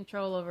just take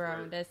control over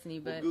our own destiny.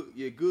 But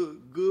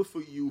good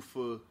for you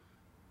for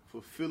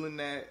feeling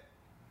that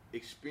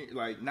experience,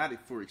 like, not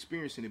for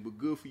experiencing it, but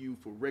good for you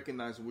for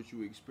recognizing what you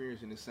were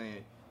experiencing and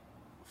saying,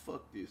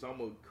 fuck this, I'm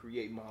gonna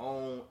create my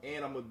own,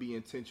 and I'm gonna be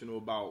intentional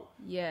about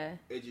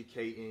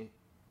educating,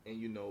 and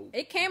you know,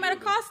 it came at a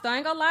cost though. I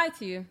ain't gonna lie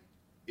to you.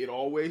 It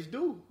always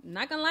do. I'm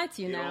not gonna lie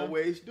to you now. It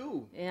always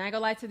do. And I ain't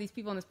gonna lie to these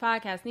people on this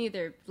podcast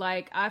neither.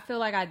 Like, I feel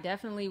like I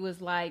definitely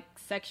was like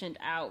sectioned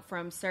out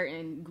from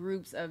certain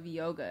groups of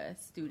yoga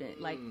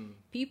student, like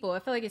people. I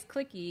feel like it's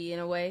cliquey in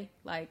a way.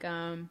 Like,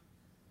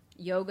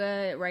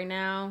 yoga right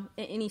now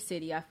in any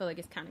city, I feel like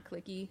it's kind of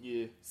cliquey.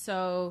 Yeah.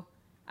 So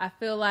I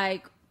feel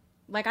like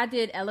I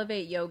did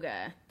Elevate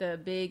Yoga, the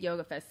big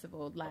yoga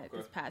festival,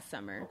 this past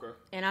summer,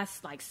 and I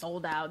like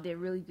sold out, did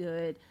really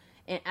good.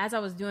 And as I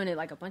was doing it,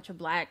 like a bunch of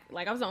black,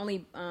 like I was the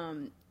only, I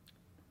don't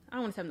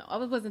want to say I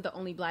wasn't the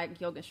only black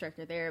yoga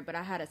instructor there, but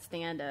I had a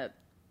stand up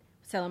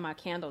selling my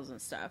candles and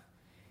stuff.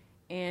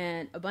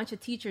 And a bunch of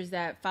teachers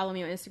that follow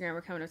me on Instagram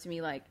were coming up to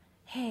me like,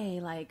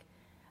 hey, like,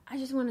 I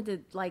just wanted to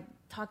like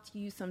talk to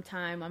you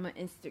sometime. I'm going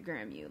to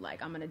Instagram you.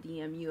 Like, I'm going to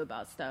DM you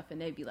about stuff.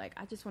 And they'd be like,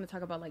 I just want to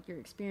talk about like your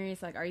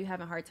experience. Like, are you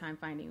having a hard time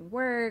finding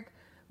work?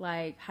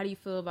 Like, how do you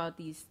feel about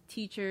these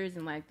teachers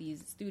and, like,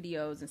 these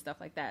studios and stuff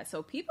like that?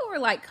 So people were,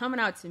 like, coming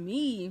out to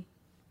me,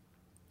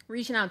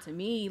 reaching out to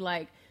me,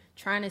 like,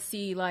 trying to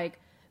see, like,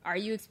 are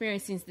you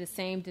experiencing the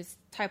same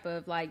type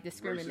of, like,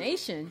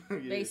 discrimination,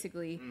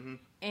 basically? Mm-hmm.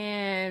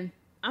 And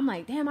I'm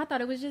like, damn, I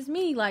thought it was just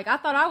me. Like, I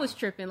thought I was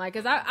tripping. Like,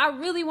 because I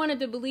really wanted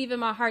to believe in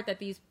my heart that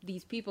these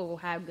people will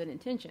have good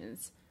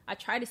intentions. I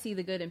try to see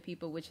the good in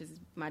people, which is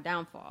my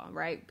downfall,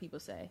 right? People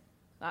say.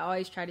 I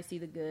always try to see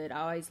the good.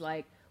 I always,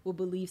 like, will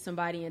believe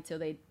somebody until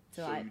they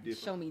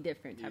show me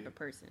different type of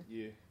person.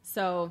 Yeah.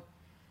 So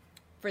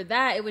for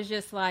that, it was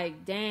just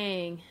like,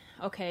 dang,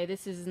 okay,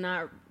 this is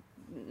not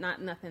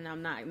nothing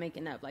I'm not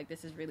making up. Like,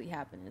 this is really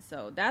happening.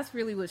 So that's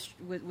really was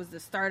the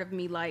start of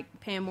me,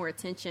 like, paying more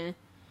attention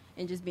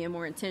and just being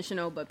more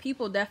intentional. But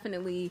people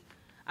definitely,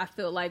 I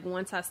feel like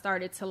once I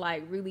started to,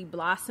 like, really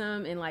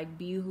blossom and, like,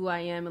 be who I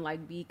am and,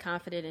 like, be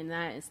confident in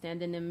that and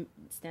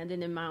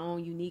standing in my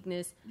own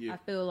uniqueness, I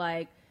feel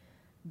like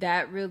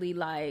that really,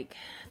 like,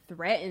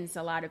 threatens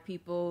a lot of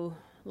people.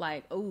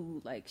 Like,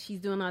 oh, like, she's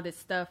doing all this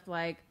stuff.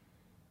 Like,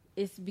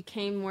 it's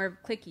became more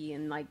cliquey,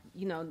 and, like,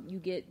 you know, you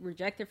get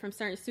rejected from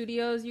certain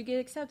studios, you get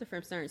accepted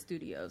from certain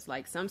studios.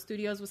 Like, some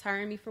studios was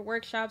hiring me for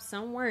workshops,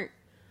 some weren't.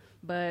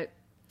 But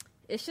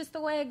it's just the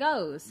way it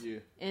goes. Yeah.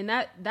 And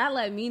that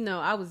let me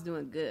know I was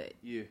doing good.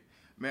 Yeah.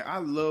 Man, I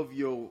love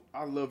your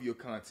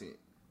content.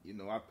 You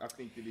know, I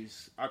think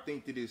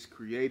that it's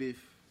creative.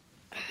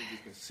 I think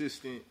it's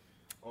consistent.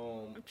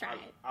 I'm trying.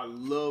 I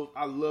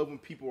love when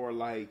people are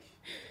like,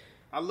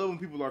 I love when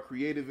people are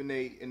creative in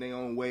their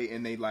own way,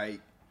 and they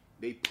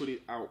put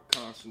it out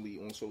constantly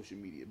on social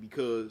media.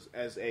 Because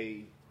as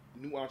a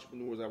new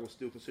entrepreneur, as I would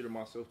still consider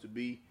myself to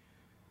be,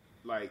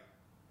 like,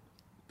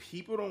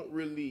 I don't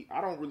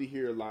really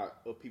hear a lot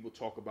of people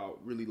talk about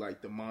really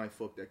like the mind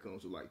fuck that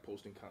comes with like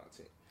posting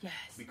content. Yes.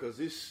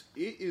 Because it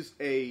is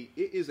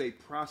a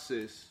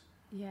process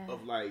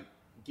of like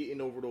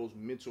getting over those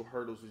mental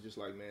hurdles. It's just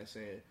like, man,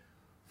 saying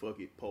fuck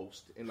it,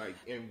 post, and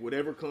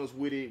whatever comes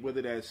with it,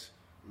 whether that's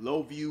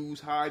low views,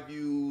 high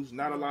views,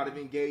 not a lot of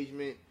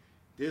engagement.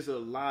 There's a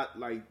lot,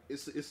 like,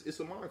 it's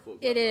a mind fuck.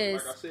 It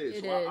is. Like I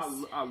said,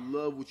 I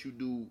love what you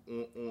do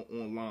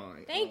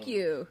online. Thank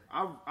you.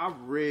 I've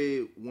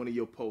read one of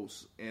your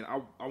posts, and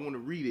I want to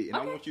read it, and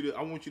okay.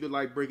 I want you to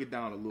like break it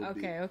down a little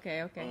bit.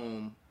 Okay.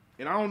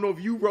 And I don't know if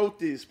you wrote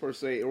this per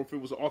se, or if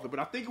it was an author, but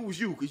I think it was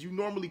you, because you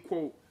normally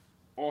quote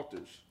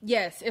authors.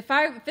 Yes, if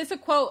it's a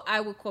quote, I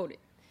will quote it.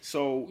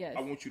 So yes.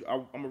 I'm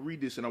gonna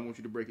read this, and I want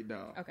you to break it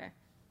down. Okay.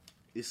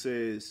 It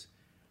says,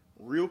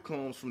 real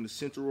comes from the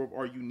center of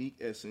our unique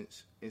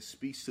essence and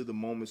speaks to the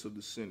moments of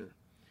the center.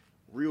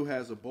 Real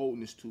has a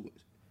boldness to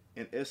it,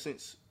 an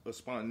essence of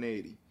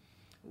spontaneity.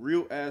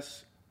 Real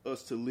asks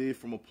us to live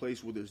from a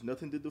place where there's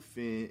nothing to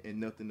defend and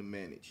nothing to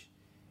manage.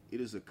 It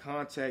is a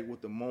contact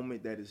with the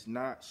moment that is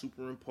not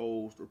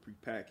superimposed or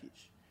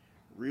prepackaged.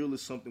 Real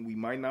is something we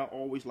might not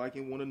always like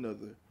in one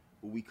another,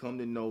 but we come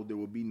to know there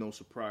will be no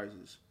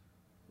surprises.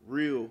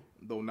 Real,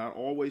 though not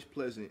always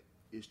pleasant,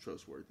 is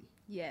trustworthy.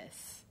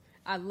 Yes.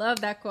 I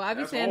love that quote. I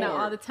be saying that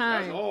all the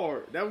time. That's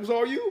hard. That was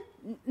all you?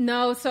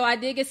 No, so I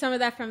did get some of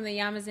that from the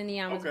Yamas and the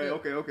Yamas.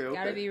 Okay.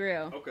 Gotta be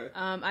real. Okay.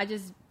 I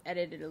just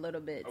edited a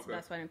little bit, so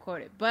that's why I didn't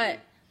quote it. But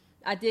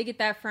I did get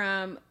that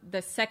from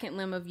the second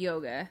limb of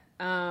yoga.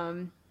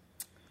 So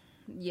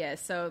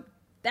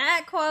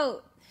that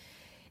quote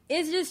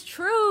is just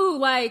true.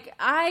 Like,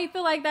 I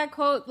feel like that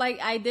quote,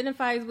 like,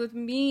 identifies with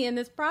me in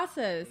this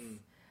process.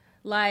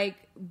 Like,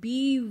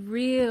 be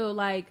real.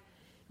 Like,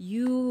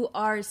 you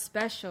are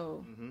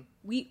special. Mm-hmm.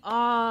 We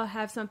all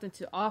have something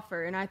to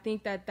offer, and I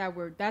think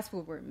that's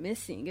what we're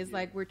missing. It's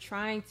like we're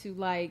trying to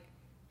like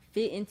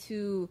fit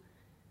into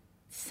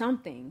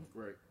something,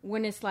 right?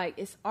 When it's like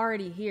it's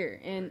already here,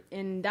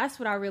 and that's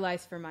what I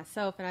realized for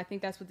myself, and I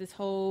think that's what this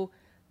whole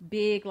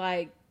big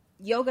like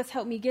yoga's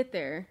helped me get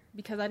there,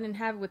 because I didn't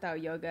have it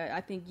without yoga.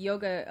 I think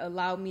yoga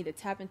allowed me to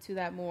tap into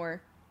that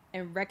more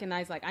and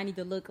recognize like I need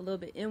to look a little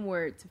bit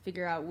inward to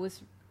figure out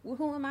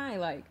who am I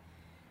like.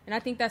 And I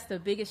think that's the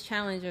biggest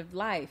challenge of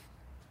life,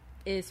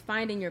 is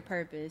finding your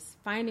purpose,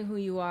 finding who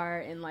you are,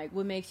 and like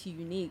what makes you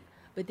unique.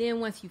 But then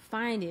once you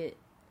find it,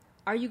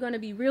 are you going to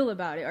be real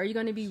about it? Are you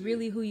going to be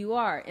really who you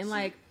are? And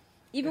like,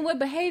 even with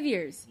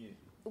behaviors,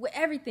 with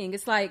everything,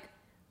 it's like,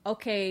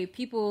 okay,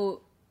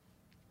 people,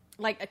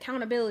 like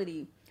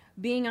accountability,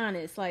 being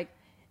honest. Like,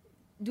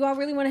 do I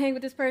really want to hang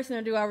with this person,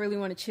 or do I really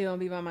want to chill and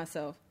be by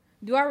myself?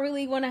 Do I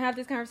really want to have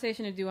this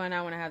conversation, or do I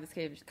not want to have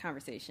this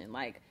conversation?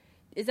 Like,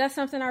 is that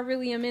something I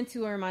really am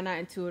into, or am I not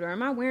into it? Or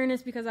am I wearing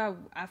this because I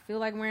feel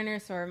like wearing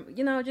this, or,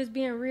 just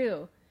being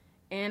real?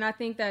 And I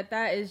think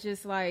that is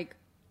just like,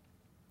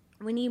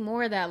 we need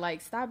more of that.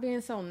 Like, stop being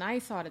so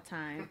nice all the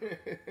time.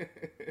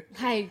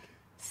 Like,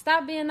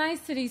 stop being nice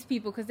to these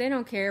people, because they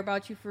don't care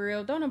about you for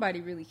real. Don't nobody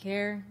really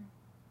care.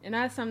 And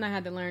that's something I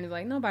had to learn, is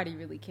like, nobody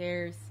really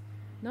cares.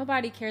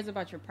 Nobody cares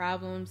about your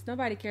problems.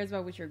 Nobody cares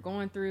about what you're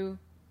going through.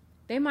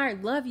 They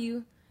might love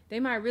you. They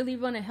might really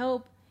want to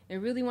help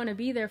and really want to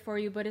be there for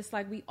you, but it's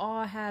like we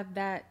all have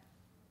that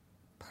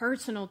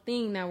personal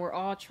thing that we're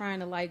all trying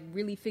to like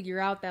really figure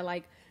out, that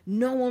like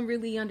no one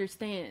really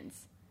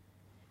understands.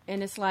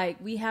 And it's like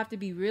we have to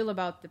be real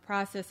about the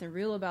process and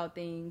real about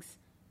things.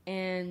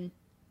 And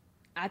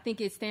I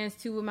think it stands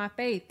too with my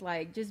faith.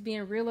 Like, just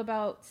being real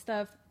about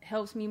stuff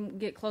helps me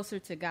get closer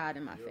to God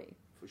in my faith.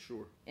 For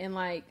sure. And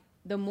like,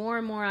 the more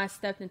and more I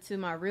stepped into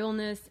my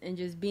realness and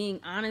just being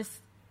honest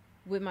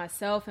with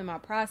myself and my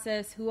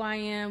process, who I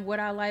am, what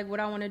I like, what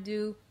I want to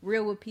do,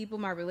 real with people,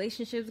 my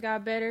relationships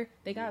got better.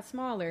 They got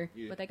smaller,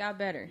 but they got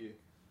better.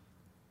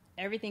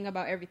 Everything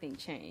about everything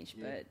changed.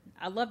 But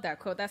I love that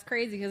quote. That's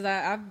crazy, because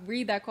I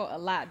read that quote a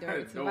lot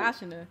during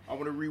Savashana. I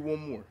want to read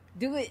one more.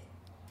 Do it.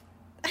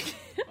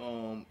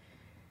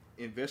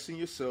 Invest in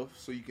yourself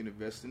so you can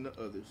invest in the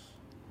others.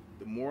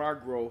 The more I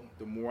grow,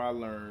 the more I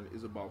learn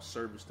is about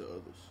service to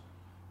others.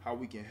 How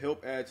we can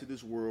help add to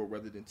this world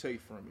rather than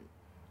take from it.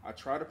 I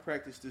try to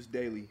practice this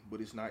daily, but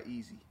it's not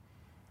easy.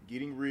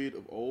 Getting rid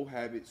of old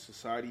habits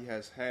society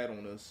has had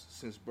on us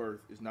since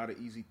birth is not an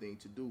easy thing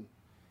to do.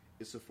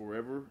 It's a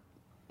forever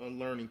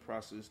unlearning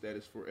process that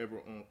is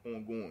forever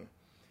ongoing.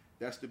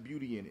 That's the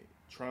beauty in it.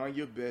 Trying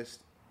your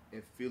best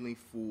and feeling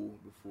full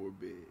before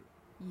bed.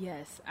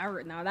 Yes,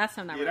 now that's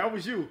something I wrote. Yeah, that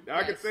was you.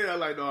 I could say that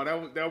like, no,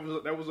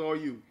 that was all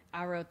you.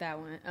 I wrote that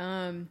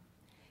one.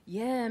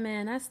 Yeah,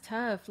 man, that's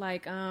tough.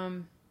 Like,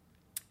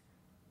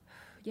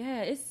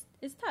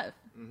 it's tough.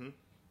 Mm-hmm.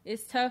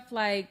 It's tough,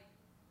 like,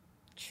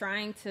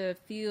 trying to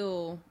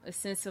feel a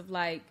sense of,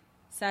 like,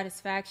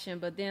 satisfaction.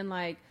 But then,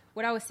 like,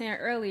 what I was saying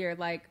earlier,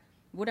 like,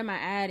 what am I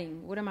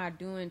adding? What am I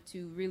doing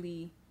to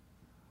really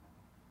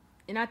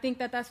And I think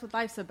that that's what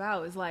life's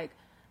about, is like,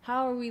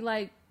 how are we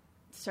like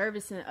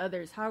servicing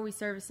others? How are we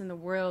servicing the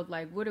world?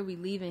 Like, what are we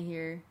leaving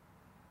here?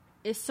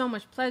 It's so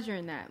much pleasure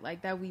in that,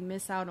 like, that we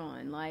miss out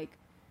on, like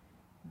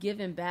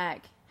giving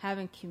back,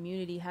 having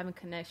community, having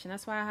connection.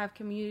 That's why I have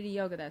community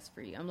yoga that's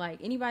free. I'm like,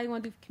 anybody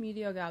want to do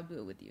community yoga, I'll do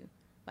it with you.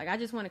 Like, I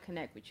just want to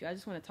connect with you. I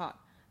just want to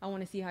talk. I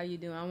want to see how you're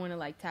doing. I want to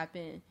like tap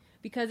in,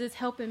 because it's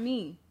helping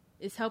me.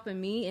 It's helping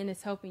me and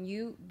it's helping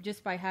you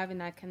just by having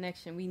that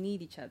connection. We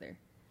need each other.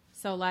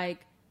 So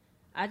like,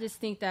 I just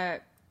think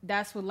that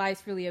that's what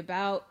life's really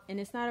about. And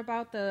it's not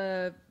about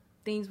the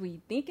things we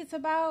think it's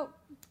about,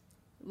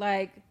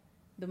 like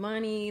the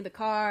money, the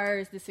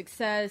cars, the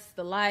success,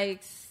 the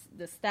likes,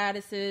 the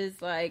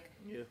statuses, like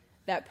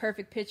that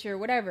perfect picture,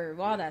 whatever,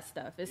 all that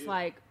stuff. It's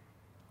like,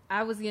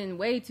 I was getting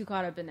way too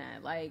caught up in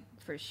that, like,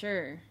 for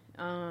sure.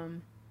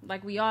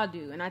 Like we all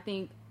do. And I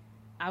think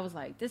I was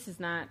like, this is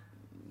not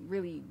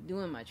really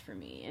doing much for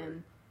me.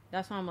 And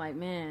that's why I'm like,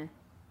 man,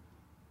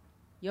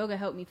 yoga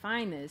helped me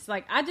find this.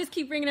 Like, I just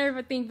keep bringing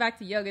everything back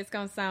to yoga. It's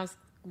going to sound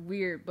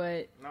weird,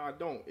 but no, I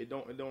don't. It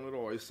don't at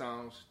all. It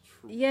sounds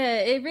true. Yeah,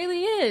 it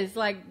really is.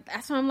 Like,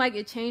 that's why I'm like,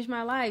 it changed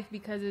my life,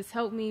 because it's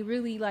helped me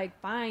really like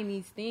find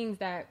these things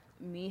that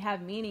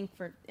have meaning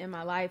for in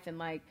my life, and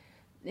like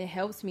it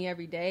helps me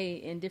every day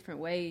in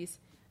different ways.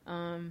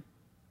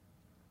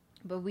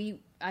 But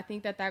I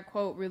think that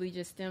quote really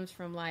just stems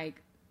from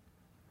like,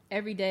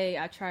 every day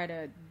I try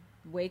to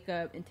wake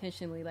up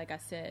intentionally, like I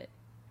said,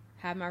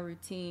 have my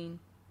routine,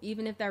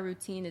 even if that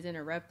routine is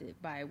interrupted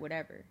by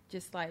whatever,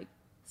 just like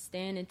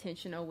staying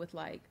intentional with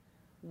like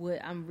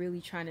what I'm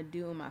really trying to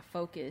do and my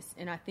focus.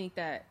 And I think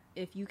that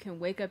if you can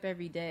wake up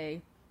every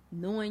day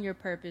knowing your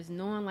purpose,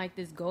 knowing like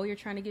this goal you're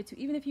trying to get to,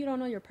 even if you don't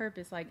know your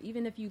purpose, like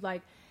even if you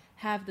like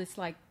have this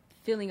like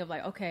feeling of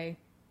like, okay,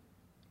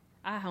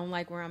 I don't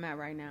like where I'm at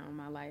right now in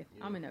my life.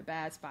 I'm in a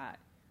bad spot.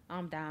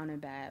 I'm down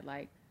and bad.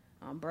 Like,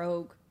 I'm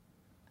broke.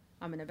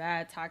 I'm in a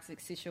bad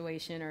toxic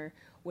situation, or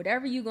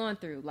whatever you're going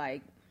through.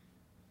 Like,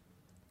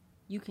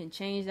 you can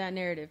change that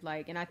narrative.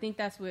 Like, and I think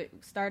that's what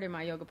started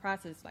my yoga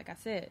process. Like I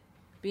said,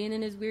 being in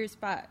this weird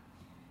spot.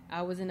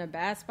 I was in a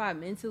bad spot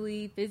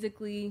mentally,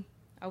 physically.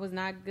 I was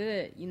not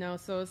good, you know?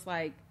 So it's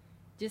like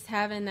just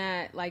having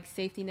that like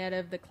safety net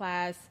of the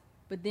class,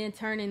 but then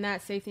turning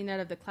that safety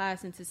net of the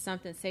class into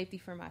something safety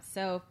for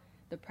myself,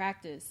 the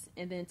practice,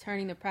 and then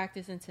turning the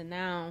practice into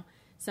now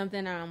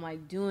something that I'm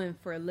like doing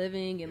for a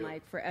living and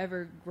like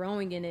forever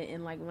growing in it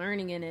and like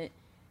learning in it.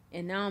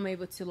 And now I'm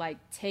able to like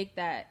take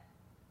that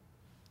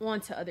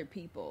on to other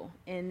people.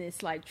 And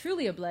it's like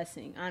truly a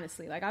blessing,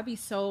 honestly. Like, I'll be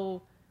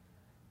so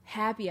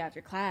happy after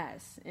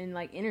class and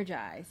like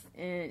energized.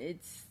 And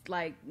it's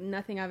like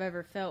nothing I've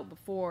ever felt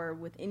before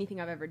with anything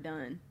I've ever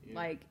done.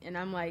 Like, and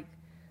I'm like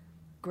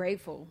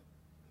grateful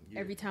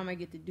every time I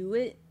get to do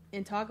it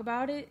and talk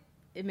about it.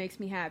 It makes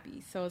me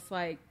happy. So it's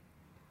like,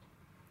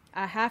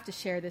 I have to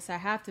share this. I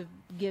have to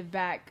give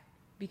back,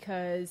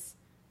 because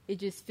it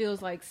just feels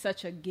like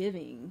such a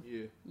giving.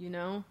 You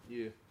know?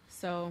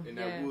 So, and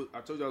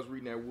I told you I was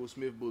reading that Will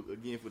Smith book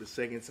again for the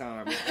second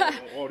time, an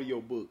audio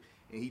book,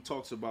 and he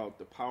talks about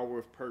the power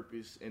of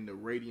purpose and the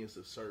radiance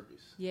of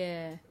service.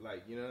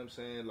 Like, you know what I'm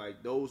saying?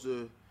 Like, those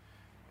are,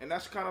 and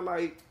that's kind of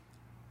like,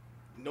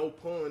 no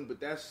pun, but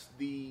that's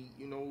the,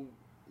 you know,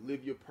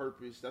 live your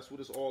purpose. That's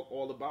what it's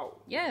all about.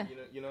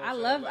 You know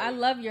what I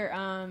love your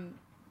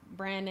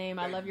brand name.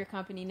 I love your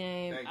company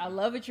name. I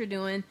love what you're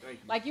doing.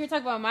 Like, you were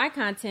talking about my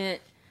content.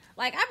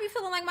 Like, I be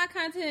feeling like my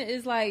content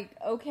is like,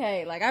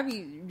 okay. Like, I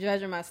be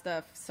judging my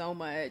stuff so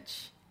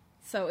much.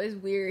 So it's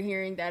weird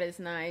hearing that it's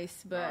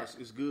nice, but nah,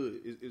 it's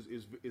good.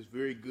 It's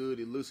very good.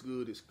 It looks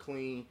good. It's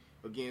clean.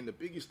 Again, the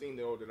biggest thing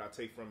though that I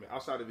take from it,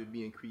 outside of it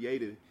being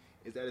creative,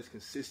 is that it's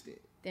consistent.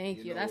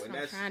 Thank you. That's what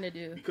I'm trying to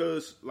do.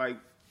 Because, like,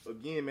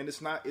 again, man,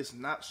 it's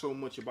not so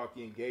much about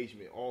the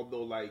engagement.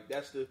 Although, like,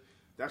 that's the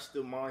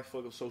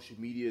mindfuck of social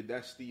media.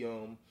 That's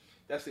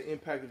the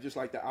impact of just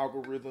like the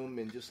algorithm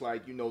and just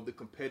like, you know, the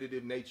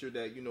competitive nature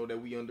that, you know,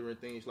 that we under and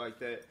things like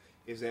that,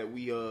 is that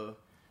we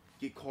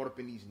get caught up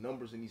in these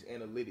numbers and these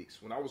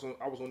analytics. When I was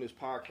on this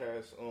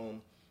podcast,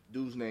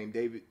 dude's name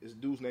is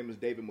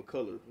David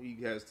McCullough.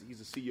 He's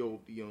the CEO of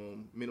the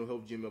mental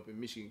health gym up in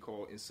Michigan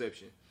called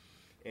Inception.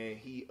 And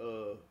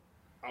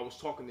I was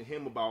talking to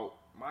him about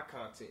my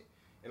content,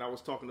 and I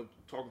was talking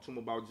to him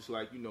about just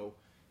like, you know,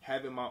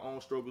 having my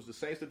own struggles, the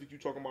same stuff that you're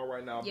talking about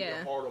right now. I'm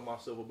being hard on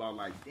myself about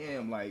like,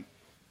 damn, like,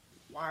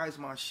 why is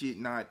my shit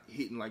not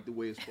hitting like the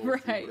way it's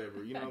supposed to,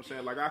 whatever. You know what I'm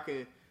saying? Like,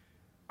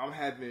 I'm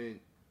having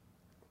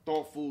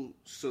thoughtful,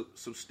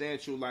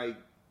 substantial, like,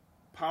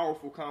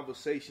 powerful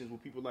conversations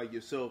with people like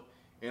yourself,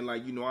 and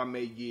like, you know, I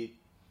may get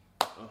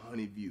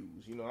 100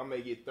 views, you know, I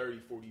may get 30,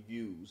 40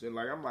 views, and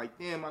like, I'm like,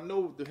 damn, I know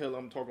what the hell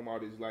I'm talking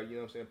about is like, you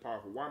know what I'm saying,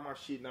 powerful. Why my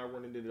shit not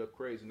running it up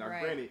crazy? Now,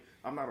 granted,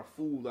 I'm not a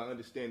fool. I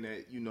understand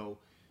that, you know,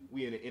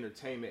 we in the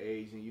entertainment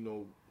age, and, you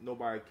know,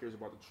 nobody cares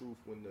about the truth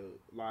when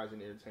the lies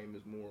in entertainment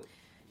is more,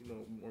 you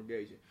know, more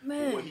engaging.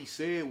 But what he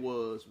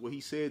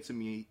said to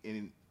me,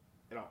 and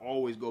I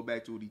always go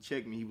back to what he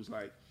checked me.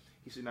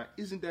 He said, now,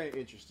 isn't that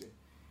interesting?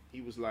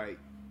 He was like,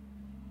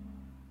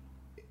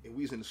 and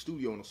we was in the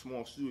studio, in a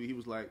small studio. He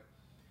was like,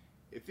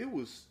 if it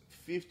was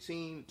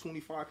 15,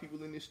 25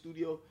 people in this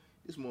studio,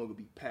 this mug would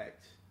be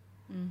packed.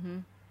 Mm-hmm.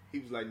 He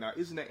was like, now,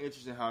 isn't that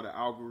interesting how the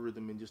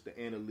algorithm and just the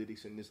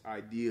analytics and this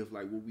idea of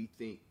like what we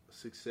think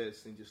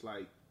success and just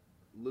like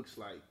looks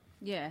like,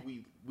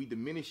 we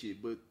diminish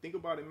it. But think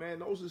about it, man.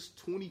 Those is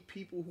 20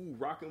 people who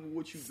rocking with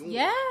what you doing.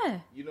 Yeah.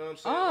 You know what I'm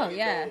saying? Oh, like,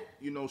 yeah.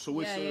 You know, so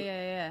it's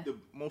the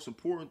most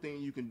important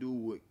thing you can do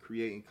with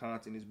creating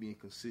content is being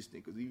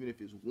consistent. Because even if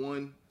it's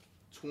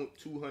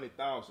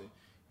 200,000,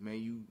 man,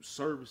 you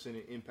servicing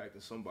and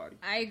impacting somebody.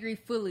 I agree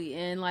fully.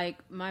 And like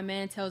my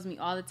man tells me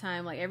all the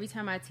time, like every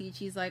time I teach,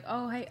 he's like,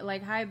 oh, hey,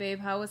 like, hi babe,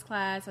 how was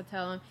class? I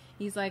tell him,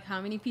 he's like, how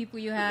many people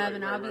you have?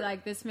 And I'll be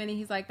like, this many.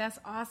 He's like, that's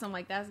awesome.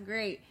 Like, that's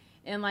great.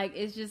 And like,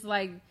 it's just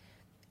like,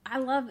 I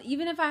love,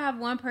 even if I have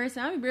one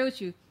person, I'll be real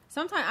with you.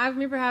 Sometimes I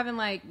remember having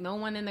like no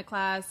one in the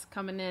class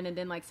coming in, and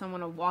then like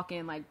someone will walk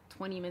in like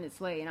 20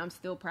 minutes late and I'm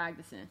still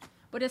practicing.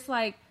 But it's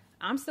like,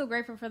 I'm still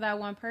grateful for that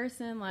one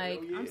person.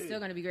 Like, I'm still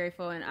going to be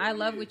grateful. And I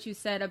love what you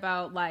said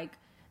about, like,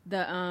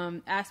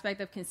 the aspect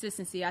of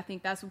consistency. I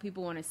think that's what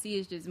people want to see,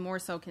 is just more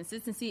so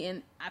consistency.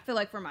 And I feel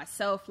like for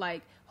myself,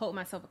 like, hold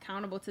myself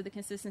accountable to the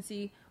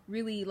consistency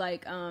really,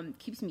 like,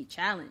 keeps me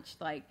challenged.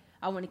 Like,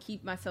 I want to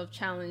keep myself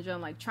challenged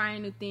on, like,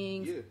 trying new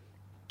things,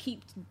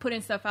 keep putting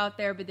stuff out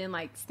there, but then,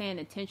 like, staying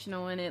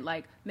intentional in it,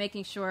 like,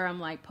 making sure I'm,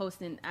 like,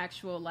 posting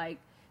actual, like,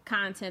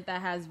 content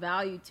that has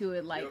value to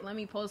it. Like, let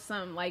me post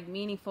something like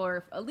meaningful,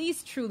 or at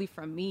least truly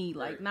from me,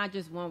 like not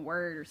just one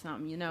word or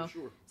something, you know.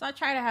 So I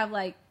try to have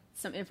like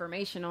some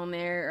information on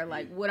there, or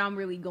like what I'm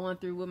really going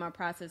through, what my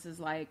process is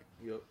like.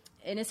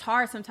 And it's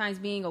hard sometimes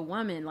being a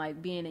woman,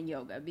 like being in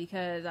yoga,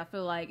 because I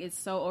feel like it's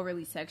so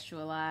overly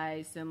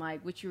sexualized. And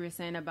like what you were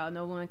saying about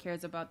no one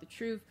cares about the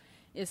truth,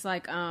 it's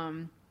like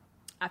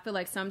I feel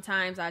like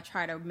sometimes I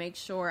try to make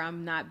sure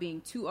I'm not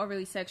being too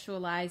overly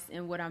sexualized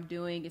in what I'm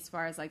doing as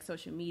far as like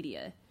social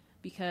media,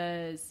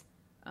 because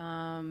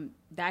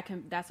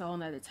that's a whole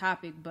nother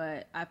topic.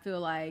 But I feel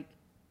like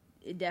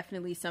it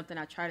definitely is something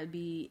I try to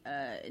be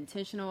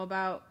intentional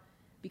about,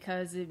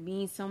 because it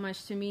means so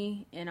much to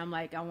me, and I'm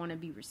like, I want to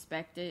be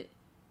respected.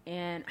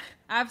 And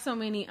I have so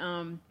many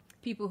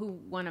people who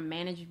want to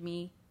manage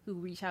me, who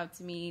reach out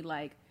to me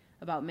like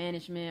about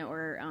management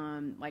or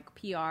like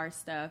PR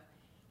stuff,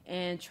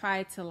 and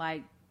try to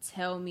like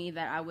tell me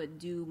that I would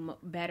do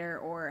better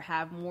or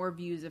have more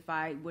views if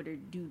I were to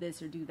do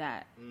this or do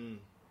that.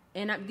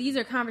 And these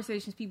are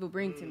conversations people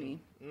bring to me.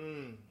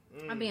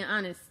 I'm being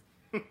honest.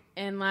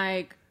 And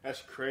like,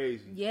 that's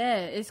crazy.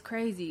 Yeah, it's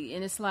crazy.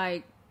 And it's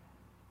like,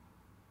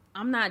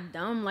 I'm not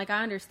dumb. Like,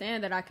 I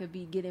understand that I could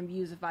be getting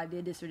views if I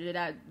did this or did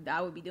that.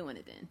 I would be doing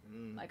it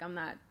then. Like, I'm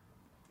not.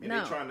 And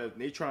no.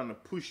 They trying to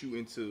push you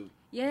into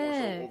more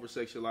so over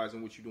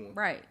sexualizing what you're doing.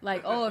 Right.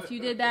 Like, oh, if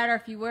you did that, or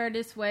if you wear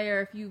this way,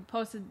 or if you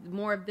posted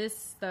more of this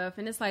stuff,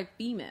 and it's like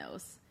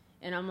females.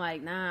 And I'm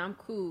like, nah, I'm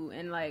cool.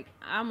 And like,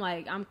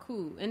 I'm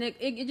cool. And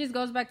it just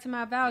goes back to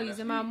my values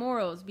and my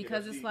morals,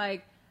 because it's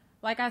like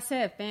I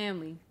said,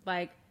 family,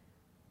 like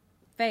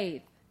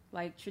faith,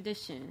 like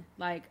tradition.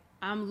 Like,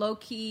 I'm low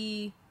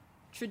key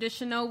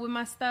traditional with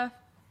my stuff.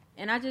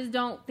 And I just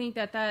don't think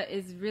that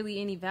is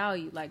really any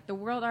value. Like, the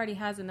world already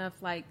has enough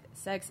like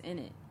sex in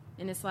it.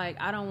 And it's like,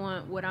 I don't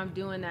want what I'm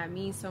doing that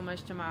means so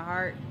much to my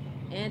heart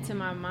and to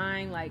my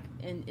mind, like,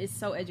 and it's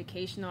so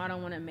educational. I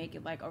don't want to make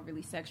it like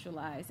overly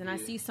sexualized. And I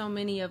see so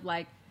many of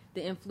like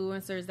the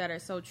influencers that are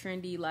so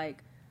trendy,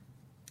 like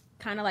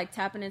kind of like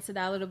tapping into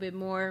that a little bit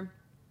more.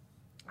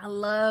 I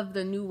love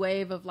the new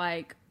wave of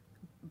like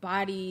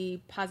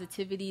body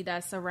positivity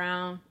that's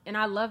around, and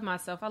I love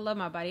myself. I love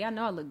my body. I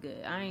know I look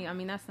good. I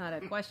mean, that's not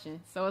a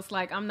question. So it's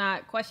like, I'm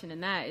not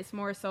questioning that. It's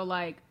more so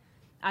like,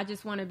 I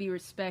just want to be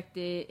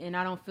respected, and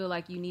I don't feel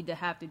like you need to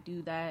have to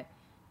do that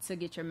to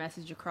get your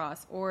message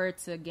across or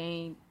to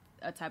gain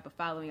a type of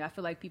following. I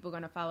feel like people are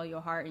going to follow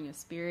your heart and your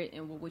spirit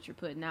and what you're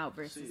putting out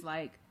versus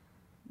like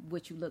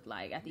what you look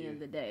like at the end of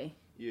the day.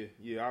 Yeah,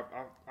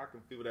 I can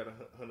feel that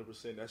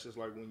 100%. That's just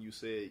like when you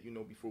said, you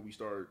know, before we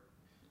started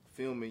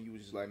filming, you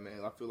was just like,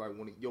 man, I feel like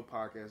one of your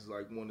podcasts is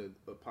like one of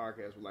the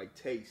podcasts with like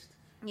taste.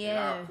 Yeah. And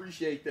I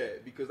appreciate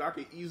that, because I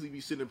could easily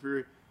be sitting up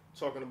here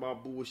talking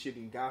about bullshit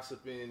and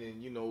gossiping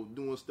and, you know,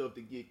 doing stuff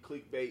to get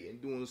clickbait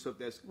and doing stuff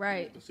that's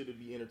considered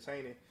to be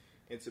entertaining.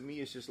 And to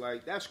me, it's just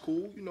like, that's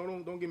cool. You know,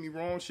 don't get me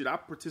wrong. Shit, I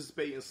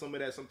participate in some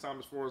of that sometimes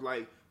as far as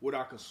like what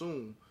I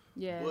consume.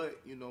 Yeah. But,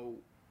 you know,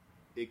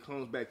 it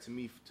comes back to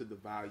me, to the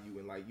value,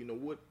 and like, you know,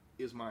 what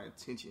is my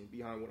intention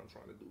behind what I'm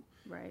trying to do.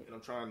 Right. And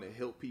I'm trying to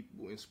help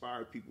people,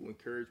 inspire people,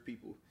 encourage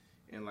people,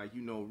 and like,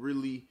 you know,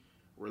 really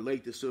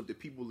relate to stuff that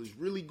people is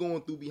really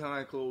going through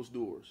behind closed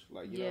doors.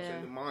 Like, you know what I'm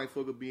saying? The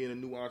mindfuck of being a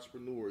new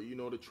entrepreneur, you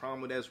know, the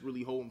trauma that's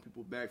really holding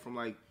people back from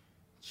like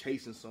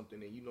chasing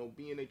something and, you know,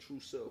 being their true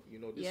self. You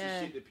know, this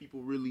is shit that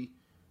people really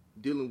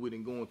dealing with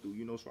and going through,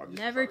 you know. So I just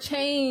never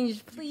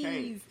change,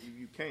 please.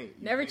 You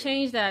can't. Never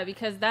change that,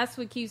 because that's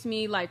what keeps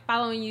me like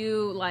following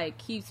you, like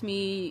keeps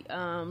me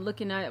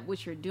looking at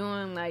what you're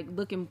doing, like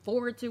looking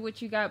forward to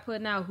what you got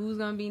putting out, who's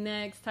gonna be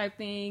next type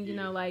thing, you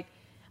know. Like,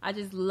 I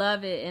just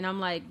love it. And I'm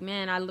like,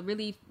 man, I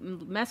really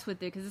mess with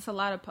it because it's a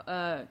lot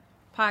of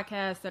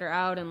podcasts that are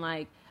out, and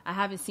like I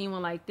haven't seen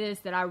one like this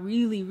that I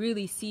really,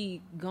 really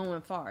see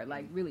going far,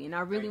 like really. And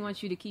I really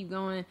want you to keep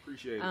going.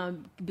 Appreciate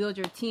it. Build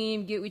your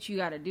team, get what you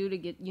got to do to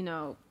get,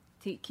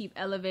 to keep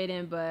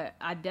elevating. But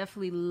I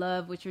definitely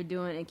love what you're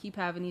doing and keep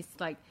having these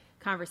like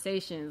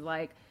conversations.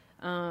 Like,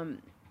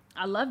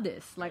 I love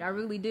this. Like, I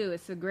really do.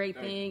 It's a great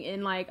thing.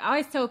 And like, I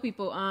always tell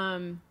people,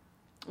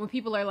 when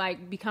people are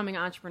like becoming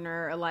an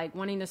entrepreneur or like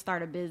wanting to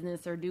start a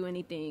business or do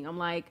anything, I'm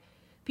like,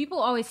 people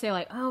always say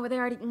like, oh, but they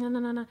already,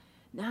 no.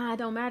 Nah, it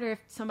don't matter if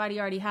somebody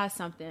already has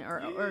something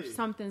or if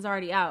something's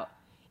already out.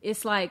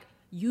 It's like,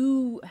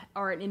 you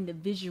are an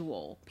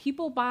individual.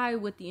 People buy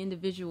what the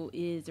individual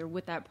is or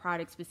what that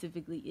product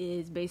specifically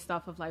is based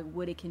off of like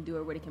what it can do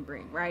or what it can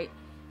bring, right?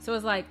 So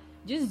it's like,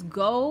 just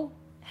go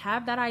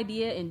have that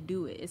idea and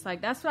do it. It's like,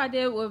 that's what I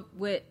did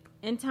with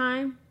In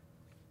Time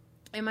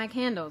and my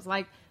candles.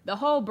 Like, the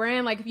whole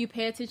brand, like, if you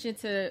pay attention,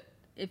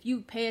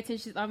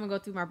 I'm gonna go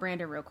through my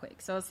branding real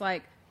quick. So it's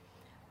like,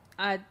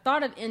 I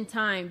thought of In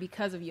Time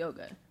because of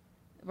yoga,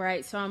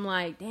 right? So I'm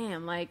like,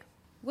 damn, like,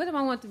 what do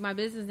I want my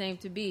business name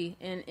to be?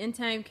 And In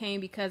Time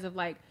came because of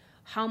like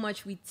how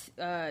much we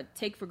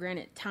take for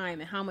granted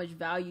time and how much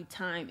value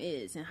time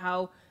is, and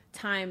how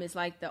time is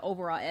like the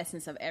overall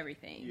essence of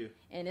everything. Yeah.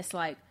 And it's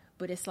like,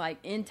 but it's like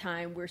in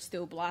time, we're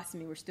still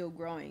blossoming, we're still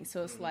growing.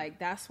 So it's like,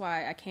 that's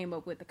why I came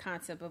up with the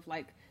concept of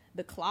like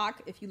the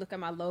clock. If you look at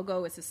my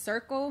logo, it's a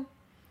circle.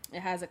 It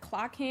has a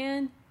clock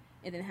hand,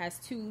 and then it has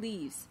two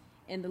leaves.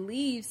 And the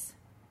leaves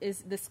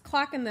is this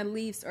clock, and the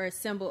leaves are a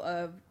symbol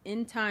of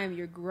in time,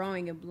 you're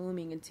growing and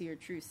blooming into your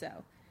true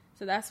self.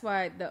 So that's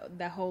why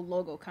that whole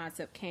logo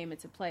concept came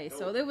into play.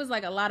 So there was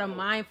like a lot of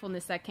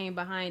mindfulness that came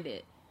behind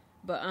it.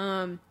 But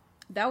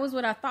that was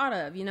what I thought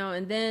of,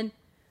 and then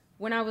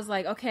when I was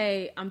like,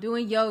 okay, I'm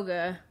doing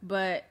yoga,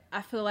 but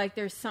I feel like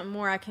there's something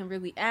more I can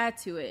really add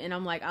to it. And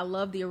I'm like, I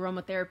love the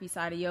aromatherapy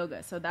side of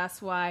yoga. So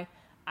that's why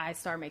I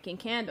started making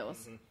candles.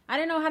 Mm-hmm. I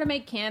didn't know how to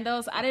make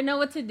candles. I didn't know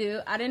what to do.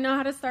 I didn't know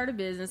how to start a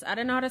business. I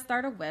didn't know how to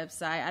start a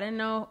website. I didn't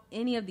know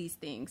any of these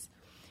things.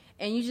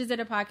 And you just did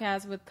a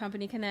podcast with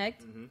Company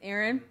Connect,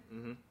 Aaron.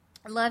 Mm-hmm.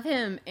 I love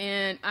him.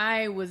 And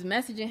I was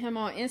messaging him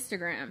on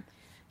Instagram.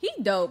 He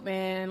dope,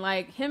 man.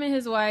 Like, him and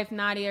his wife,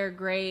 Nadia, are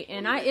great.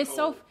 And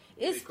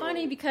it's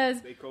funny because,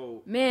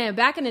 man,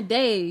 back in the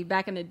day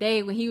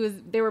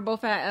when they were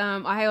both at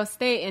Ohio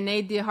State, and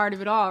they did Heart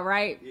of It All,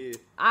 right? Yeah.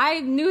 I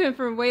knew him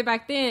from way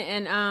back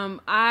then,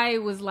 and I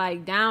was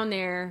like down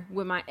there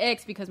with my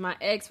ex because my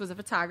ex was a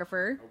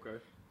photographer. Okay.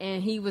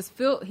 And he was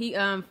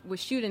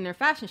shooting their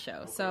fashion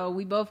show. Okay. So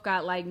we both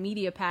got like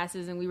media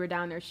passes, and we were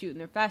down there shooting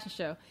their fashion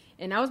show.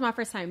 And that was my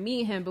first time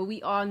meeting him, but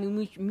we all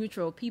knew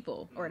mutual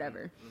people or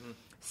whatever. Mm-hmm.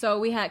 So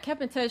we had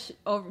kept in touch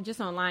over just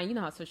online. You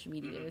know how social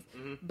media is.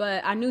 Mm-hmm.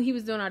 But I knew he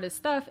was doing all this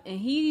stuff, and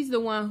he's the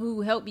one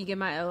who helped me get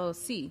my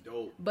LLC.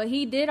 Dope. But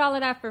he did all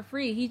of that for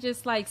free. He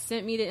just like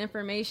sent me the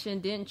information,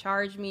 didn't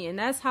charge me, and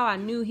that's how I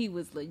knew he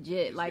was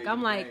legit. Like,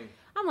 I'm like,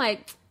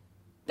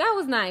 that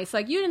was nice.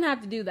 Like, you didn't have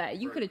to do that.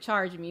 You could have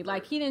charged me.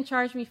 Like, he didn't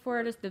charge me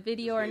for the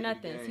video or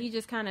nothing. So he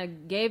just kind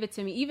of gave it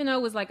to me, even though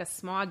it was like a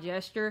small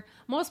gesture.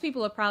 Most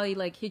people would probably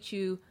like hit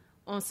you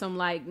on some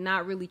like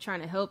not really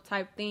trying to help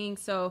type thing.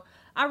 So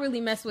I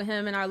really mess with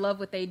him, and I love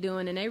what they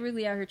doing, and they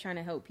really out here trying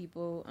to help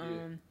people.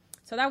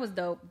 So that was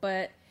dope.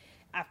 But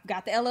I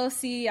got the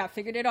LLC. I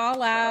figured it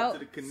all out. Shout out to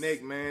the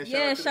Connect, man.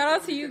 Shout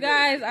out to you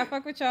guys. I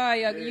fuck with y'all.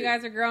 You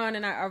guys are growing,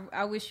 and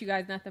I wish you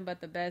guys nothing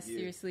but the best,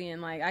 seriously.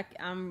 And like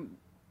I'm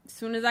as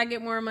soon as I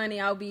get more money,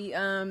 I'll be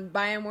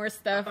buying more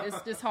stuff.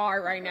 It's just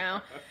hard right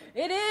now.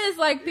 It is.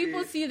 Like,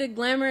 people see the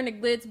glamour and the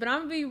glitz, but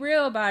I'm going to be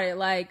real about it.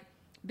 Like,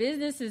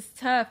 business is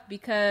tough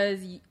because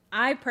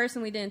I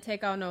personally didn't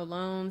take out no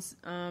loans.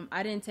 I'm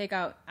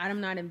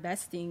not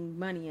investing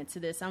money into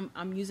this.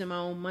 I'm using my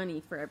own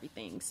money for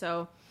everything.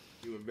 So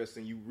you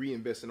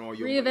reinvesting all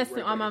your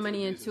money all my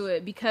money into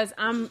it because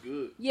I'm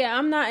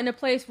not in a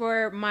place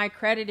where my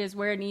credit is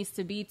where it needs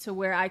to be to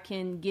where I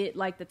can get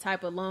like the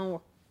type of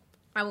loan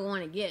I would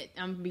want to get.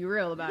 I'm gonna be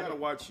real about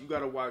it. You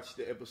gotta watch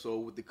the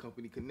episode with the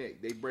Company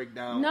Connect. They break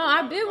down. No,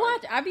 I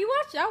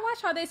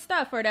watch all their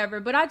stuff or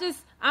whatever. But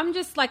I'm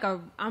just like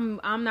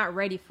I'm not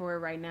ready for it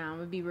right now. I'm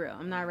gonna be real.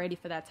 I'm not ready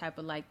for that type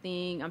of like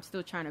thing. I'm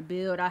still trying to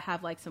build. I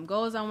have like some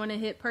goals I want to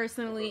hit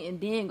personally, and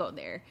then go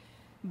there.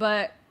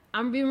 But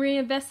I'm been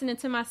reinvesting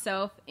into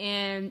myself.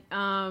 And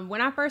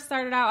when I first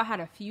started out, I had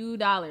a few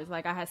dollars.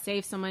 Like, I had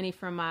saved some money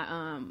from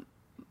my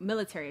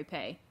military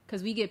pay,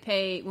 because we get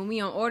paid when we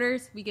on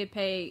orders. We get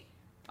paid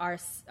our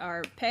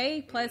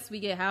pay, plus we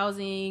get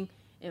housing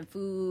and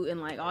food and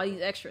like all these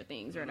extra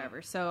things or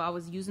whatever. So I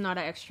was using all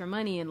that extra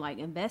money and like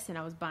investing.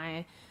 I was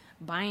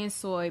buying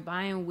soy,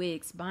 buying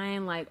wicks,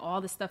 buying like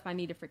all the stuff I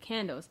needed for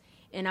candles.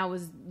 And I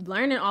was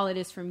learning all of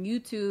this from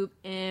YouTube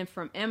and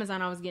from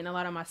Amazon. I was getting a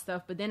lot of my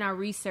stuff, but then I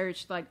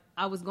researched, like,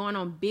 I was going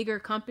on bigger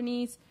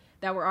companies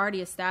that were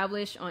already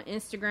established on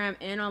Instagram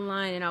and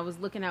online, and I was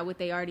looking at what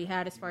they already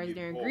had as far as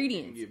their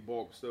ingredients. You get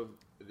bulk stuff.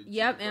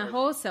 Yep, and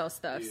wholesale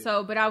stuff. Yeah.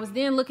 So, but I was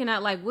then looking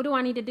at, like, what do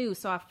I need to do?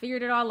 So I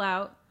figured it all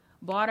out.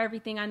 bought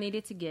everything I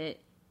needed to get,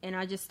 and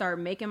I just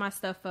started making my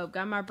stuff up,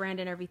 got my brand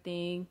and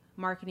everything,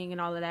 marketing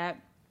and all of that.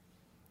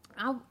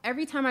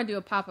 Every time I do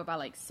a pop-up, I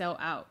like sell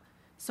out.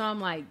 So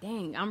I'm like,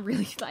 dang, I'm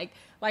really like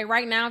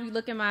right now, if you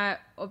look at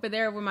over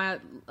there where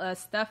my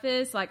stuff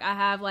is, like I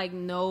have like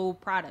no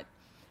product.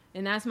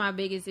 And that's my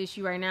biggest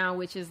issue right now,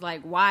 which is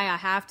like why I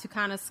have to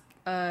kind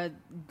of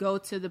go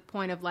to the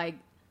point of like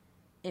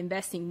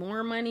investing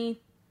more money,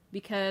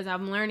 because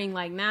I'm learning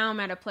like now I'm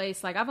at a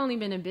place like I've only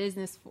been in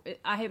business.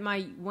 I hit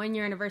my 1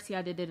 year anniversary.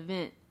 I did an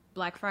event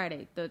Black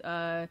Friday.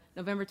 The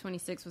November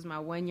 26th was my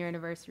 1 year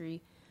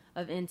anniversary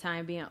of In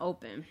Time being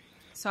open.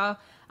 So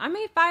I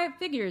made 5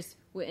 figures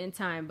with In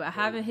Time, but I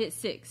haven't hit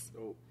 6.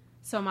 Oh.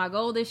 So my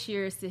goal this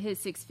year is to hit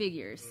 6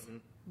 figures,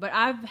 but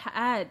I've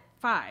had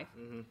 5.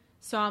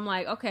 So I'm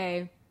like,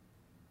 okay,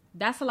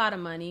 that's a lot of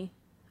money.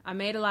 I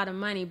made a lot of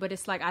money, but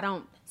it's like I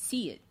don't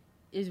see it.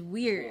 It's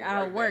weird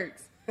how it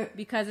works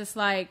because it's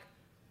like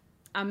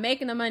I'm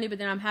making the money, but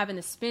then I'm having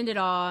to spend it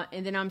all,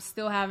 and then I'm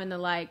still having to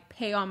like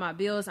pay all my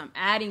bills. I'm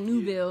adding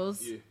new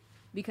bills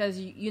because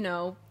you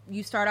know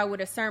you start out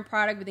with a certain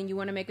product, but then you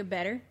want to make it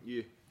better.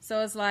 Yeah.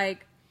 So it's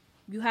like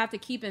you have to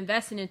keep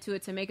investing into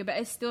it to make it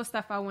better. It's still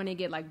stuff I want to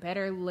get, like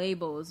better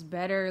labels,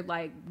 better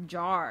like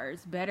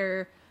jars,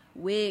 better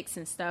wigs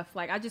and stuff.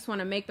 Like I just want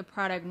to make the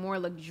product more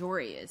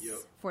luxurious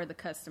for the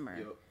customer.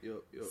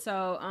 Yep.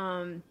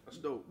 So that's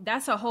dope.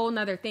 That's a whole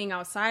nother thing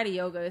outside of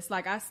yoga. It's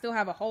like I still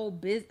have a whole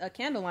a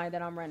candle line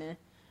that I'm running.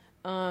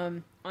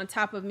 On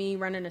top of me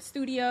running a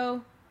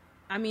studio.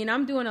 I mean,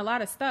 I'm doing a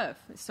lot of stuff.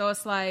 So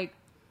it's like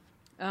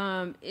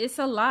it's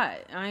a lot.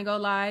 I ain't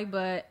gonna lie,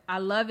 but I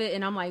love it.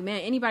 And I'm like,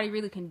 man, anybody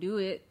really can do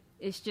it.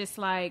 It's just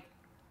like,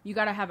 you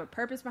got to have a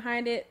purpose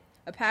behind it,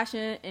 a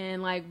passion,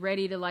 and like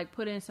ready to like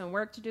put in some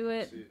work to do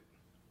it.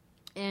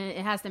 And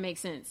it has to make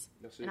sense.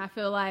 And I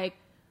feel like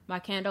my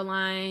candle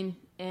line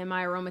and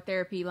my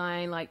aromatherapy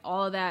line, like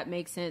all of that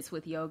makes sense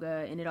with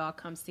yoga, and it all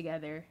comes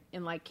together.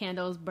 And like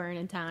candles burn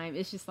in time.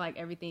 It's just like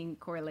everything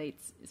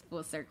correlates. It's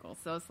full circle.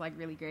 So it's like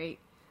really great.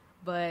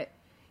 But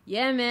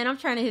yeah, man, I'm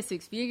trying to hit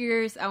 6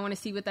 figures. I want to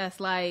see what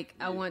that's like.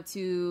 I want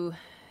to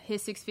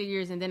hit 6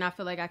 figures, and then I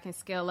feel like I can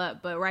scale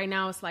up. But right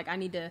now, it's like I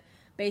need to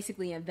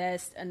basically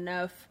invest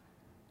enough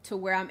to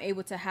where I'm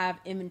able to have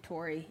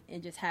inventory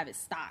and just have it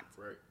stocked.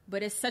 Right.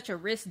 But it's such a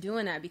risk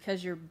doing that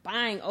because you're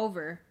buying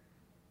over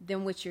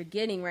than what you're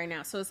getting right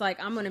now. So it's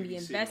like I'm going to be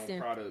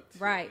investing.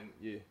 Right.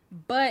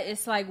 But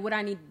it's like what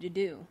I need to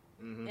do.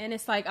 And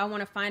it's like I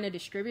want to find a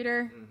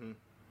distributor.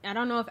 I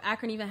don't know if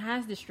Akron even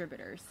has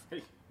distributors.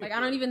 Like, I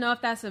don't even know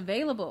if that's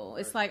available.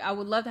 It's like, I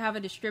would love to have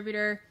a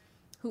distributor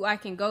who I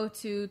can go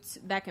to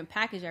that can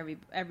package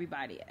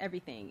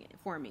everything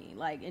for me,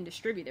 like, and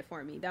distribute it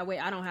for me. That way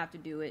I don't have to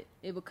do it.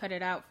 It would cut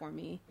it out for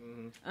me.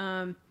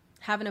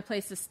 Having a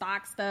place to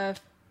stock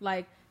stuff,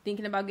 like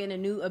thinking about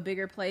getting a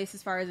bigger place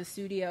as far as a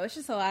studio. It's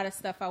just a lot of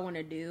stuff I want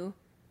to do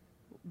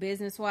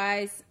business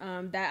wise,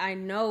 that I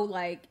know,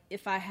 like,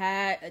 if I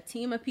had a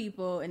team of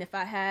people and if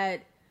I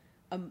had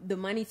the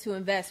money to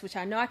invest, which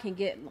I know I can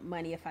get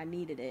money if I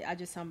needed it. I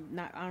don't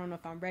know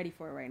if I'm ready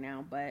for it right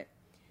now, but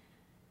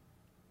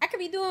I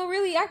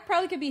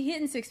probably could be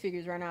hitting 6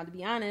 figures right now, to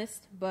be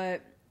honest, but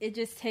it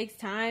just takes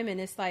time.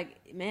 And it's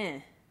like,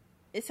 man,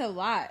 it's a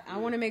lot. I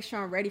want to make sure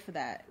I'm ready for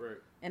that. Right.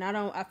 And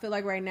I feel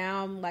like right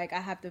now I'm like, I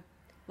have to,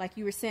 like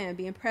you were saying,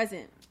 being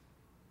present.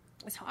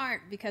 It's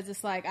hard because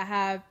it's like, I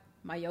have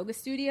my yoga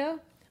studio,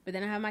 but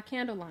then I have my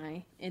candle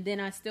line, and then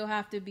I still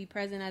have to be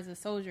present as a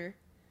soldier.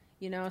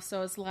 You know,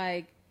 so it's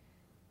like,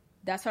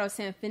 that's what I was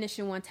saying,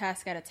 finishing one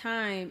task at a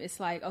time. It's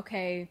like,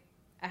 okay,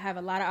 I have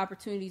a lot of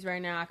opportunities right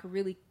now. I could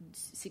really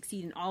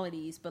succeed in all of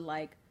these, but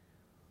like,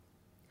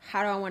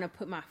 how do I want to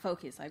put my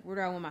focus? Like, where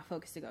do I want my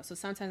focus to go? So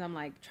sometimes I'm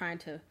like trying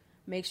to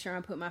make sure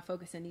I'm putting my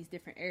focus in these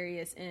different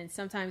areas. And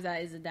sometimes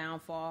that is a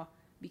downfall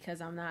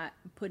because I'm not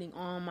putting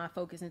all my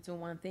focus into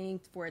one thing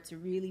for it to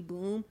really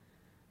boom.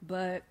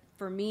 But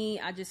for me,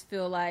 I just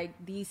feel like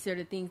these are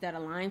the things that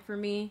align for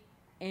me.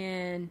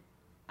 And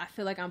I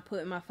feel like I'm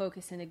putting my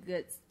focus in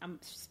I'm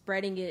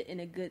spreading it in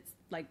a good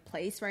like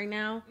place right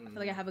now. I feel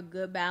like I have a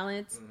good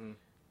balance.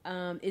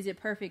 Is it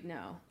perfect?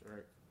 No.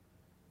 Right.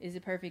 Is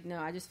it perfect? No.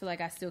 I just feel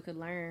like I still could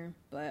learn.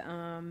 But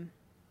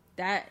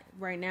that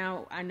right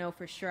now, I know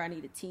for sure I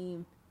need a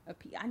team.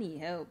 I need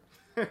help.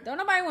 Don't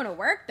nobody want to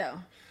work though.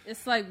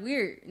 It's like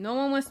weird. No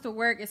one wants to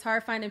work. It's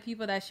hard finding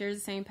people that share the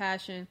same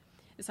passion.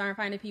 It's hard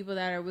finding people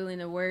that are willing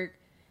to work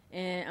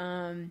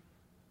and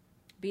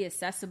be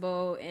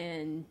accessible,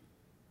 and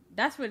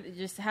that's what,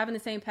 just having the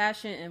same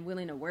passion and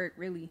willing to work,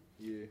 really.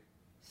 Yeah.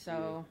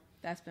 So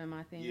that's been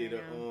my thing. Yeah.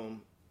 Right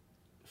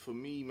for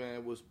me,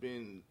 man,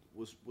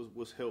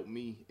 what's helped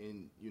me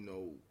in, you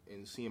know,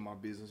 in seeing my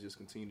business just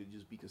continue to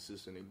just be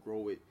consistent and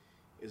grow it,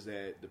 is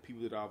that the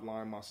people that I've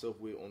aligned myself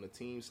with on the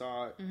team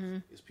side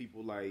is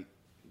people like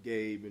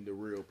Gabe and the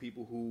real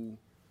people who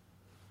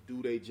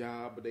do their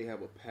job, but they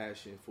have a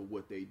passion for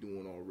what they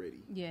doing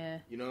already. Yeah.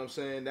 You know what I'm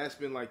saying? That's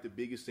been like the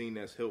biggest thing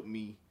that's helped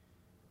me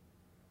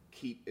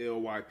keep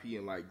LYP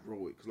and like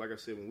grow it. Because like I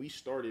said, when we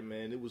started,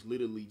 man, it was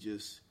literally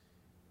just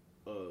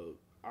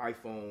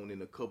iPhone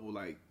and a couple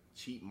like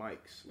cheap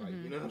mics, like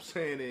you know what I'm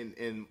saying,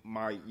 and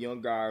my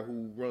young guy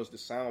who runs the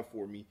sound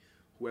for me,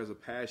 who has a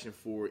passion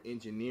for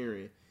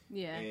engineering,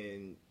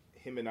 and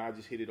him and I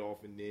just hit it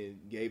off, and then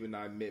Gabe and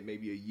I met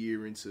maybe a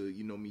year into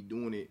me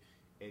doing it,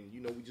 and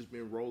we just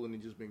been rolling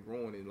and just been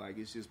growing, and like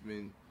it's just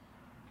been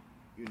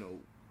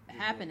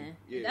happening.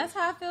 That's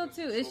how I feel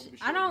too.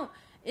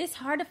 It's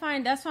hard to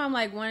find. That's why I'm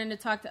like wanting to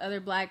talk to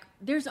other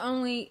there's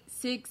only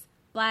 6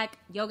 black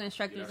yoga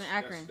instructors in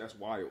Akron. That's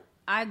wild.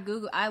 I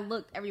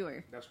looked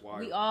everywhere. That's wild.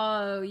 We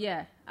all,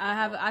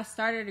 I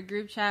started a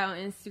group chat on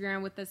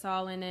Instagram with us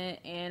all in it,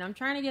 and I'm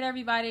trying to get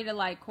everybody to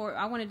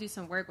I want to do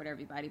some work with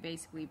everybody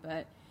basically,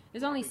 but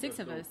there's only 6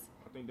 of us.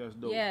 I think that's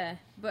dope. Yeah,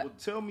 but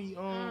tell me,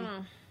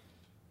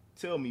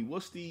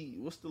 what's the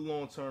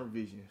long-term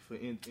vision for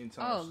in time?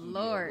 Oh studio?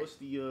 Lord, what's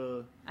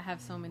the? I have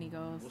so many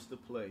goals. What's the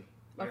play?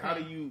 Like, how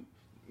do you?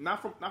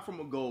 Not from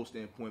a goal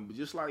standpoint, but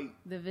just like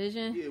the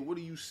vision. Yeah, what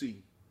do you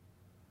see?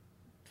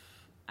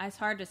 It's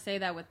hard to say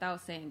that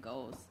without saying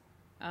goals.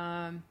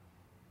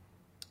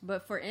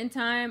 But for In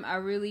Time, I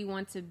really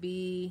want to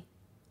be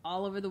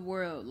all over the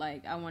world.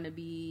 Like, I want to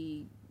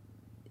be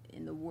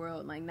in the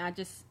world, like not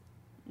just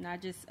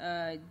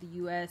the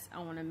U.S. I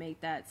want to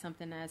make that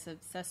something that's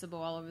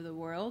accessible all over the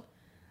world,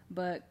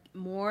 but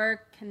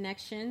more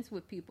connections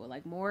with people,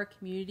 like more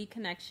community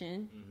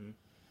connection.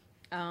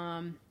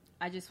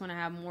 I just want to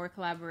have more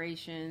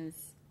collaborations,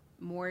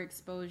 more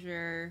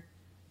exposure,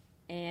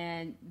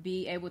 and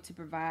be able to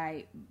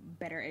provide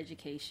better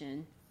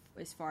education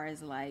as far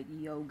as like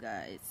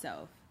yoga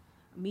itself.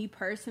 Me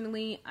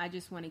personally, I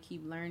just want to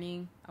keep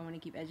learning. I want to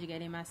keep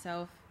educating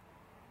myself,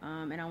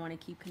 and I want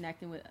to keep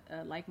connecting with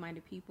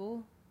like-minded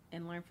people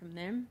and learn from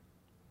them,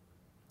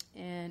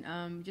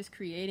 and just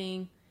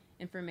creating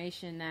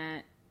information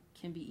that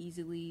can be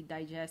easily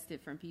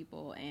digested from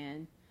people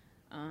and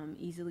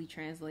easily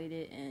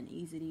translated and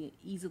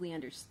easily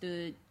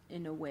understood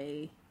in a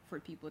way for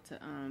people to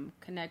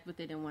connect with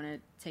it and want to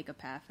take a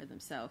path for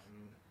themselves.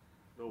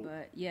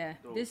 But yeah,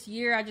 this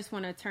year I just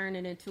want to turn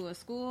it into a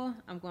school.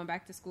 I'm going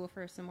back to school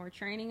for some more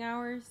training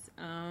hours.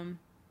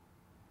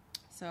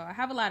 So I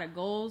have a lot of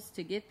goals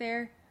to get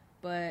there,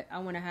 but I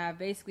want to have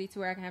basically to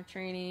where I can have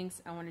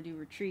trainings. I want to do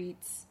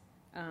retreats,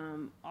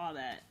 all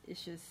that.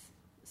 It's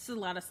a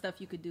lot of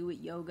stuff you could do with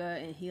yoga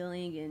and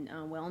healing and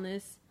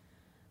wellness.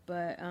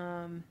 But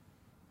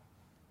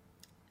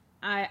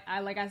I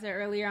like I said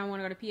earlier, I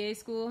want to go to PA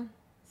school.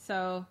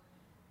 So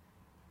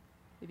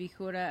it'd be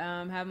cool to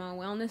have my own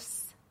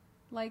wellness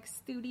like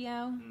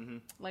studio,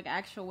 like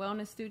actual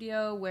wellness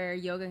studio where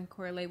yoga can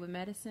correlate with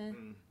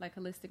medicine, like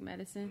holistic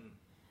medicine.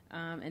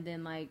 And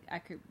then like I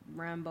could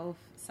run both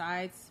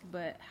sides,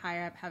 but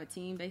have a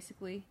team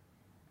basically.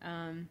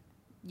 Y'all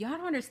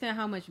don't understand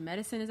how much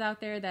medicine is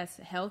out there that's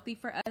healthy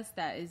for us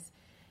that is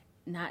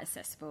not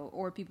accessible,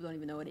 or people don't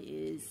even know what it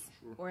is,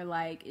 or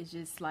like it's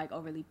just like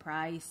overly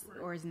priced,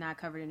 or it's not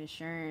covered in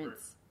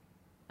insurance.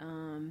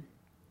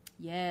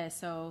 Yeah,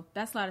 so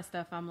that's a lot of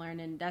stuff I'm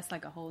learning. That's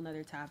like a whole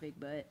nother topic,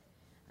 but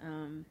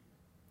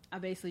I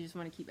basically just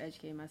want to keep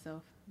educating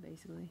myself,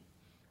 basically.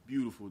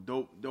 Beautiful.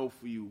 Dope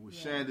for you. With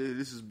Chanda,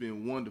 this has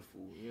been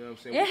wonderful. You know what I'm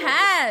saying? It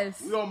has.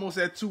 We almost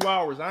at 2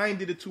 hours. I ain't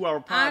did a 2 hour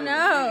podcast. I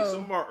know.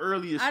 Some of our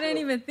earliest I didn't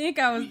even think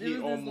it was this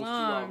almost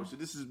long. 2 hours. So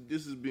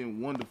this has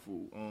been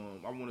wonderful.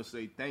 I want to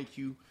say thank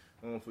you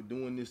for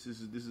doing this. This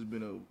has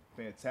been a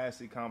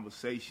fantastic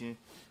conversation.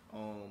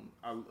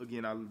 I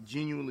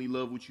genuinely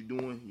love what you're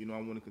doing. You know,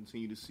 I want to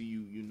continue to see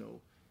you,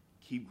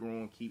 keep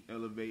growing, keep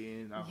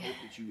elevating. I hope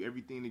that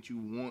everything that you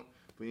want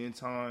for In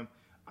Time,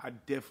 I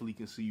definitely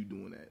can see you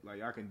doing that.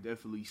 Like, I can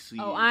definitely see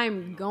it.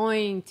 I'm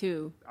going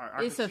to.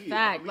 It's a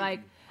fact. I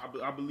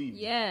believe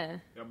you. Yeah.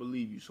 I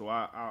believe you. So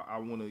I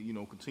want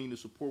to, continue to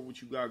support what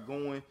you got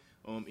going.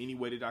 Any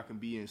way that I can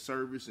be in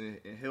service and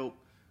help,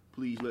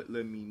 please let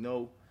me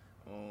know.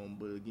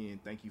 But again,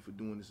 thank you for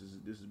doing this.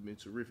 This has been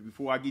terrific.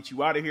 Before I get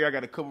you out of here, I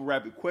got a couple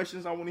rapid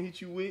questions I want to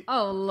hit you with.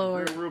 Oh,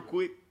 Lord. Real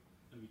quick.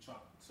 Let me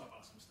talk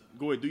about some stuff.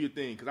 Go ahead, do your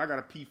thing, because I got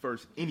to pee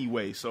first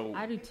anyway. So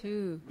I do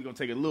too. We're going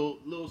to take a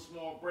little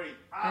small break.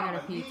 I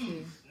got to pee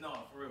too. No,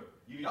 for real.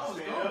 You need to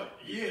stand up.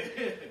 Yeah.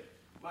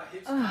 My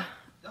hips. That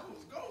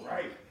was going.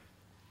 Right.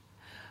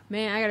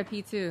 Man, I got to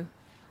pee too.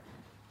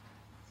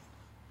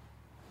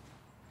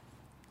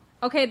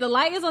 Okay, the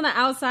light is on the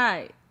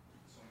outside.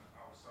 It's on the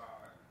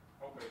outside.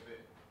 Okay, bet.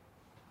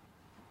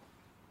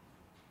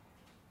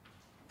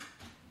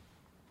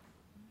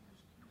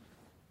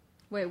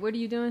 Wait, what are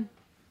you doing?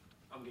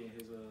 I'm getting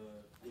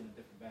getting a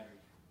different battery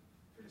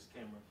for this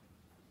camera.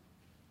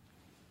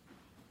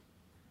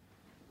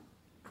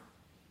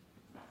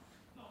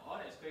 No, all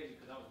that's crazy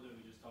because I was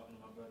literally just talking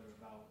to my brother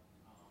about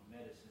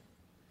medicine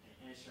and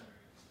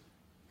insurance.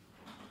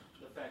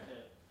 The fact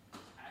that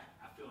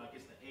I feel like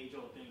it's the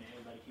age-old thing that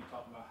everybody keep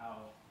talking about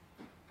how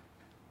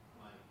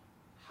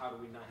do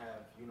we not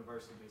have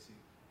universal basic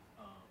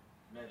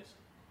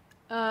medicine?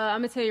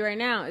 I'm gonna tell you right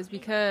now, it's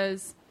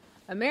because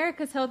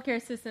America's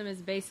healthcare system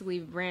is basically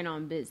ran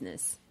on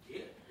business.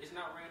 Yeah, it's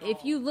not ran on.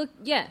 If you look,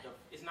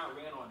 It's not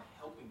ran on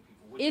helping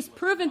people. It's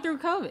proven through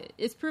COVID.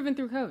 It's proven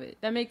through COVID.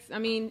 That makes, I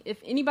mean, if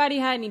anybody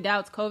had any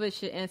doubts, COVID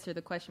should answer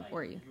the question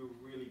for you. You're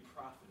really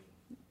profiting.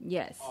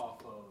 Yes.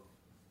 Off of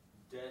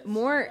deaths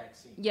More, and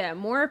vaccines. yeah,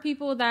 more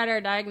people that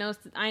are diagnosed.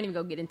 I ain't even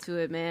gonna get into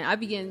it, man. I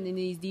be getting in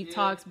these deep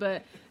talks,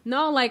 but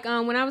no, like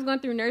when I was going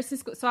through nursing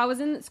school, so I was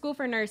in school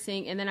for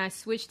nursing, and then I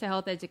switched to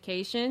health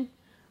education.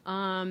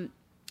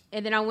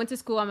 And then I went to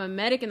school. I'm a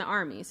medic in the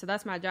Army, so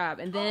that's my job.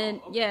 And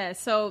then,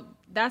 so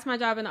that's my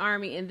job in the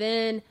Army. And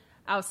then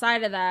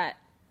outside of that,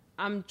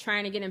 I'm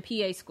trying to get in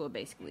PA school,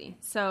 basically.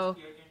 So,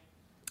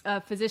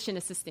 physician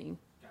assisting.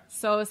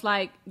 So it's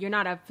like you're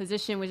not a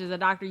physician, which is a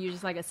doctor. You're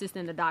just like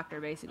assisting the doctor,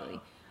 basically.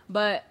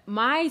 But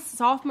my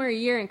sophomore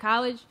year in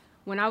college,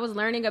 when I was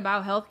learning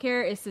about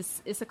healthcare,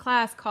 it's a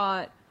class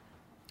called,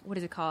 what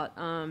is it called?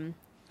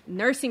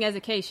 Nursing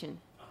education.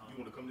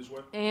 You want to come this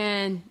way?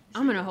 And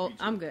I'm going to hold.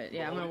 I'm good.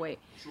 Yeah, I'm going to wait.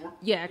 Sure?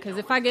 Yeah, because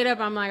if I get up,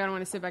 I'm like, I don't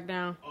want to sit back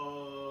down.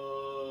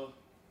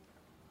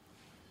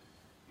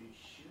 It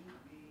should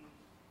be.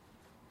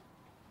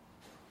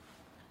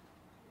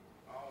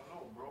 I don't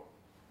know, bro.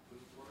 Does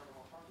it work out of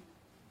my pocket?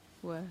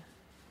 What?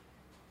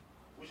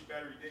 Which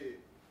battery dead?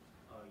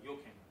 Your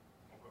camera.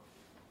 Okay.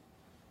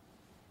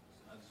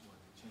 I just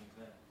wanted to change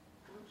that.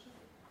 Let me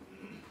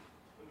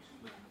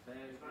see. Look in the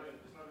bag. It's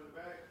not in the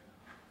bag?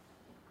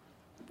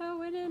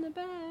 Throw it in the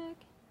bag.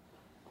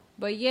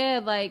 But yeah,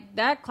 like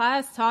that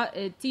class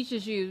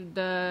teaches you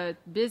the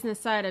business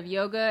side of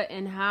yoga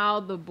and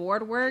how the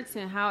board works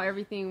and how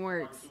everything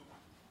works.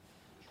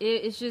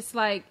 It's just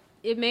like,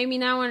 it made me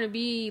not want to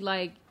be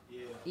like,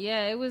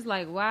 yeah, it was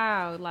like,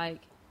 wow, like,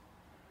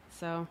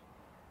 so.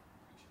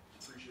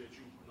 Appreciate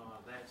you. No,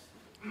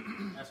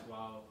 that's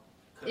wild.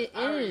 It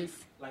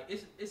is. Like,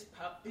 it's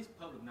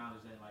public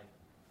knowledge that, like,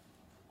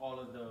 all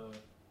of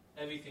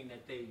everything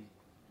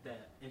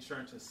that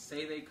insurances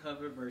say they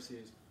cover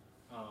versus,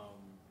 I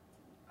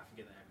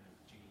forget the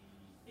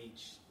acronym,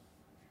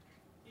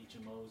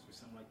 HMOs or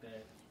something like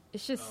that.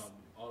 It's just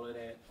all of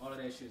that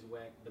shit is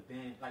whack. The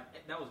band, like,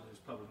 that was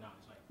just public knowledge.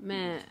 Like,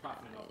 man,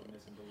 profiting off of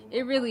this and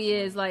it really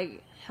is.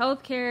 Like,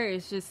 healthcare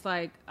is just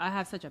like, I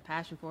have such a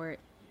passion for it,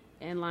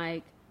 and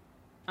like,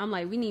 I'm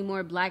like, we need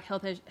more black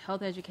health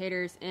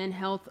educators and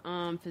health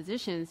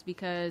physicians,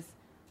 because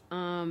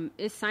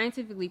it's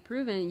scientifically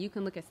proven. You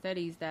can look at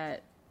studies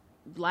that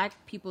black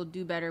people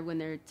do better when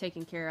they're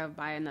taken care of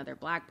by another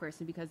black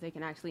person, because they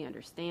can actually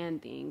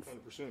understand things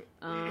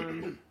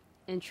 100%.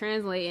 And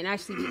translate and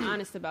actually be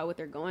honest about what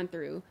they're going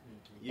through.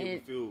 Yeah,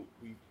 and,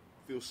 we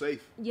feel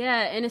safe.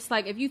 Yeah, and it's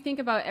like, if you think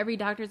about every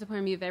doctor's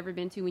appointment you've ever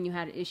been to when you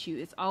had an issue,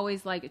 it's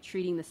always like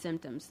treating the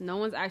symptoms. No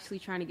one's actually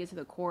trying to get to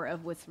the core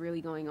of what's really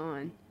going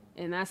on,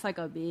 and that's like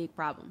a big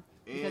problem,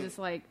 because it's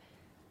like,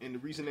 and the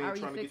reason they ain't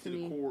trying to get to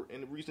the core,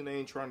 and the reason they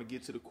ain't trying to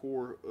get to the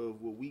core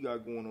of what we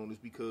got going on is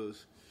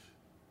because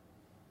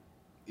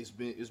it's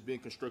been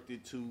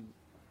constructed to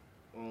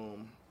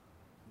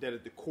that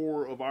at the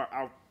core of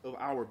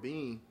our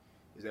being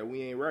is that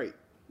we ain't right.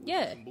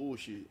 Yeah. Some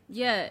bullshit.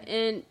 Yeah,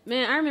 and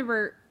man, I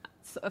remember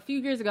a few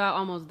years ago I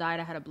almost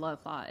died. I had a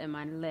blood clot in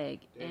my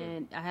leg.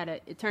 Damn. And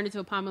it turned into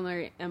a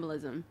pulmonary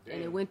embolism. Damn.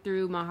 And it went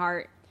through my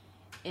heart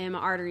and my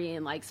artery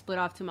and like split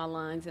off to my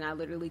lungs, and I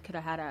literally could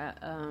have had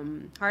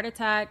a heart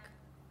attack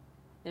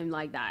and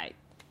like died.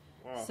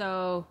 Wow.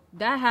 So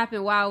that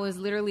happened while I was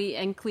literally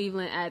in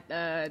Cleveland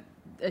at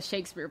a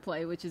Shakespeare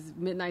play, which is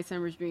Midnight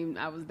Summer's Dream.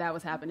 That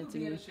was happening to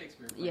me.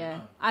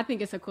 Yeah, I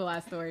think it's a cool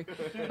ass story.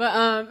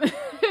 But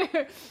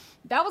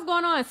that was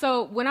going on.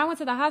 So when I went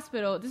to the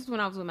hospital, this is when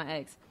I was with my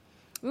ex.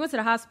 We went to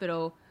the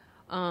hospital.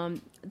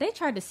 They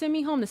tried to send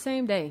me home the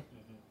same day.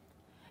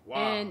 Wow.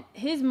 And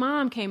his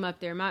mom came up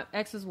there. My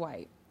ex was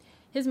white.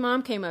 His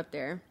mom came up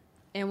there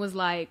and was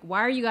like,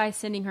 "Why are you guys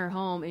sending her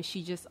home? And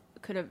she just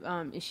could have.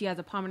 If she has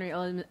a pulmonary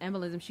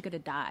embolism, she could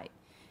have died.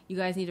 You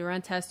guys need to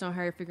run tests on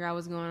her, figure out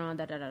what's going on,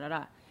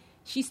 da-da-da-da-da."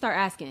 She start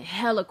asking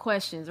hella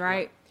questions,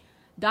 right?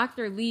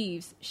 Doctor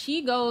leaves.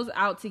 She goes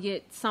out to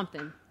get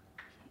something.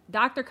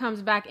 Doctor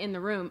comes back in the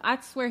room. I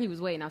swear he was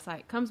waiting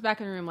outside. Comes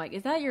back in the room like,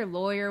 "Is that your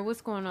lawyer?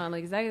 What's going on?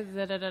 Like, is that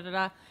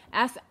da-da-da-da-da?"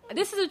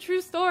 This is a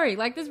true story.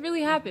 Like, this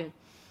really happened.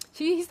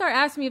 He started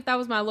asking me if that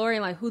was my lawyer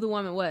and like who the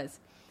woman was.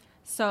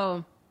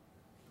 So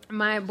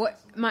my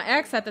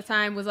ex at the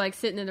time was like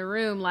sitting in the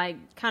room,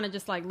 like kind of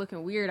just like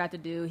looking weird at the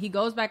dude. He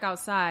goes back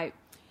outside.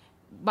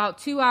 About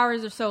 2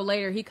 hours or so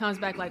later, he comes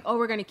back like, "Oh,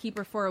 we're going to keep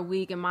her for a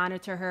week and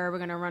monitor her. We're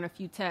going to run a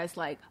few tests."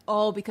 Like,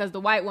 "Oh, because the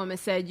white woman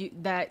said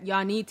that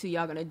y'all need to,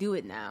 y'all going to do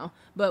it now."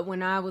 But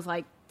when I was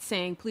like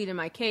pleading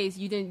my case,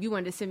 you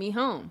wanted to send me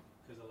home.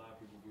 Because a lot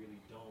of people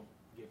really don't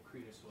give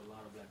credence to a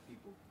lot of black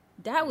people.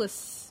 That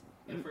was...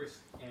 And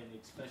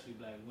especially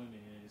black women.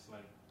 And it's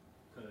like,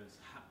 because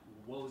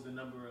what was the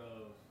number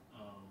of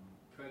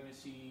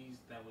pregnancies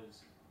that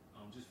was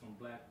just from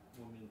black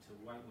women to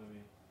white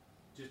women?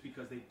 Just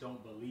because they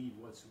don't believe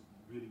what's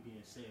really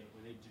being said,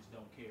 or they just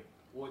don't care,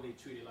 or they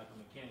treat it like a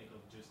mechanic of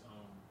just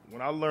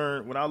when I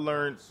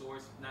learned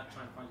source, not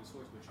trying to find the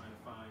source, but trying to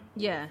find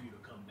for you to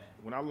come back.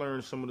 When I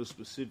learned some of the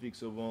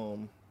specifics of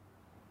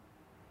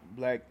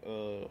black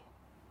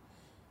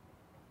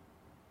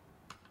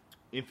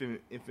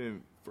infant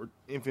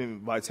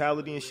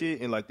vitality and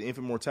shit, and like the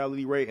infant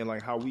mortality rate, and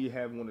like how we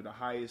have one of the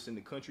highest in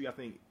the country. I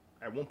think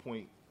at one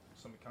point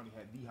Summit County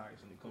had the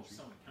highest in the country.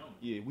 Summit County.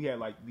 Yeah, we had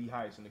like the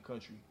highest in the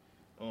country.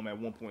 At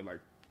one point, like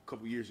a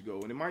couple years ago,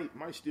 and it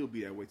might still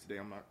be that way today.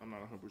 I'm not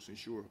 100%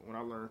 sure. When I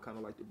learned kind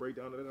of like the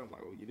breakdown of that, I'm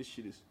like, oh yeah, this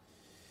shit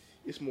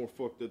it's more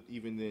fucked up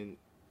even than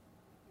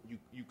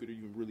you could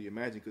even really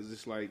imagine, because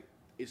it's like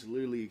it's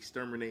literally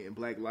exterminating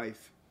black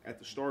life at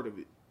the start of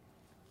it,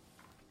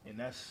 and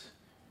that's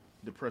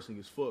depressing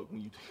as fuck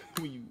when you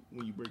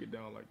break it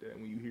down like that,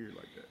 when you hear it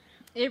like that.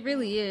 It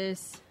really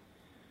is.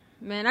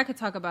 Man, I could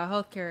talk about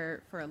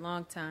healthcare for a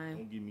long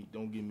time.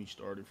 Don't get me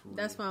started for real.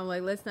 That's why I'm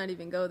like, let's not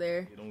even go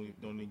there. Yeah,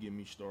 don't even get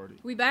me started.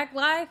 We back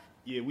live?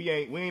 Yeah, we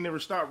ain't never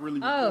stopped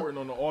really recording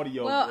on the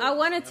audio. Well, I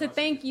wanted to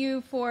thank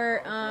you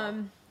for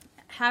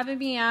having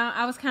me out.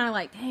 I was kind of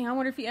like, dang, I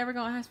wonder if he ever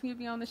gonna ask me to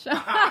be on the show.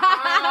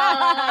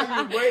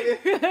 You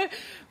waiting?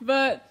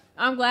 But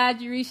I'm glad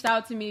you reached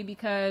out to me,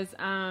 because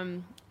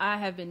I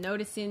have been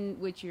noticing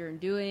what you're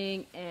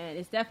doing, and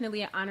it's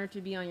definitely an honor to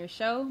be on your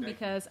show,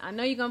 because I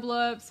know you're gonna blow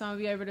up, so I'm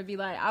gonna be able to be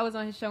like, I was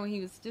on his show when he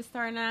was just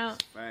starting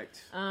out.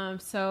 Fact.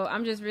 So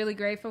I'm just really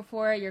grateful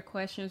for it. Your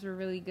questions were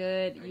really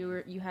good.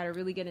 You had a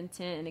really good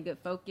intent and a good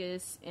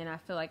focus, and I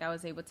feel like I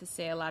was able to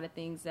say a lot of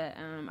things that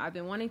I've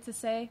been wanting to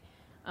say,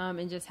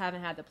 and just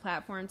haven't had the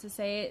platform to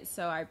say it.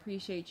 So I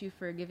appreciate you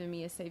for giving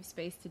me a safe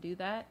space to do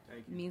that.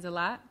 Thank you. It means a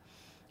lot.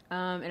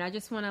 And I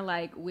just want to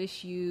like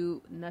wish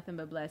you nothing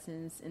but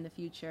blessings in the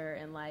future,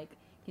 and like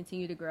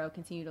continue to grow,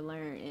 continue to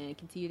learn, and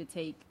continue to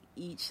take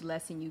each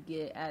lesson you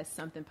get as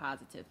something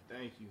positive.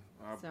 Thank you.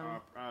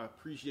 I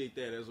appreciate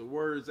that. As a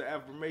words of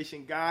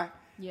affirmation guy,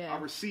 yeah, I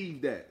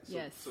received that. So,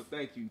 yes. So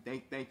thank you.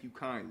 Thank you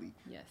kindly.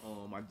 Yes.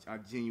 I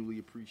genuinely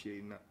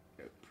appreciate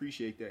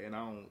that, and I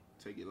don't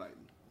take it lightly.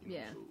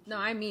 Yeah. No,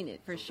 I mean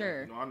it for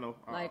sure. No, I know.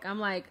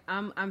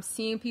 I'm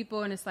seeing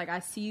people, and it's like I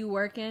see you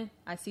working.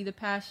 I see the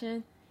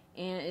passion.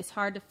 And it's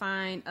hard to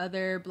find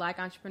other black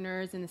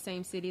entrepreneurs in the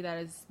same city that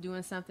is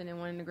doing something and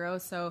wanting to grow.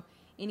 So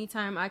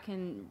anytime I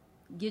can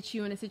get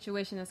you in a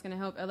situation that's going to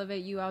help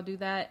elevate you, I'll do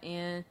that.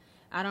 And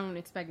I don't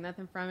expect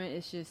nothing from it.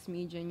 It's just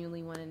me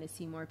genuinely wanting to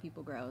see more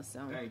people grow.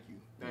 So Thank you.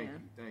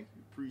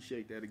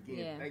 Appreciate that again.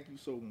 Yeah. Thank you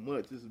so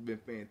much. This has been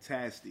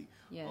fantastic.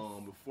 Yes.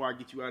 Before I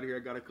get you out of here, I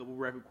got a couple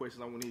rapid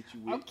questions I want to hit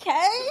you with.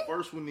 Okay. The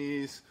first one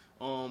is,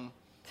 we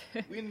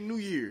in the new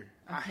year.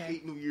 Okay. I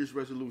hate New Year's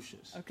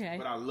resolutions. Okay.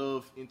 But I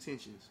love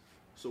intentions.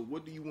 So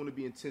what do you want to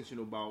be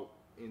intentional about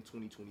in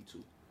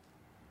 2022?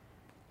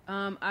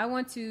 I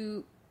want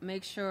to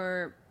make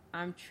sure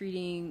I'm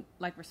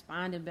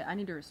responding, but I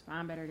need to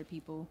respond better to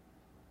people,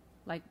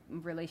 like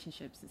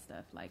relationships and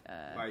stuff, like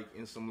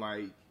in some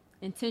like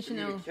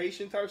intentional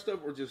communication type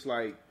stuff, or just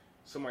like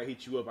somebody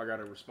hit you up, I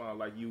gotta respond.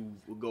 Like you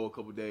will go a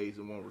couple days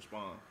and won't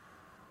respond.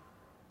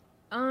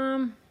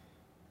 I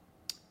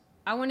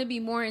want to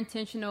be more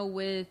intentional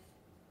with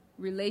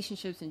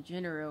relationships in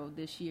general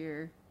this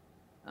year.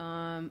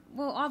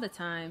 All the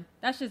time.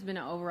 That's just been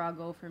an overall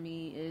goal for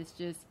me, is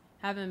just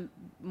having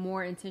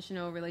more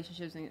intentional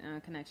relationships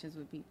and connections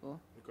with people.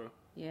 Okay.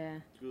 Yeah.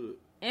 Good.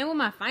 And with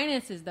my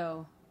finances,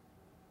 though,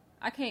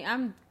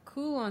 I'm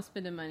cool on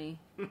spending money.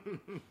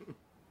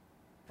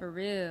 For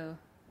real.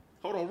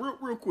 Hold on,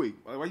 real quick.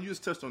 Why you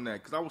just touched on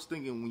that? Because I was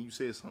thinking when you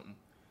said something.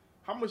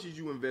 How much did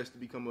you invest to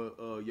become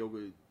a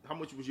yoga? How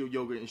much was your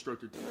yoga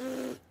instructor?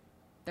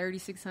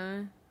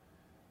 $3,600.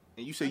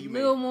 And you said you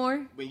made a little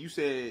more. When you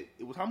said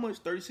it was how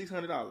much?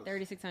 $3,600.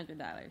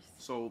 $3,600.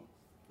 So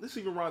let's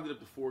even round it up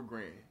to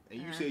 $4,000.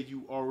 And you said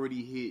you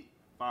already hit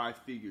 5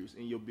 figures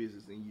in your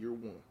business in year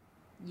 1.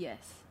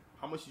 Yes.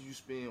 How much did you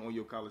spend on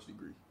your college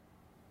degree?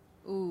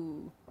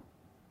 Ooh.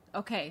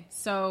 Okay,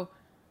 so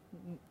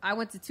I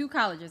went to 2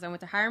 colleges. I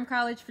went to Hiram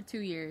College for 2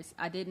 years.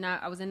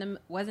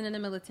 Wasn't in the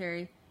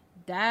military.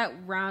 That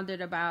rounded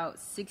about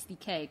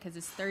 $60K, because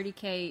it's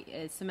 $30K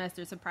a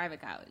semester. It's a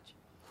private college.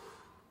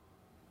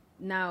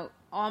 Now,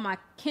 all my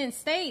Kent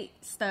State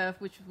stuff,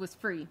 which was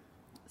free.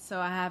 So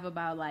I have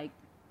about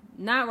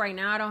not right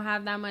now, I don't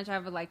have that much. I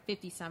have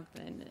 50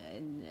 something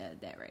in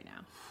debt right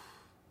now.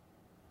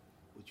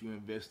 But you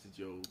invested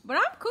your... But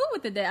I'm cool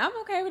with the debt. I'm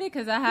okay with it,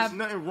 because I have...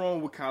 There's nothing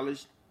wrong with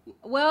college.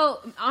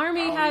 Well,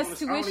 Army has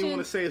tuition. I don't even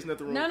want to say it's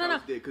nothing wrong with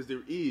college debt, because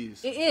there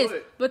is. It is.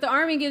 But the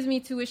Army gives me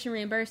tuition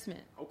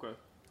reimbursement. Okay.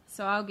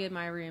 So I'll get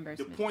my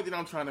reimbursement. The point that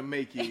I'm trying to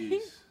make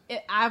is...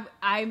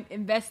 I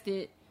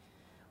invested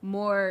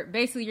more.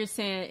 Basically, you're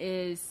saying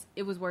is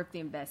it was worth the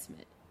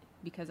investment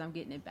because I'm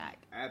getting it back.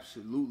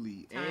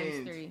 Absolutely.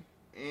 Times 3.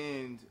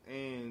 And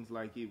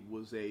it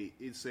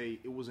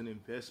was an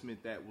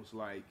investment that was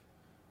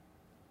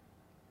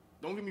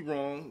don't get me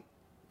wrong,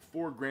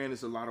 $4,000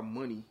 is a lot of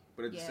money,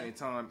 but at the same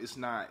time, it's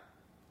not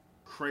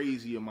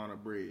crazy amount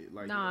of bread.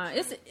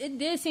 It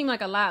did seem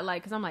like a lot,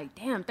 because I'm like,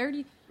 damn,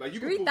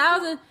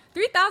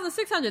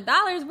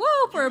 $3,600.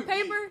 Whoa, for a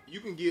paper.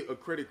 You can get a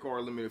credit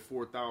card limit at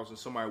 $4,000.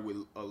 Somebody with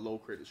a low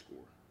credit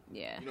score.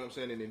 Yeah, you know what I'm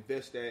saying, and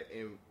invest that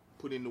and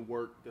put in the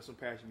work. There's some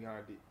passion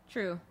behind it.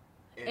 True,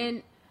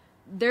 and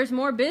there's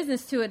more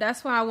business to it.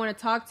 That's why I want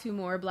to talk to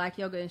more Black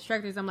yoga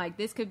instructors. I'm like,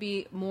 this could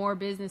be more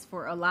business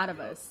for a lot of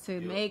us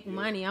to make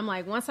money. I'm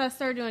like, once I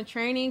start doing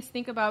trainings,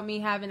 think about me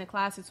having a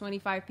class of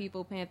 25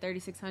 people paying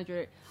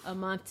 $3,600 a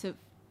month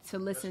to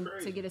listen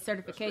to get a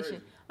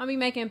certification. I'll be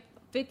making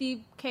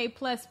 $50K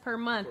plus per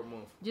month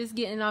just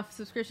getting off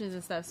subscriptions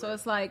and stuff. So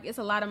it's like, it's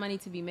a lot of money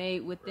to be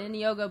made within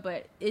yoga,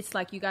 but it's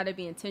like you got to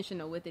be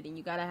intentional with it and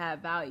you got to have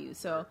value.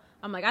 So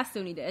I'm like, I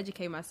still need to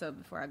educate myself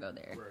before I go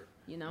there. Right.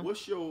 You know,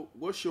 what's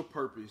your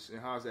purpose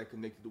and how is that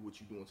connected to what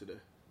you're doing today?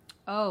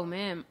 Oh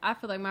man, I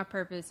feel like my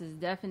purpose is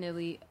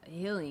definitely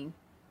healing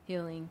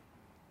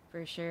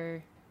for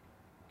sure.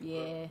 Yeah,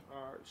 All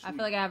right, I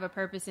feel like I have a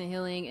purpose in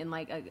healing and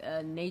like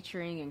a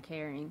nurturing and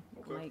caring.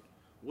 Okay. Like,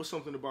 what's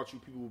something about you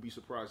people will be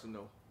surprised to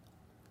know?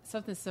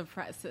 Something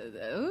surprised.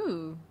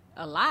 Ooh,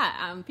 a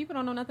lot. People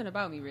don't know nothing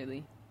about me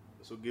really.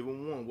 So give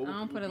them one. What would I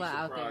don't people put a be lot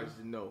out there. surprised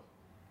to know?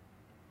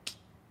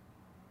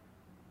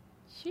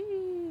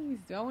 Jeez,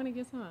 do I want to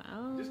get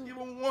some? Just give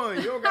them one.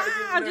 You don't gotta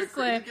give them that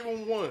crazy. Just give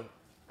them one.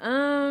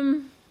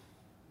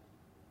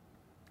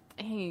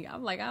 Dang,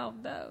 I'm like, I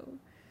don't know.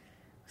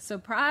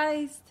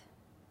 Surprised?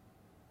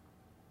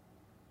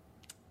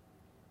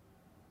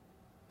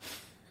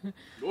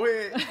 Go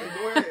ahead.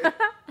 Go ahead.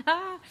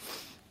 I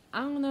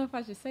don't know if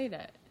I should say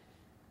that.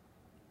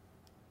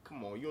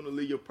 Come on, you on the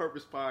Live Your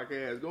Purpose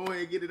podcast. Go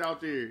ahead and get it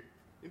out there.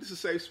 This is a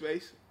safe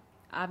space.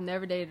 I've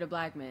never dated a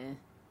black man.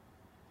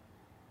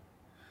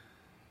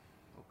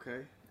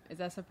 Okay. Is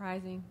that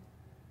surprising?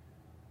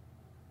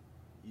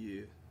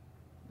 Yeah.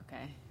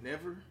 Okay.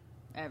 Never?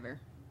 Ever.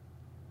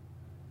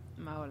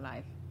 My whole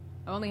life.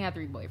 I only had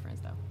 3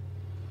 boyfriends, though.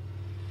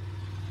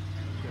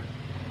 Okay.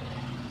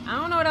 I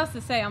don't know what else to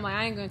say. I'm like,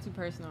 I ain't going too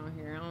personal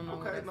here. I don't know.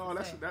 Okay, no,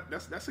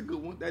 that's a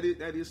good one. That is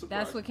surprising.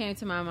 That's what came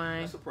to my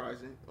mind. That's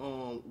surprising.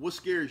 What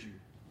scares you?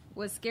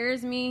 What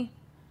scares me?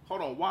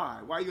 Hold on, why?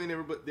 Why you ain't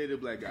never dated a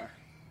black guy?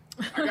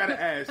 I gotta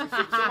ask. If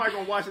somebody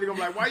gonna watch it, they gonna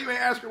be like, why you ain't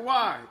ask her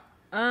why?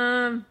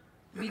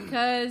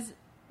 Because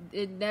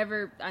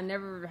I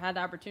never had the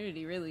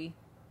opportunity, really.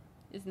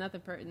 It's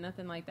nothing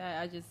like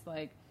that. I just,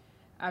 like,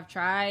 I've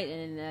tried,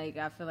 and, like,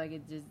 I feel like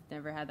it just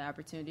never had the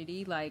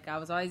opportunity. Like, I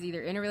was always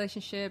either in a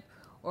relationship,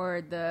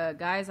 or the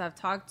guys I've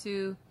talked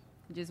to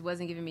just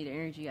wasn't giving me the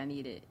energy I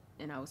needed,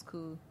 and I was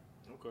cool.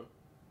 Okay.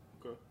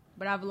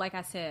 But I've, like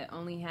I said,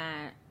 only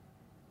had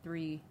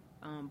 3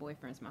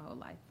 boyfriends my whole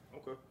life.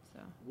 Okay.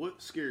 So,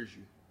 what scares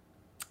you?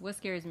 What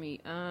scares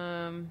me?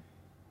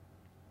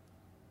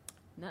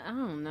 No, I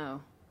don't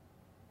know.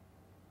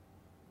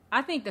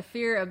 I think the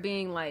fear of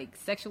being, like,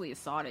 sexually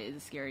assaulted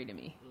is scary to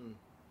me.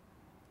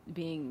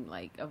 Being,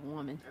 like, a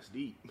woman. That's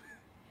deep.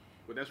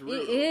 But that's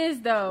real. It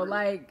is, though.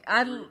 Like,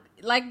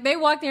 they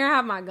walked in and I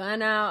have my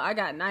gun out. I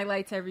got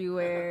nightlights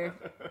everywhere.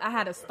 I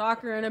had a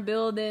stalker in a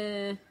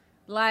building.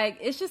 Like,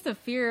 it's just a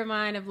fear of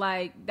mine of,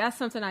 like, that's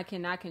something I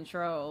cannot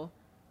control.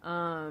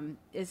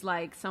 It's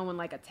like someone,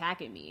 like,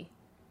 attacking me.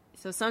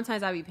 So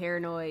sometimes I be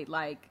paranoid,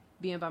 like,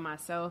 being by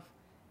myself,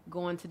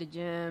 going to the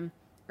gym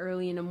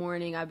early in the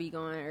morning. I be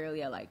going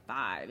early at, like,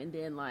 5, and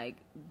then, like,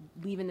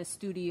 leaving the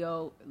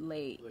studio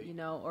late, you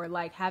know, or,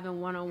 like, having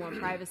one-on-one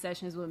private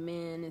sessions with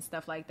men and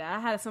stuff like that. I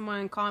had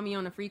someone call me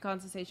on a free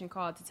consultation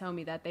call to tell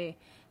me that they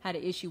had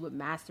an issue with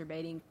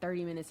masturbating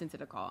 30 minutes into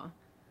the call.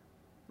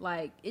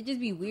 Like, it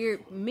just be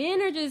weird.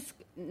 Men are just,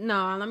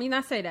 no, let me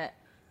not say that.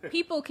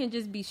 People can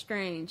just be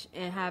strange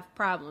and have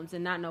problems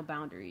and not know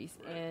boundaries.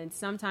 Right. And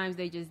sometimes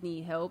they just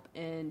need help,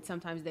 and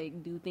sometimes they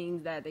do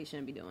things that they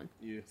shouldn't be doing.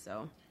 Yeah.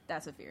 So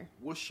that's a fear.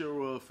 What's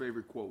your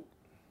favorite quote?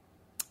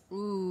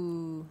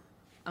 Ooh,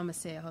 I'm going to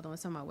say it. Hold on.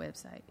 It's on my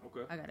website.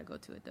 Okay. I got to go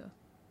to it, though,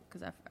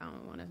 because I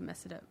don't want to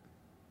mess it up.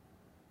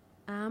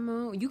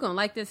 You going to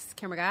like this,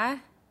 camera guy?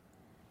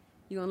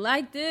 You going to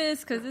like this,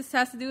 because this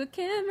has to do with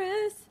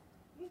cameras.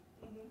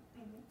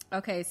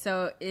 Okay,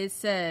 so it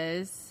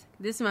says...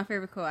 This is my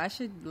favorite quote. I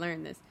should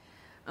learn this.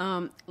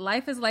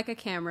 Life is like a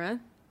camera.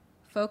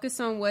 Focus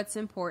on what's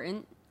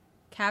important.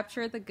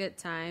 Capture the good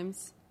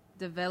times.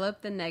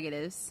 Develop the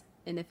negatives.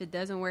 And if it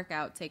doesn't work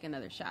out, take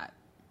another shot.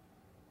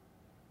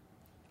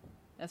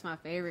 That's my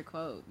favorite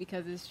quote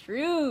because it's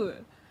true.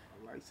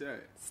 I like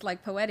that. It's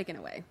like poetic in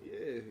a way.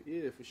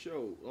 Yeah, for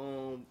sure.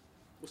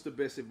 What's the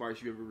best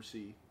advice you ever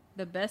received?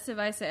 The best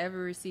advice I ever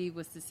received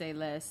was to say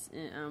less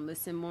and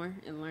listen more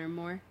and learn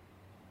more.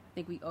 I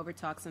think we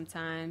overtalk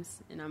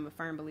sometimes, and I'm a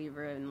firm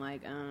believer in,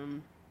 like,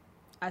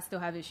 I still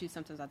have issues.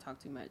 Sometimes I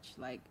talk too much.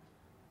 Like,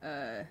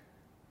 in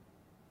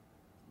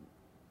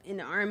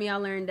the Army, I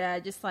learned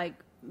that just, like,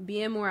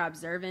 being more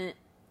observant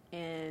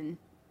and,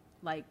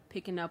 like,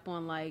 picking up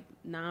on, like,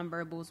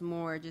 nonverbals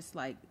more, just,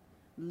 like,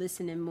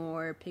 listening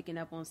more, picking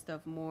up on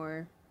stuff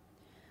more,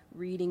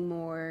 reading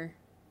more,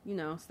 you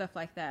know, stuff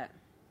like that.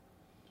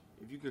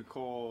 If you could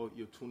call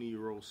your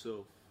 20-year-old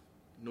self,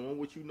 knowing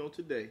what you know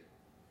today,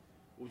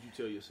 what would you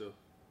tell yourself?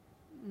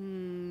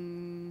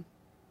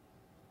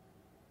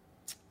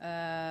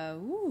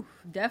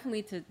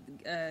 Definitely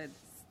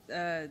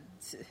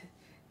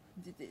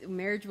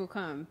marriage will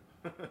come.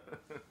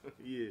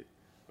 Yeah.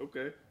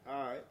 Okay.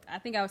 All right. I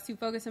think I was too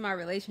focused in my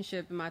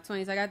relationship in my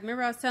 20s. Like, I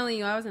remember I was telling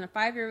you, I was in a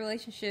 5-year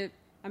relationship.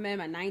 I met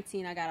him at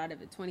 19. I got out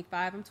of it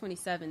 25. I'm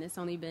 27. It's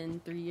only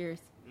been 3 years.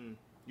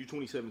 You're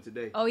 27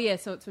 today. Oh, yeah.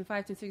 So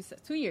 25 to 2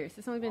 years.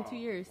 It's only been 2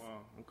 years.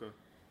 Wow. Okay.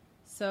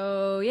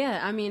 So,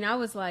 yeah. I mean, I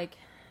was like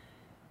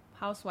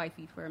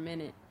housewifey for a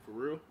minute. For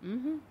real?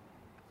 Mm-hmm.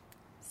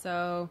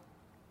 So,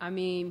 I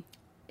mean,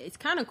 it's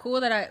kind of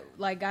cool that I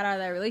like got out of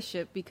that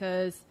relationship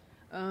because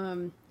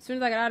as soon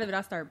as I got out of it,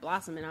 I started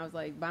blossoming. I was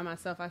like by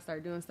myself. I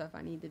started doing stuff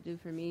I need to do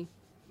for me,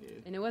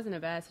 and it wasn't a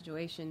bad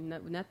situation.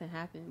 Nothing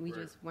happened. We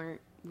just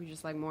weren't. We were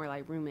just like more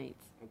like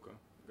roommates. Okay,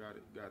 got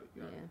it.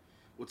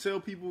 Well, tell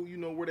people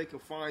where they can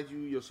find you,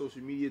 your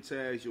social media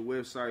tags, your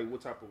website,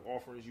 what type of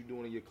offerings you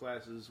doing in your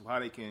classes, how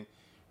they can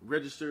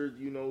register,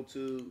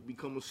 to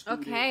become a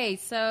student. Okay,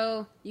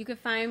 so you can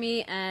find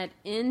me at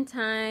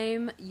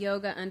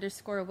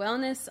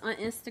InTimeYoga_wellness on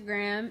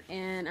Instagram,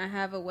 and I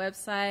have a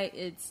website.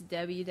 It's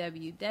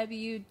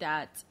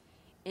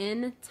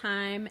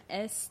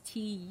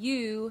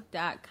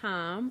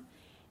www.intimestu.com,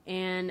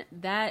 and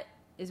that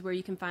is where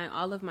you can find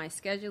all of my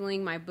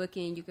scheduling, my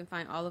booking. You can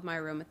find all of my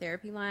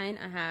aromatherapy line.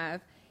 I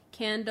have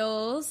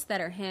candles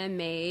that are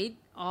handmade,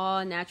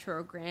 all natural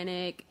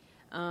organic.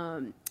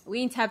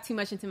 We didn't tap too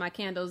much into my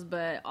candles,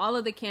 but all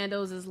of the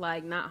candles is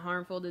like not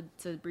harmful to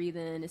breathe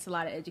in. It's a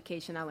lot of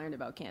education I learned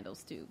about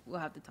candles too. We'll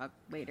have to talk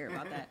later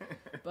about that.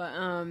 But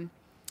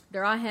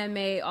they're all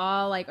handmade,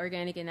 all like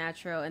organic and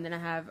natural. And then I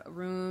have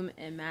room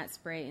and mat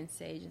spray and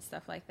sage and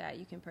stuff like that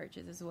you can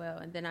purchase as well.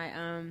 And then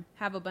I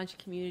have a bunch of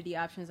community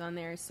options on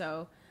there.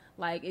 So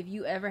like if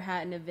you ever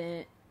had an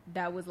event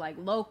that was like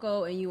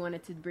local and you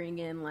wanted to bring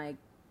in like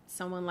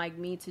someone like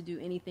me to do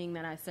anything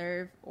that I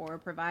serve or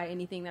provide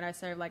anything that I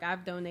serve. Like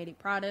I've donated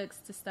products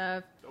to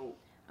stuff.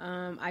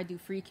 I do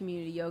free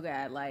community yoga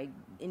at like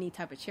any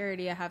type of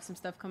charity. I have some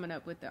stuff coming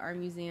up with the art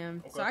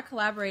museum. Okay. So I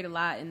collaborate a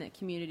lot in the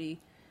community.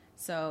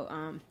 So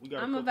I'm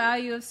a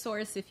value of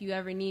source if you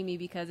ever need me,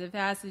 because if it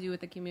has to do with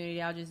the community,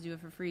 I'll just do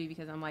it for free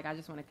because I'm like, I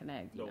just want to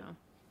connect, you know.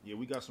 Yeah,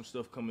 we got some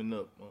stuff coming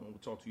up. We'll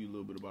talk to you a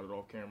little bit about it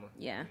off camera.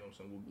 Yeah. You know what I'm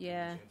saying? We'll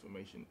get some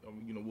information.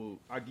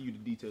 I'll give you the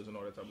details and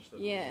all that type of stuff.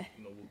 Yeah.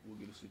 We'll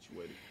get it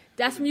situated.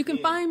 That's where you can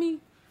find me.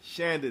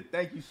 Chanda,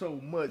 thank you so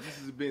much. This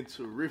has been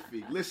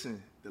terrific.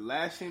 Listen, the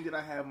last thing that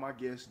I have my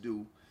guests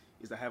do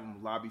is I have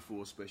them lobby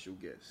for a special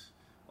guest.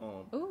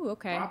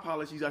 Okay. My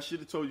apologies. I should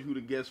have told you who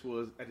the guest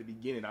was at the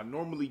beginning. I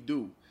normally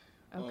do.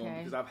 Okay.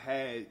 Because I've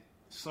had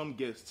some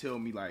guests tell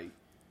me like,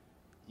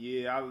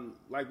 yeah, I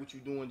like what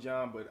you're doing,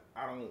 John, but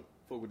I don't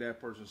fuck with that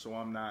person, so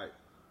I'm not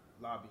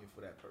lobbying for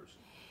that person.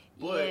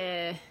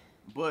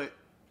 But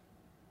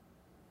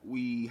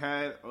we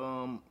had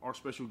our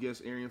special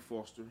guest, Arian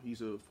Foster.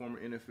 He's a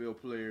former NFL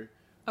player.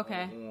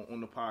 Okay.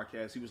 On the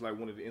podcast, he was like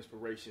one of the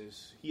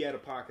inspirations. He had a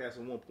podcast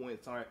at one point in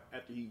time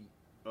after he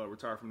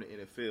retired from the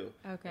NFL.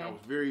 Okay. And I was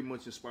very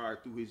much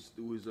inspired through his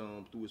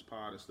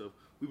pod and stuff.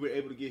 We were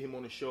able to get him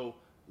on the show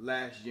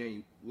last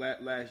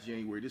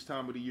January. This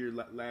time of the year,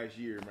 last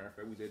year, matter of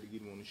fact, we was able to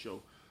get him on the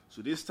show.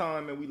 So this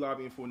time, man, we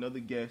lobbying for another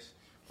guest.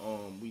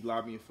 We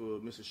lobbying for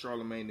Mr.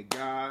 Charlemagne the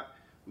God.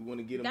 We want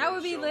to get him. That on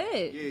would the be show.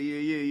 lit.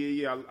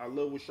 Yeah. I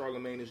love what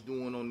Charlemagne is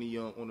doing on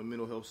the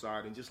mental health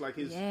side, and just like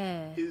his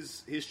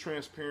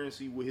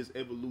transparency with his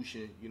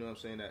evolution. You know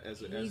what I'm saying?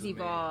 He's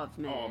evolved,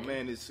 man. Oh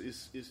man, it's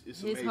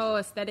amazing. His whole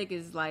aesthetic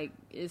is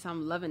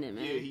I'm loving it,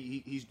 man. Yeah,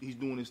 he's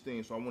doing his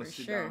thing. So I want to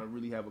sit down and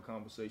really have a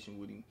conversation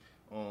with him.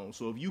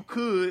 So if you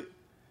could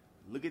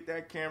look at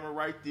that camera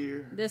right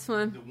there, this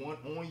one, the one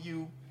on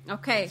you.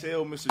 Okay.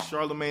 Tell Mr.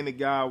 Charlemagne the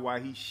God why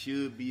he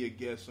should be a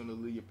guest on the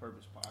Live Your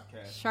Purpose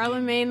podcast.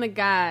 Charlemagne the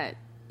God,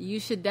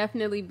 you should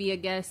definitely be a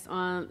guest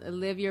on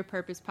Live Your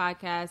Purpose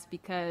podcast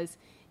because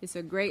it's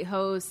a great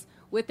host.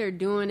 What they're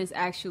doing is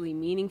actually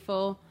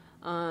meaningful.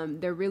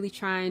 They're really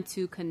trying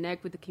to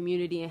connect with the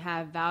community and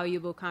have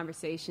valuable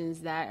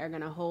conversations that are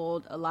going to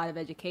hold a lot of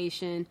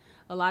education,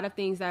 a lot of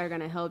things that are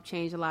going to help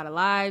change a lot of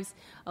lives,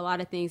 a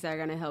lot of things that are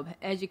going to help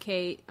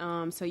educate.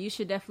 So you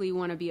should definitely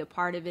want to be a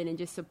part of it and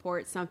just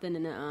support something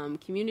in a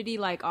community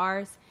like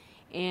ours.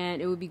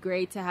 And it would be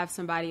great to have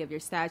somebody of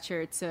your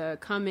stature to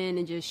come in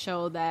and just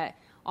show that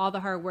all the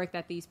hard work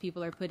that these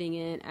people are putting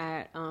in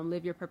at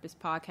Live Your Purpose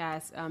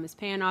podcast is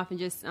paying off, and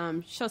just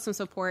show some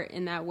support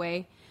in that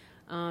way.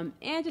 And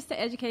just to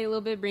educate a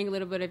little bit, bring a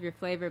little bit of your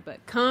flavor,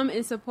 but come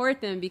and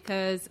support them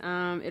because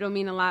it'll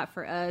mean a lot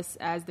for us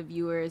as the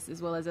viewers, as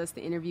well as us,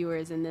 the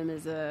interviewers, and them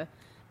as a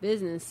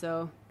business.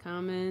 So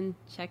come and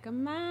check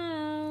them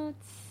out.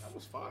 That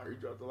was fire. You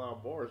dropped a lot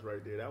of bars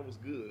right there. That was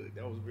good.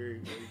 That was very,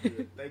 very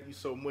good. Thank you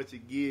so much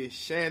again,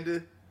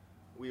 Chanda.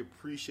 We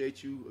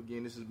appreciate you.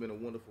 Again, this has been a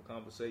wonderful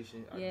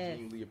conversation. I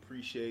genuinely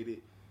appreciate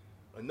it.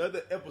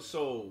 Another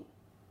episode.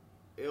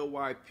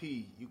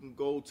 LYP. You can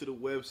go to the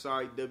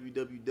website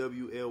www.lypp.org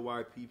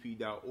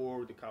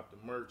to cop the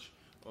merch.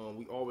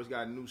 We always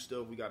got new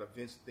stuff. We got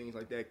events and things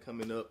like that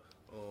coming up.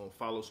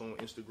 Follow us on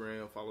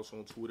Instagram. Follow us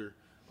on Twitter.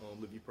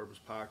 Live Your Purpose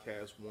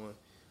Podcast 1.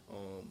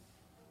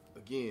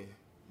 Again,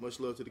 much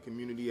love to the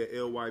community at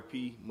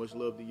LYP. Much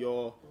love to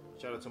y'all.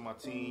 Shout out to my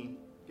team.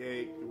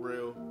 Gag,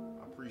 Real.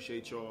 I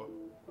appreciate y'all.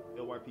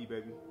 LYP,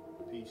 baby.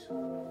 Peace.